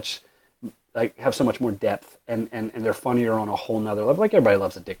just so much have so much more depth, and they're funnier on a whole nother level. Everybody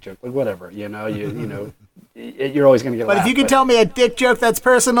loves a dick joke, whatever, you know you're always going to get a But laugh, if you can tell me a dick joke that's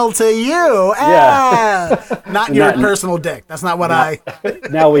personal to you, not your personal dick. That's not what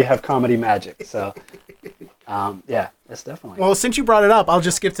now we have comedy magic. So that's definitely. Well, since you brought it up, I'll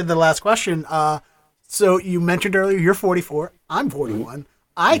just skip to the last question. So you mentioned earlier you're 44. I'm 41. Mm-hmm.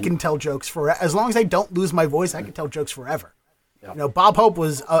 I can tell jokes as long as I don't lose my voice. I can tell jokes forever. Yep. Bob Hope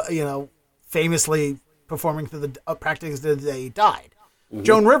was famously performing through the practicing until the day he died. Mm-hmm.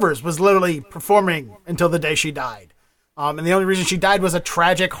 Joan Rivers was literally performing until the day she died. And the only reason she died was a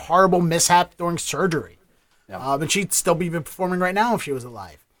tragic, horrible mishap during surgery. Yeah. And she'd still be performing right now if she was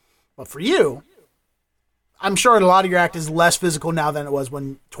alive. But for you, I'm sure a lot of your act is less physical now than it was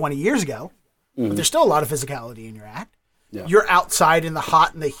 20 years ago. Mm-hmm. But there's still a lot of physicality in your act. Yeah. You're outside in the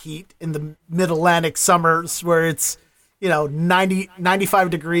hot and the heat in the mid-Atlantic summers where it's 95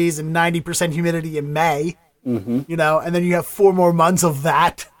 degrees and 90% humidity in May, and then you have 4 more months of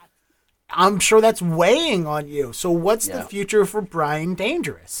that. I'm sure that's weighing on you. So what's the future for Bryan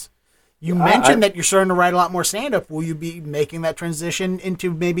Dangerous? You mentioned that you're starting to write a lot more stand-up. Will you be making that transition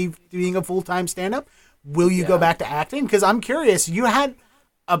into maybe being a full-time stand-up? Will you go back to acting? Because I'm curious. I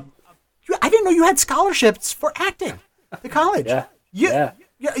didn't know you had scholarships for acting at the college. Yeah,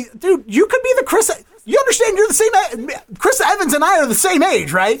 dude, you could be the Chris. You understand? You're the same. Chris Evans and I are the same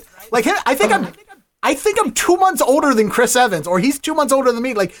age, right? I think I'm 2 months older than Chris Evans, or he's 2 months older than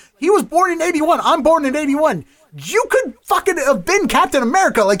me. He was born in 81. I'm born in 81. You could fucking have been Captain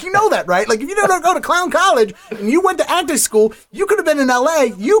America. You know that, right? If you don't go to clown college and you went to acting school, you could have been in LA.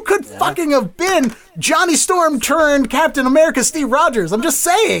 You could fucking have been Johnny Storm turned Captain America Steve Rogers. I'm just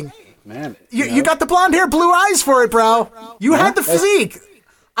saying. man. You got the blonde hair, blue eyes for it, bro. You had the physique.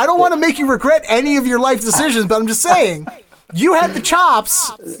 I don't want to make you regret any of your life decisions, but I'm just saying, you had the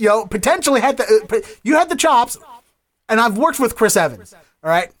chops. Potentially you had the chops. And I've worked with Chris Evans. All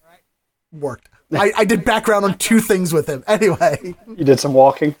right, worked. I did background on 2 things with him. Anyway, you did some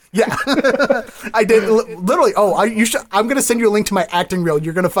walking. Yeah, I did literally. Oh, I'm gonna send you a link to my acting reel.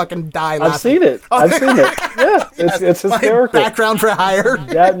 You're gonna fucking die laughing. I've seen it. Yeah, it's hysterical. Background for hire.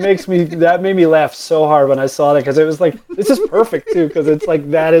 That made me laugh so hard when I saw that, because it was like, this is perfect too, because it's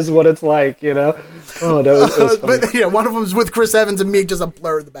like, that is what it's like, Oh, that was funny. But yeah, one of them is with Chris Evans and me, just a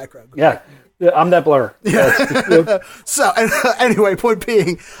blur in the background. Yeah. I'm that blur. Yeah. So anyway, point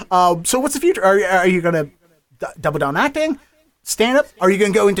being, so what's the future? Are you going to double down acting, stand up? Are you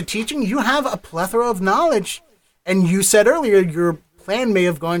going to go into teaching? You have a plethora of knowledge, and you said earlier your plan may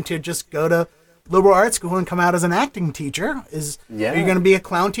have gone to just go to liberal arts school and come out as an acting teacher. Are you going to be a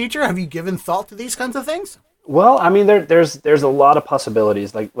clown teacher? Have you given thought to these kinds of things? Well, I mean, there's a lot of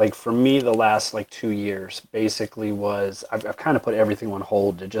possibilities. Like for me, the last 2 years basically was I've kind of put everything on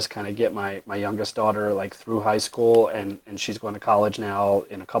hold to just kind of get my youngest daughter through high school, and she's going to college now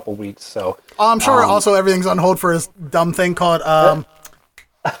in a couple weeks. So I'm sure also everything's on hold for this dumb thing called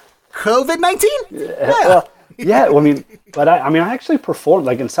COVID-19. Yeah. Well, yeah. Well, I mean, but I actually performed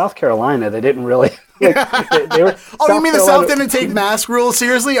in South Carolina. They didn't really. They were, oh, you mean the South didn't take mask rules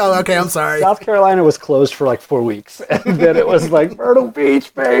seriously? Oh, okay, I'm sorry. South Carolina was closed for 4 weeks, and then it was Myrtle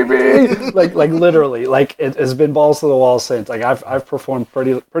Beach, baby. Literally, it has been balls to the wall since. I've performed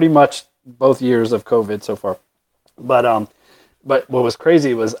pretty much both years of COVID so far, but what was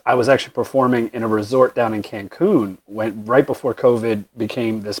crazy was I was actually performing in a resort down in Cancun right before COVID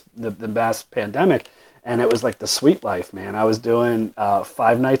became the mass pandemic. And it was the sweet life, man. I was doing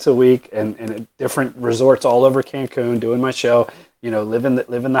 5 nights a week in different resorts all over Cancun, doing my show, living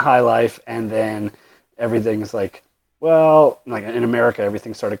the high life. And then everything's in America,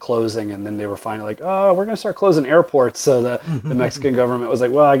 everything started closing. And then they were finally oh, we're going to start closing airports. So the Mexican government was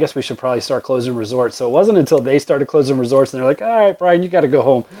well, I guess we should probably start closing resorts. So it wasn't until they started closing resorts and they're all right, Bryan, you got to go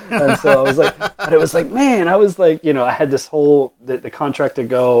home. And so I was but it was man, I was I had this whole, the contract to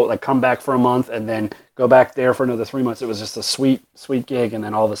go, come back for a month and then go back there for another 3 months. It was just a sweet gig. And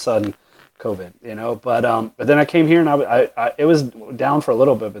then all of a sudden, COVID, but then I came here and I it was down for a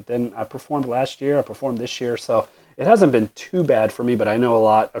little bit, but then I performed last year, I performed this year. So it hasn't been too bad for me, but I know a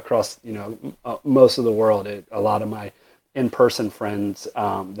lot across, most of the world. A lot of my in-person friends,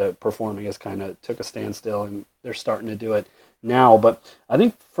 the performing has kind of took a standstill, and they're starting to do it now. But I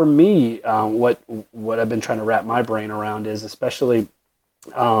think for me, what I've been trying to wrap my brain around is especially,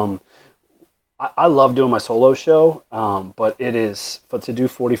 I love doing my solo show, but to do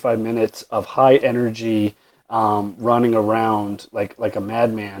 45 minutes of high energy, running around like a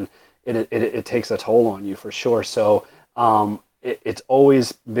madman. It takes a toll on you for sure. So it's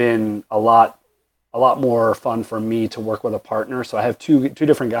always been a lot more fun for me to work with a partner. So I have two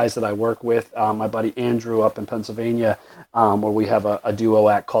different guys that I work with. My buddy Andrew up in Pennsylvania, where we have a duo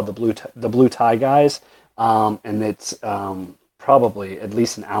act called the Blue Tie Guys, and it's probably at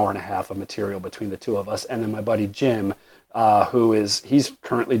least an hour and a half of material between the two of us. And then my buddy Jim, he's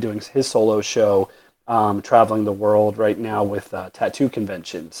currently doing his solo show. Traveling the world right now with tattoo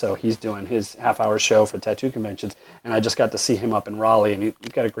convention. So he's doing his half-hour show for tattoo conventions, and I just got to see him up in Raleigh, and he's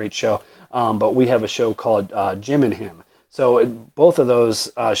got a great show. But we have a show called Jim and Him. So both of those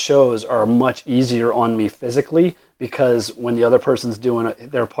shows are much easier on me physically, because when the other person's doing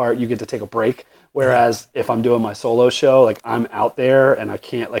their part, you get to take a break. Whereas if I'm doing my solo show, I'm out there and I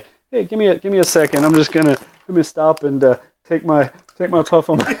can't hey, give me a second. I'm just let me stop and take my puff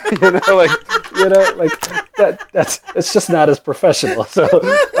on my, it's just not as professional. So,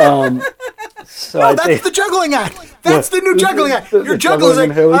 no, that's the juggling act. That's the new juggling act. Your juggler's all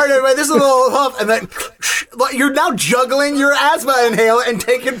right, this is a little puff, and then you're now juggling your asthma inhaler and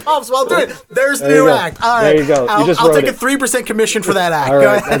taking puffs while doing it. There's the new act. All right, there you go. I'll take a 3% commission for that act. All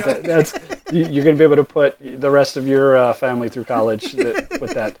right, that's you're going to be able to put the rest of your family through college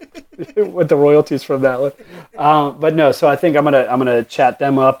with the royalties from that one. But no, so I think I'm gonna chat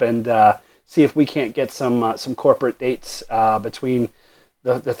them up and see if we can't get some corporate dates between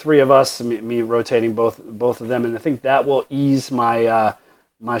the three of us, me rotating both of them, and I think that will ease my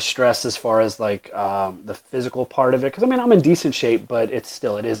my stress as far as the physical part of it. Because I'm in decent shape, but it's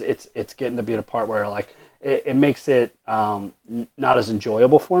getting to be at a part where it makes it not as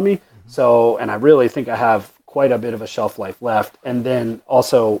enjoyable for me. Mm-hmm. So, and I really think I have quite a bit of a shelf life left. And then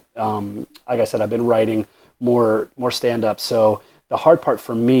also, like I said, I've been writing more stand-up. So the hard part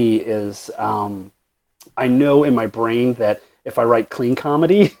for me is I know in my brain that if I write clean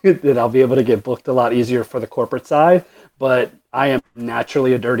comedy, that I'll be able to get booked a lot easier for the corporate side. But I am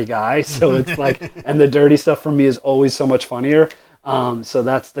naturally a dirty guy, so it's like, and the dirty stuff for me is always so much funnier. So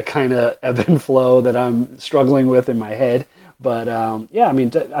that's the kind of ebb and flow that I'm struggling with in my head. But yeah, I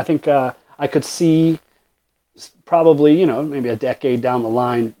mean, I think I could see probably, maybe a decade down the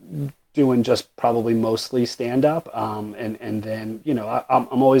line doing just probably mostly stand up. And then,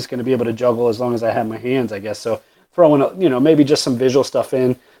 I'm always going to be able to juggle as long as I have my hands, I guess. So throwing, maybe just some visual stuff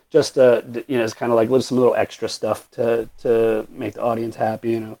in, just, it's kind of like some little extra stuff to make the audience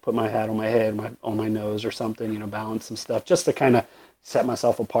happy, put my hat on my head, on my nose or something, balance some stuff just to kind of set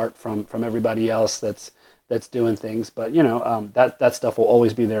myself apart from everybody else that's doing things. But, that stuff will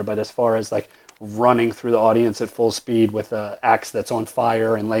always be there. But as far as like running through the audience at full speed with an axe that's on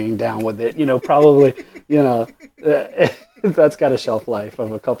fire and laying down with it, probably, that's got a shelf life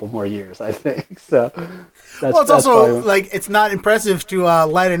of a couple more years, I think. So, it's also like it's not impressive to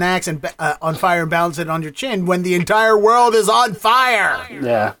light an axe and on fire and balance it on your chin when the entire world is on fire.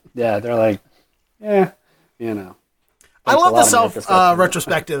 Yeah, they're like, I love the self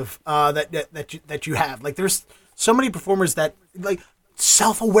retrospective that you have. Like, there's so many performers that like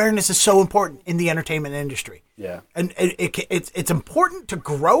self-awareness is so important in the entertainment industry. Yeah, and it's important to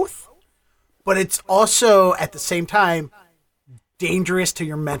growth, but it's also at the same time dangerous to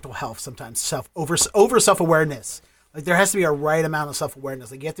your mental health sometimes. Over self-awareness. Like, there has to be a right amount of self-awareness.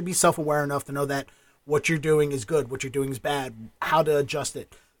 Like, you have to be self-aware enough to know that what you're doing is good, what you're doing is bad, how to adjust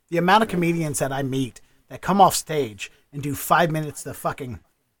it. The amount of comedians that I meet that come off stage and do 5 minutes to fucking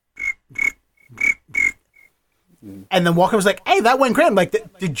and then walk up and was like, hey, that went great. I'm like,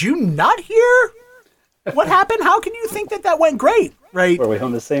 did you not hear what happened? How can you think that went great? Right? Were we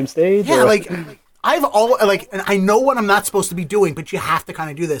on the same stage? Yeah, like and I know what I'm not supposed to be doing, but you have to kind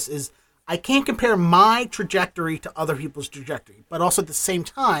of do this, is I can't compare my trajectory to other people's trajectory. But also at the same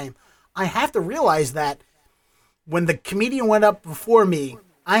time, I have to realize that when the comedian went up before me,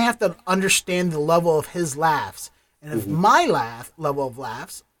 I have to understand the level of his laughs. And if my level of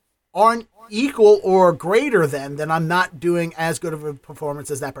laughs aren't equal or greater than, then I'm not doing as good of a performance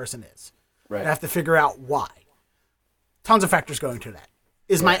as that person is. Right. I have to figure out why. Tons of factors going to that.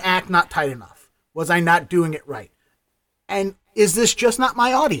 Is my act not tight enough? Was I not doing it right? And is this just not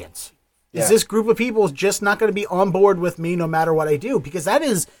my audience? Is this group of people just not going to be on board with me no matter what I do? Because that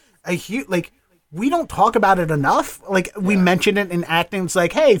is a huge, like, we don't talk about it enough. Like, we mention it in acting. It's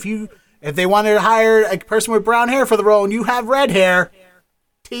like, hey, if they wanted to hire a person with brown hair for the role and you have red hair,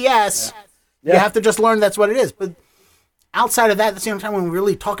 T.S., you have to just learn that's what it is. But outside of that, at the same time, when we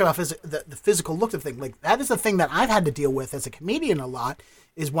really talk about the physical look of the thing, like, that is the thing that I've had to deal with as a comedian a lot,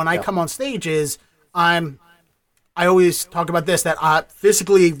 is when I come on stage is I always talk about this, that I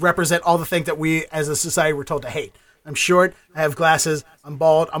physically represent all the things that we as a society were told to hate. I'm short, I have glasses, I'm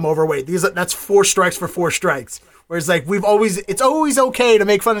bald, I'm overweight. That's 4 strikes for 4 strikes. Whereas, like, it's always okay to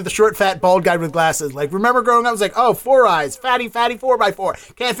make fun of the short, fat, bald guy with glasses. Like, remember growing up, I was like, oh, 4 eyes, fatty,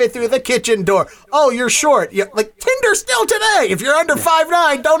 4x4, can't fit through the kitchen door. Oh, you're short. Like, Tinder still today. If you're under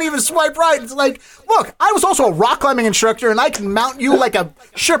 5'9", don't even swipe right. It's like, look, I was also a rock climbing instructor, and I can mount you like a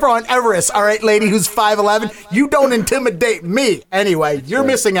Sherpa on Everest, all right, lady who's 5'11". You don't intimidate me. Anyway, you're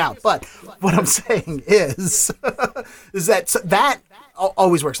missing out. But what I'm saying is, is that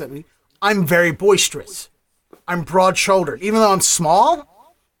always works at me. I'm very boisterous. I'm broad-shouldered. Even though I'm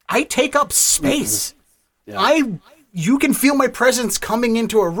small, I take up space. You can feel my presence coming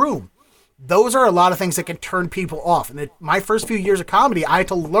into a room. Those are a lot of things that can turn people off. And my first few years of comedy, I had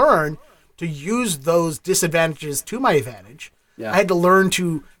to learn to use those disadvantages to my advantage. I had to learn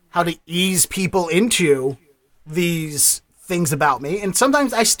how to ease people into these things about me. And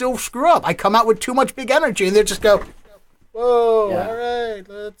sometimes I still screw up. I come out with too much big energy, and they just go, whoa, all right,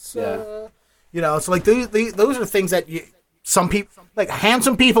 let's... it's like those are things that some people, like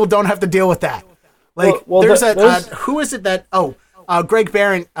handsome people, don't have to deal with that. Like, there's who is it that, Greg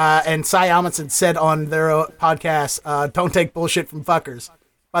Barron and Cy Amundsen said on their podcast, don't take bullshit from fuckers.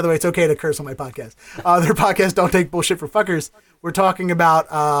 By the way, it's okay to curse on my podcast. Their podcast, Don't Take Bullshit from Fuckers. We're talking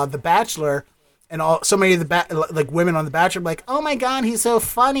about The Bachelor, and so many of the women on The Bachelor are like, oh my God, he's so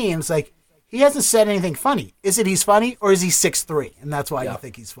funny. And it's like, he hasn't said anything funny. Is it he's funny, or is he 6'3"? And that's why you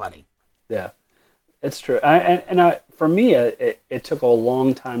think he's funny. Yeah. It's true. For me, it took a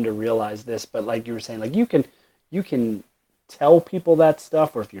long time to realize this, but like you were saying, like you can tell people that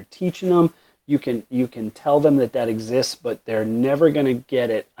stuff, or if you're teaching them, you can tell them that exists, but they're never going to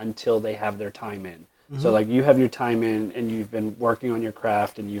get it until they have their time in. So like you have your time in, and you've been working on your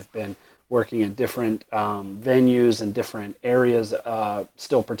craft, and you've been working in different venues and different areas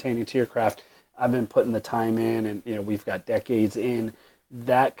still pertaining to your craft. I've been putting the time in, and we've got decades in.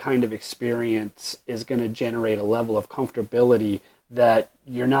 That kind of experience is going to generate a level of comfortability that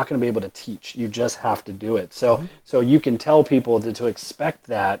you're not going to be able to teach. You just have to do it. So you can tell people to expect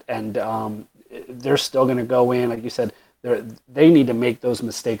that, and they're still going to go in, like you said. They need to make those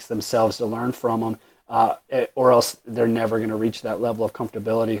mistakes themselves to learn from them, or else they're never going to reach that level of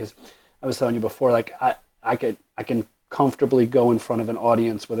comfortability. Because I was telling you before, like I can comfortably go in front of an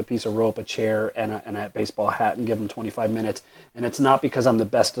audience with a piece of rope, a chair, and a baseball hat and give them 25 minutes. And it's not because I'm the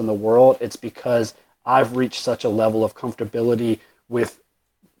best in the world. It's because I've reached such a level of comfortability with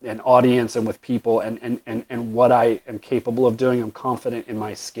an audience and with people and what I am capable of doing. I'm confident in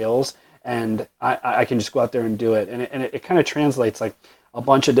my skills, and I can just go out there and do it. And it kind of translates like a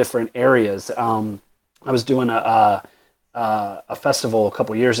bunch of different areas. I was doing a festival a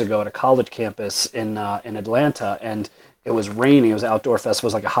couple years ago at a college campus in Atlanta, and it was raining. It was an outdoor festival. It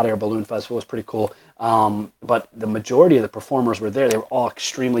was like a hot air balloon festival. It was pretty cool. But the majority of the performers were there. They were all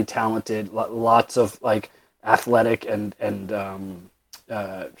extremely talented, lots of like athletic and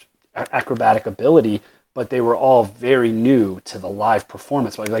acrobatic ability, but they were all very new to the live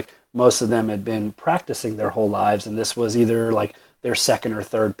performance. Like most of them had been practicing their whole lives, and this was either like their second or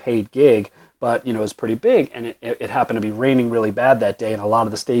third paid gig. But it was pretty big, and it happened to be raining really bad that day, and a lot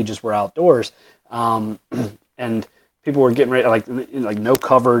of the stages were outdoors, and people were getting ready, like no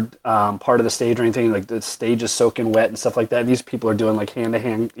covered part of the stage or anything. Like the stage is soaking wet and stuff like that. And these people are doing like hand to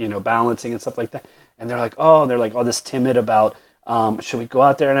hand, balancing and stuff like that. And they're like, all this timid about, should we go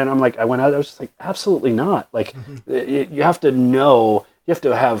out there? And I'm like, I went out. I was just like, absolutely not. Like you have to know, you have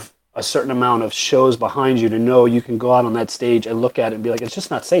to have a certain amount of shows behind you to know you can go out on that stage and look at it and be like, it's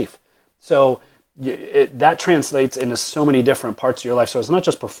just not safe. So that translates into so many different parts of your life. So it's not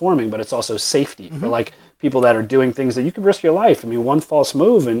just performing, but it's also safety for like people that are doing things that you could risk your life. I mean, one false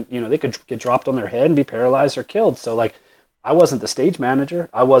move and, they could get dropped on their head and be paralyzed or killed. So like, I wasn't the stage manager.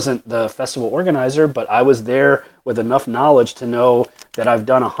 I wasn't the festival organizer, but I was there with enough knowledge to know that I've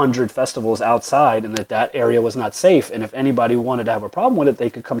done 100 festivals outside and that area was not safe. And if anybody wanted to have a problem with it, they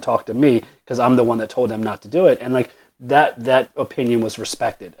could come talk to me because I'm the one that told them not to do it. And like, that opinion was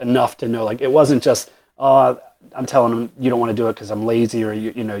respected enough to know, like, it wasn't just, I'm telling them you don't want to do it because I'm lazy or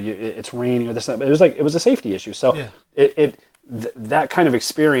it's raining or this. But it was a safety issue. So that kind of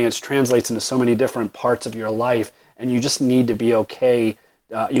experience translates into so many different parts of your life, and you just need to be okay.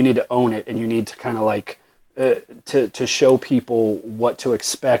 You need to own it, and you need to kind of like to show people what to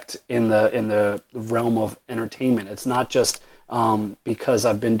expect in the realm of entertainment. It's not just because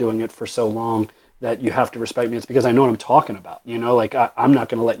I've been doing it for so long that you have to respect me. It's because I know what I'm talking about. Like I'm not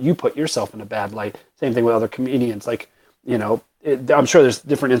going to let you put yourself in a bad light. Same thing with other comedians. Like, I'm sure there's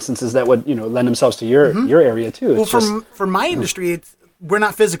different instances that would, lend themselves to your area too. Well, for my industry, we're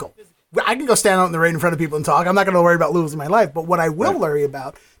not physical. I can go stand out in the rain in front of people and talk. I'm not going to worry about losing my life. But what I will worry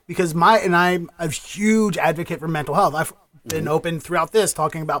about, because I'm a huge advocate for mental health. I've been open throughout this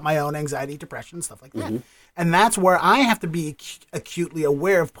talking about my own anxiety, depression, stuff like that. And that's where I have to be acutely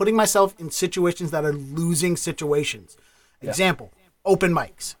aware of putting myself in situations that are losing situations. Example, open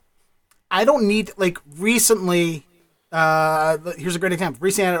mics. I don't need, like, recently, here's a great example.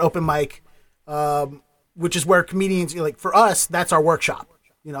 Recently I had an open mic, which is where comedians, like, for us, that's our workshop.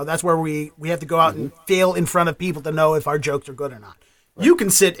 That's where we have to go out and fail in front of people to know if our jokes are good or not. Right. You can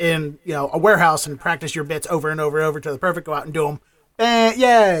sit in, a warehouse and practice your bits over and over and over to the perfect, go out and do them.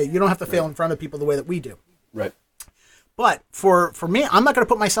 You don't have to fail in front of people the way that we do. Right. But for me, I'm not going to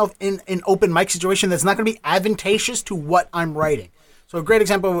put myself in an open mic situation that's not going to be advantageous to what I'm writing. So a great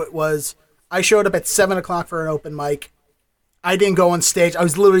example was I showed up at 7 o'clock for an open mic. I didn't go on stage. I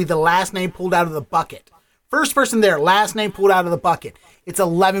was literally the last name pulled out of the bucket. First person there, last name pulled out of the bucket. It's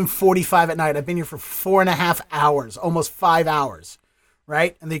 11:45 at night. I've been here for 4.5 hours, almost 5 hours,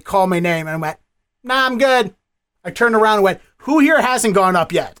 right? And they called my name, and I went, nah, I'm good. I turned around and went, who here hasn't gone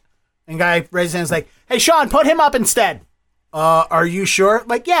up yet? And guy raised his hands like, hey, Sean, put him up instead. Are you sure?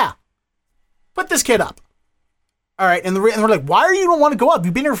 Like, yeah. Put this kid up. All right. And we're like, why are you don't want to go up?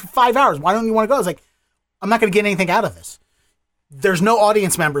 You've been here for 5 hours. Why don't you want to go? I was like, I'm not going to get anything out of this. There's no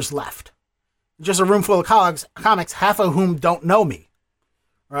audience members left. Just a room full of comics, half of whom don't know me.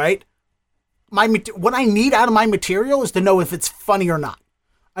 Right? What I need out of my material is to know if it's funny or not.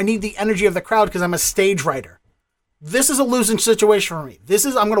 I need the energy of the crowd because I'm a stage writer. This is a losing situation for me.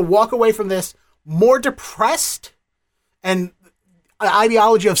 I'm going to walk away from this more depressed and an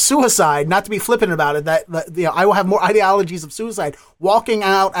ideology of suicide, not to be flippant about it, that I will have more ideologies of suicide walking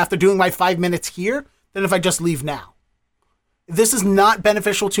out after doing my 5 minutes here than if I just leave now. This is not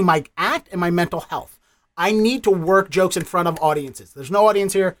beneficial to my act and my mental health. I need to work jokes in front of audiences. There's no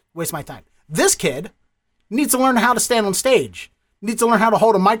audience here, waste my time. This kid needs to learn how to stand on stage, needs to learn how to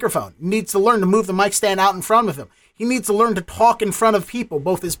hold a microphone, needs to learn to move the mic stand out in front of him. He needs to learn to talk in front of people,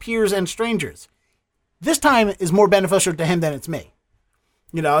 both his peers and strangers. This time is more beneficial to him than it's me.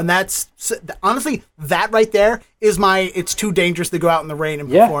 You know, and that's, honestly, that right there is it's too dangerous to go out in the rain and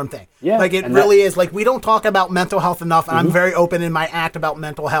perform thing. Yeah. Like, it really is. Like, we don't talk about mental health enough, and I'm very open in my act about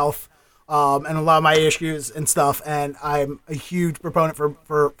mental health and a lot of my issues and stuff, and I'm a huge proponent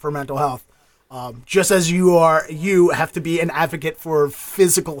for mental health. Just as you have to be an advocate for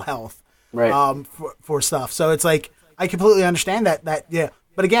physical health, right? For stuff. So it's like, I completely understand that.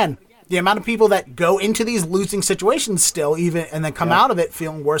 But again, the amount of people that go into these losing situations still, even, and then come out of it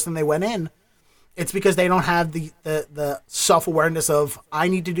feeling worse than they went in, it's because they don't have the self-awareness of, I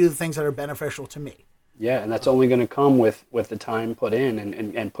need to do the things that are beneficial to me. Yeah, and that's only going to come with the time put in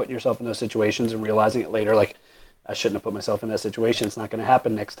and putting yourself in those situations and realizing it later, like, I shouldn't have put myself in that situation. It's not going to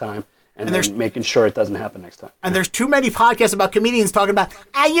happen next time. And then making sure it doesn't happen next time. And there's too many podcasts about comedians talking about,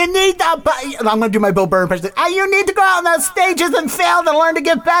 you need to, I'm going to do my Bill Burr impression, you need to go out on those stages and fail to learn to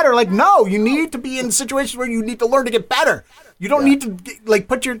get better. Like, no, you need to be in situations where you need to learn to get better. You don't need to, like,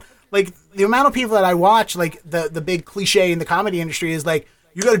 put your, like, the amount of people that I watch, like, the big cliche in the comedy industry is, like,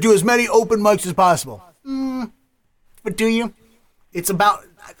 you got to do as many open mics as possible. But do you?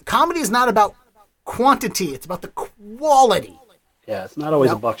 Comedy is not about quantity, it's about the quality. Yeah, it's not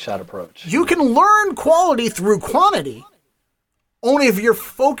always a buckshot approach. You can learn quality through quantity only if you're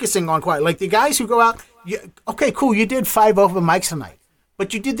focusing on quality. Like the guys who go out, okay, cool, you did 5 open mics tonight,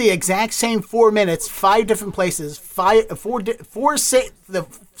 but you did the exact same 4 minutes, 5 different places, the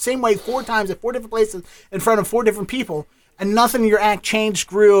same way 4 times at 4 different places in front of 4 different people, and nothing in your act changed,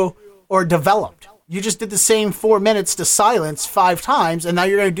 grew, or developed. You just did the same 4 minutes to silence 5 times, and now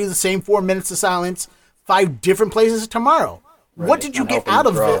you're going to do the same 4 minutes to silence 5 different places tomorrow. Right. What did you get out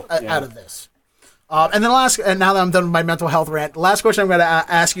of this? And then now that I'm done with my mental health rant, the last question I'm going to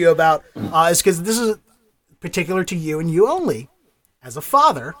ask you about is, because this is particular to you and you only, as a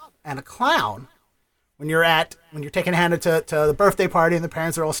father and a clown, when you're taking Hannah to the birthday party and the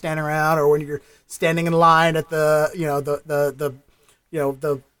parents are all standing around, or when you're standing in line at the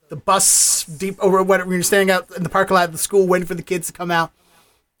bus deep over whatever, when you're standing out in the parking lot of the school waiting for the kids to come out,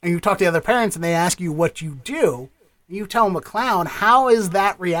 and you talk to the other parents and they ask you what you do. You tell them a clown, how is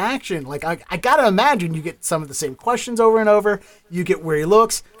that reaction? Like, I got to imagine you get some of the same questions over and over. You get where he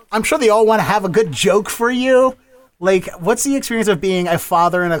looks. I'm sure they all want to have a good joke for you. Like, what's the experience of being a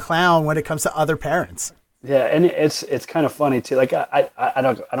father and a clown when it comes to other parents? Yeah, and it's kind of funny, too. Like, I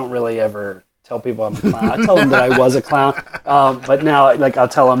don't really ever tell people I'm a clown. I tell them that I was a clown. But now, like, I'll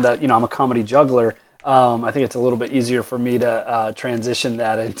tell them that, I'm a comedy juggler. I think it's a little bit easier for me to transition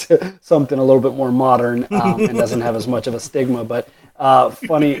that into something a little bit more modern and doesn't have as much of a stigma. But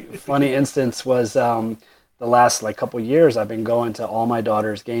funny instance was the last couple years I've been going to all my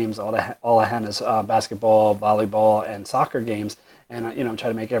daughter's games, all of Hannah's basketball, volleyball, and soccer games, and I'm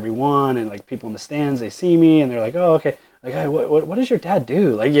trying to make every one. And people in the stands, they see me and they're like, "Oh, okay." Like, hey, what does your dad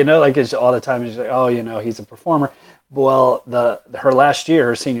do? It's all the time. He's like, "Oh, he's a performer." Well, her last year,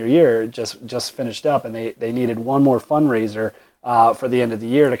 her senior year, just finished up, and they needed one more fundraiser for the end of the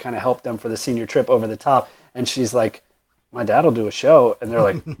year to kind of help them for the senior trip over the top. And she's like, "My dad will do a show." And they're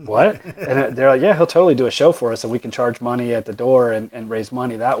like, "What?" And they're like, "Yeah, he'll totally do a show for us, and we can charge money at the door and raise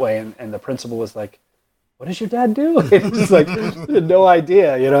money that way." And the principal was like, "What does your dad do?" It's like, no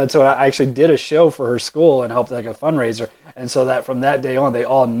idea, And so I actually did a show for her school and helped a fundraiser. And so that from that day on, they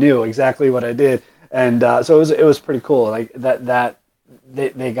all knew exactly what I did. And so it was pretty cool, like that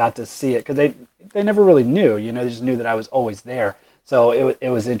they got to see it, because they never really knew, they just knew that I was always there. So it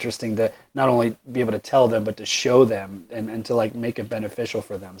was interesting to not only be able to tell them, but to show them and to make it beneficial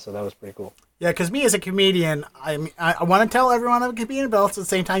for them. So that was pretty cool. Yeah, because me as a comedian, I want to tell everyone I'm a comedian, but also at the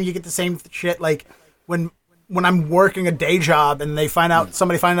same time you get the same shit. Like when I'm working a day job and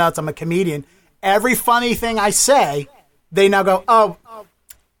somebody finds out I'm a comedian, every funny thing I say, they now go, "Oh,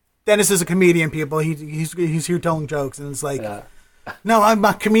 Dennis is a comedian, people. He's here telling jokes." And it's like, no, I'm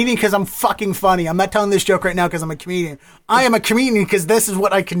a comedian because I'm fucking funny. I'm not telling this joke right now because I'm a comedian. I am a comedian because this is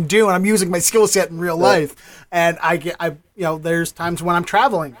what I can do, and I'm using my skill set in real life. And there's times when I'm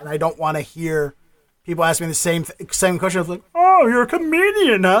traveling and I don't want to hear people ask me the same question. I was like, "Oh, you're a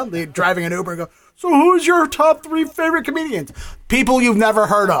comedian, huh?" They're driving an Uber and go, "So who's your top 3 favorite comedians?" People you've never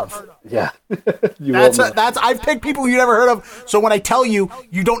heard of. Yeah. I've picked people you never heard of. So when I tell you,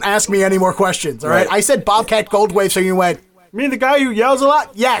 you don't ask me any more questions. All right. I said Bobcat Goldthwait, so you went, "Me, the guy who yells a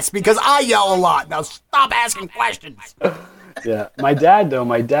lot?" Yes, because I yell a lot. Now stop asking questions. Yeah, my dad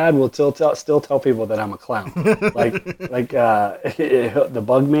will still tell people that I'm a clown. The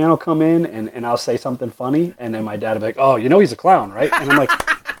bug man will come in and I'll say something funny, and then my dad will be like, "Oh, he's a clown, right?" And I'm like,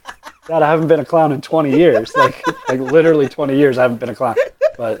 "Dad, I haven't been a clown in 20 years. Like literally 20 years, I haven't been a clown."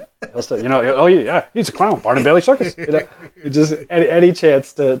 But he'll still, "Oh yeah, he's a clown, Barnum Bailey Circus." Just any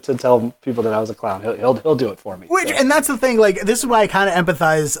chance to tell people that I was a clown, he'll do it for me. And that's the thing. Like, this is why I kind of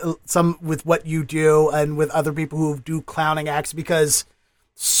empathize some with what you do and with other people who do clowning acts, because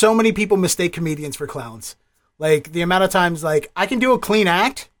so many people mistake comedians for clowns. Like, the amount of times, like, I can do a clean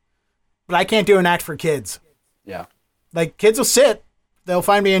act, but I can't do an act for kids. Yeah. Like, kids will sit, they'll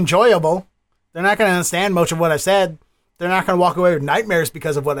find me enjoyable. They're not going to understand much of what I said. They're not going to walk away with nightmares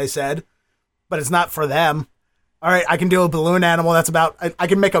because of what I said, but it's not for them. All right, I can do a balloon animal. That's about. I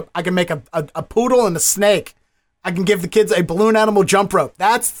can make a poodle and a snake. I can give the kids a balloon animal jump rope.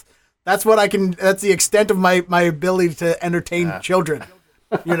 That's what I can. That's the extent of my ability to entertain children.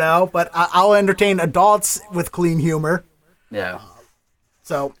 But I'll entertain adults with clean humor. Yeah.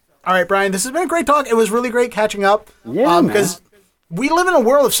 So, all right, Bryan, this has been a great talk. It was really great catching up. Yeah, because we live in a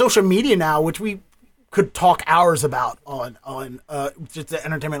world of social media now, which we could talk hours about on just the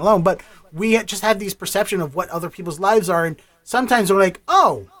entertainment alone, but we just have these perception of what other people's lives are, and sometimes we're like,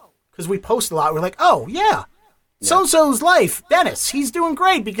 oh, because we post a lot, we're like, oh yeah, so-and-so's life, Dennis, he's doing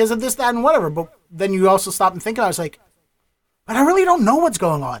great because of this, that, and whatever. But then you also stop and think, I was like, but I really don't know what's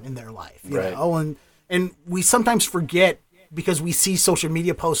going on in their life, you know, and we sometimes forget, because we see social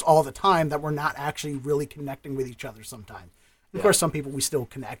media posts all the time, that we're not actually really connecting with each other sometimes. Of course, some people we still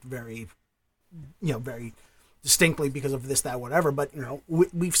connect very distinctly because of this, that, whatever. But,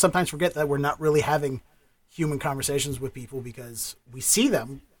 we sometimes forget that we're not really having human conversations with people because we see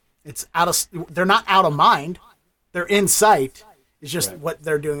them. They're not out of mind. They're in sight. It's just what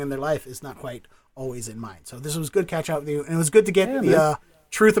they're doing in their life is not quite always in mind. So this was good catching up with you. And it was good to get the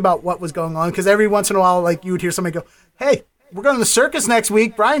truth about what was going on. Because every once in a while, like, you would hear somebody go, "Hey, we're going to the circus next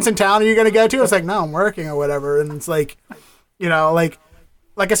week. Bryan's in town. Are you going to go too?" It's like, "No, I'm working," or whatever. And it's like,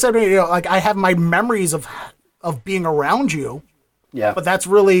 like I said, like, I have my memories of being around you. Yeah. But that's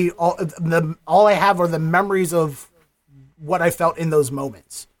really all I have are the memories of what I felt in those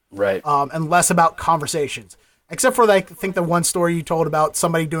moments. Right. And less about conversations. Except for, like, I think the one story you told about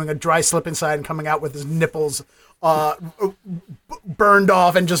somebody doing a dry slip inside and coming out with his nipples burned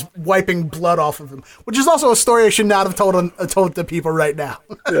off and just wiping blood off of him, which is also a story I should not have told to people right now.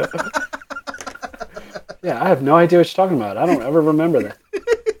 Yeah. Yeah, I have no idea what you're talking about. I don't ever remember that.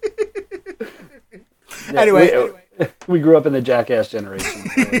 Anyway, we grew up in the jackass generation.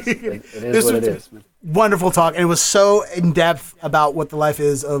 So it is what it is. Man. Wonderful talk, and it was so in depth about what the life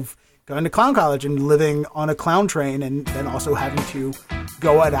is of going to clown college and living on a clown train, and then also having to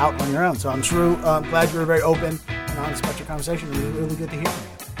go it out on your own. So I'm sure glad you were very open and honest about your conversation. It was really good to hear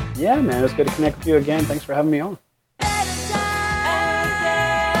from you. Yeah, man, it was good to connect with you again. Thanks for having me on.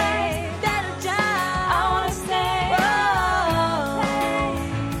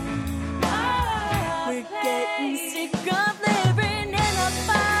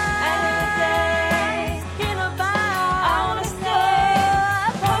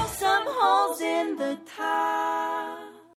 Time.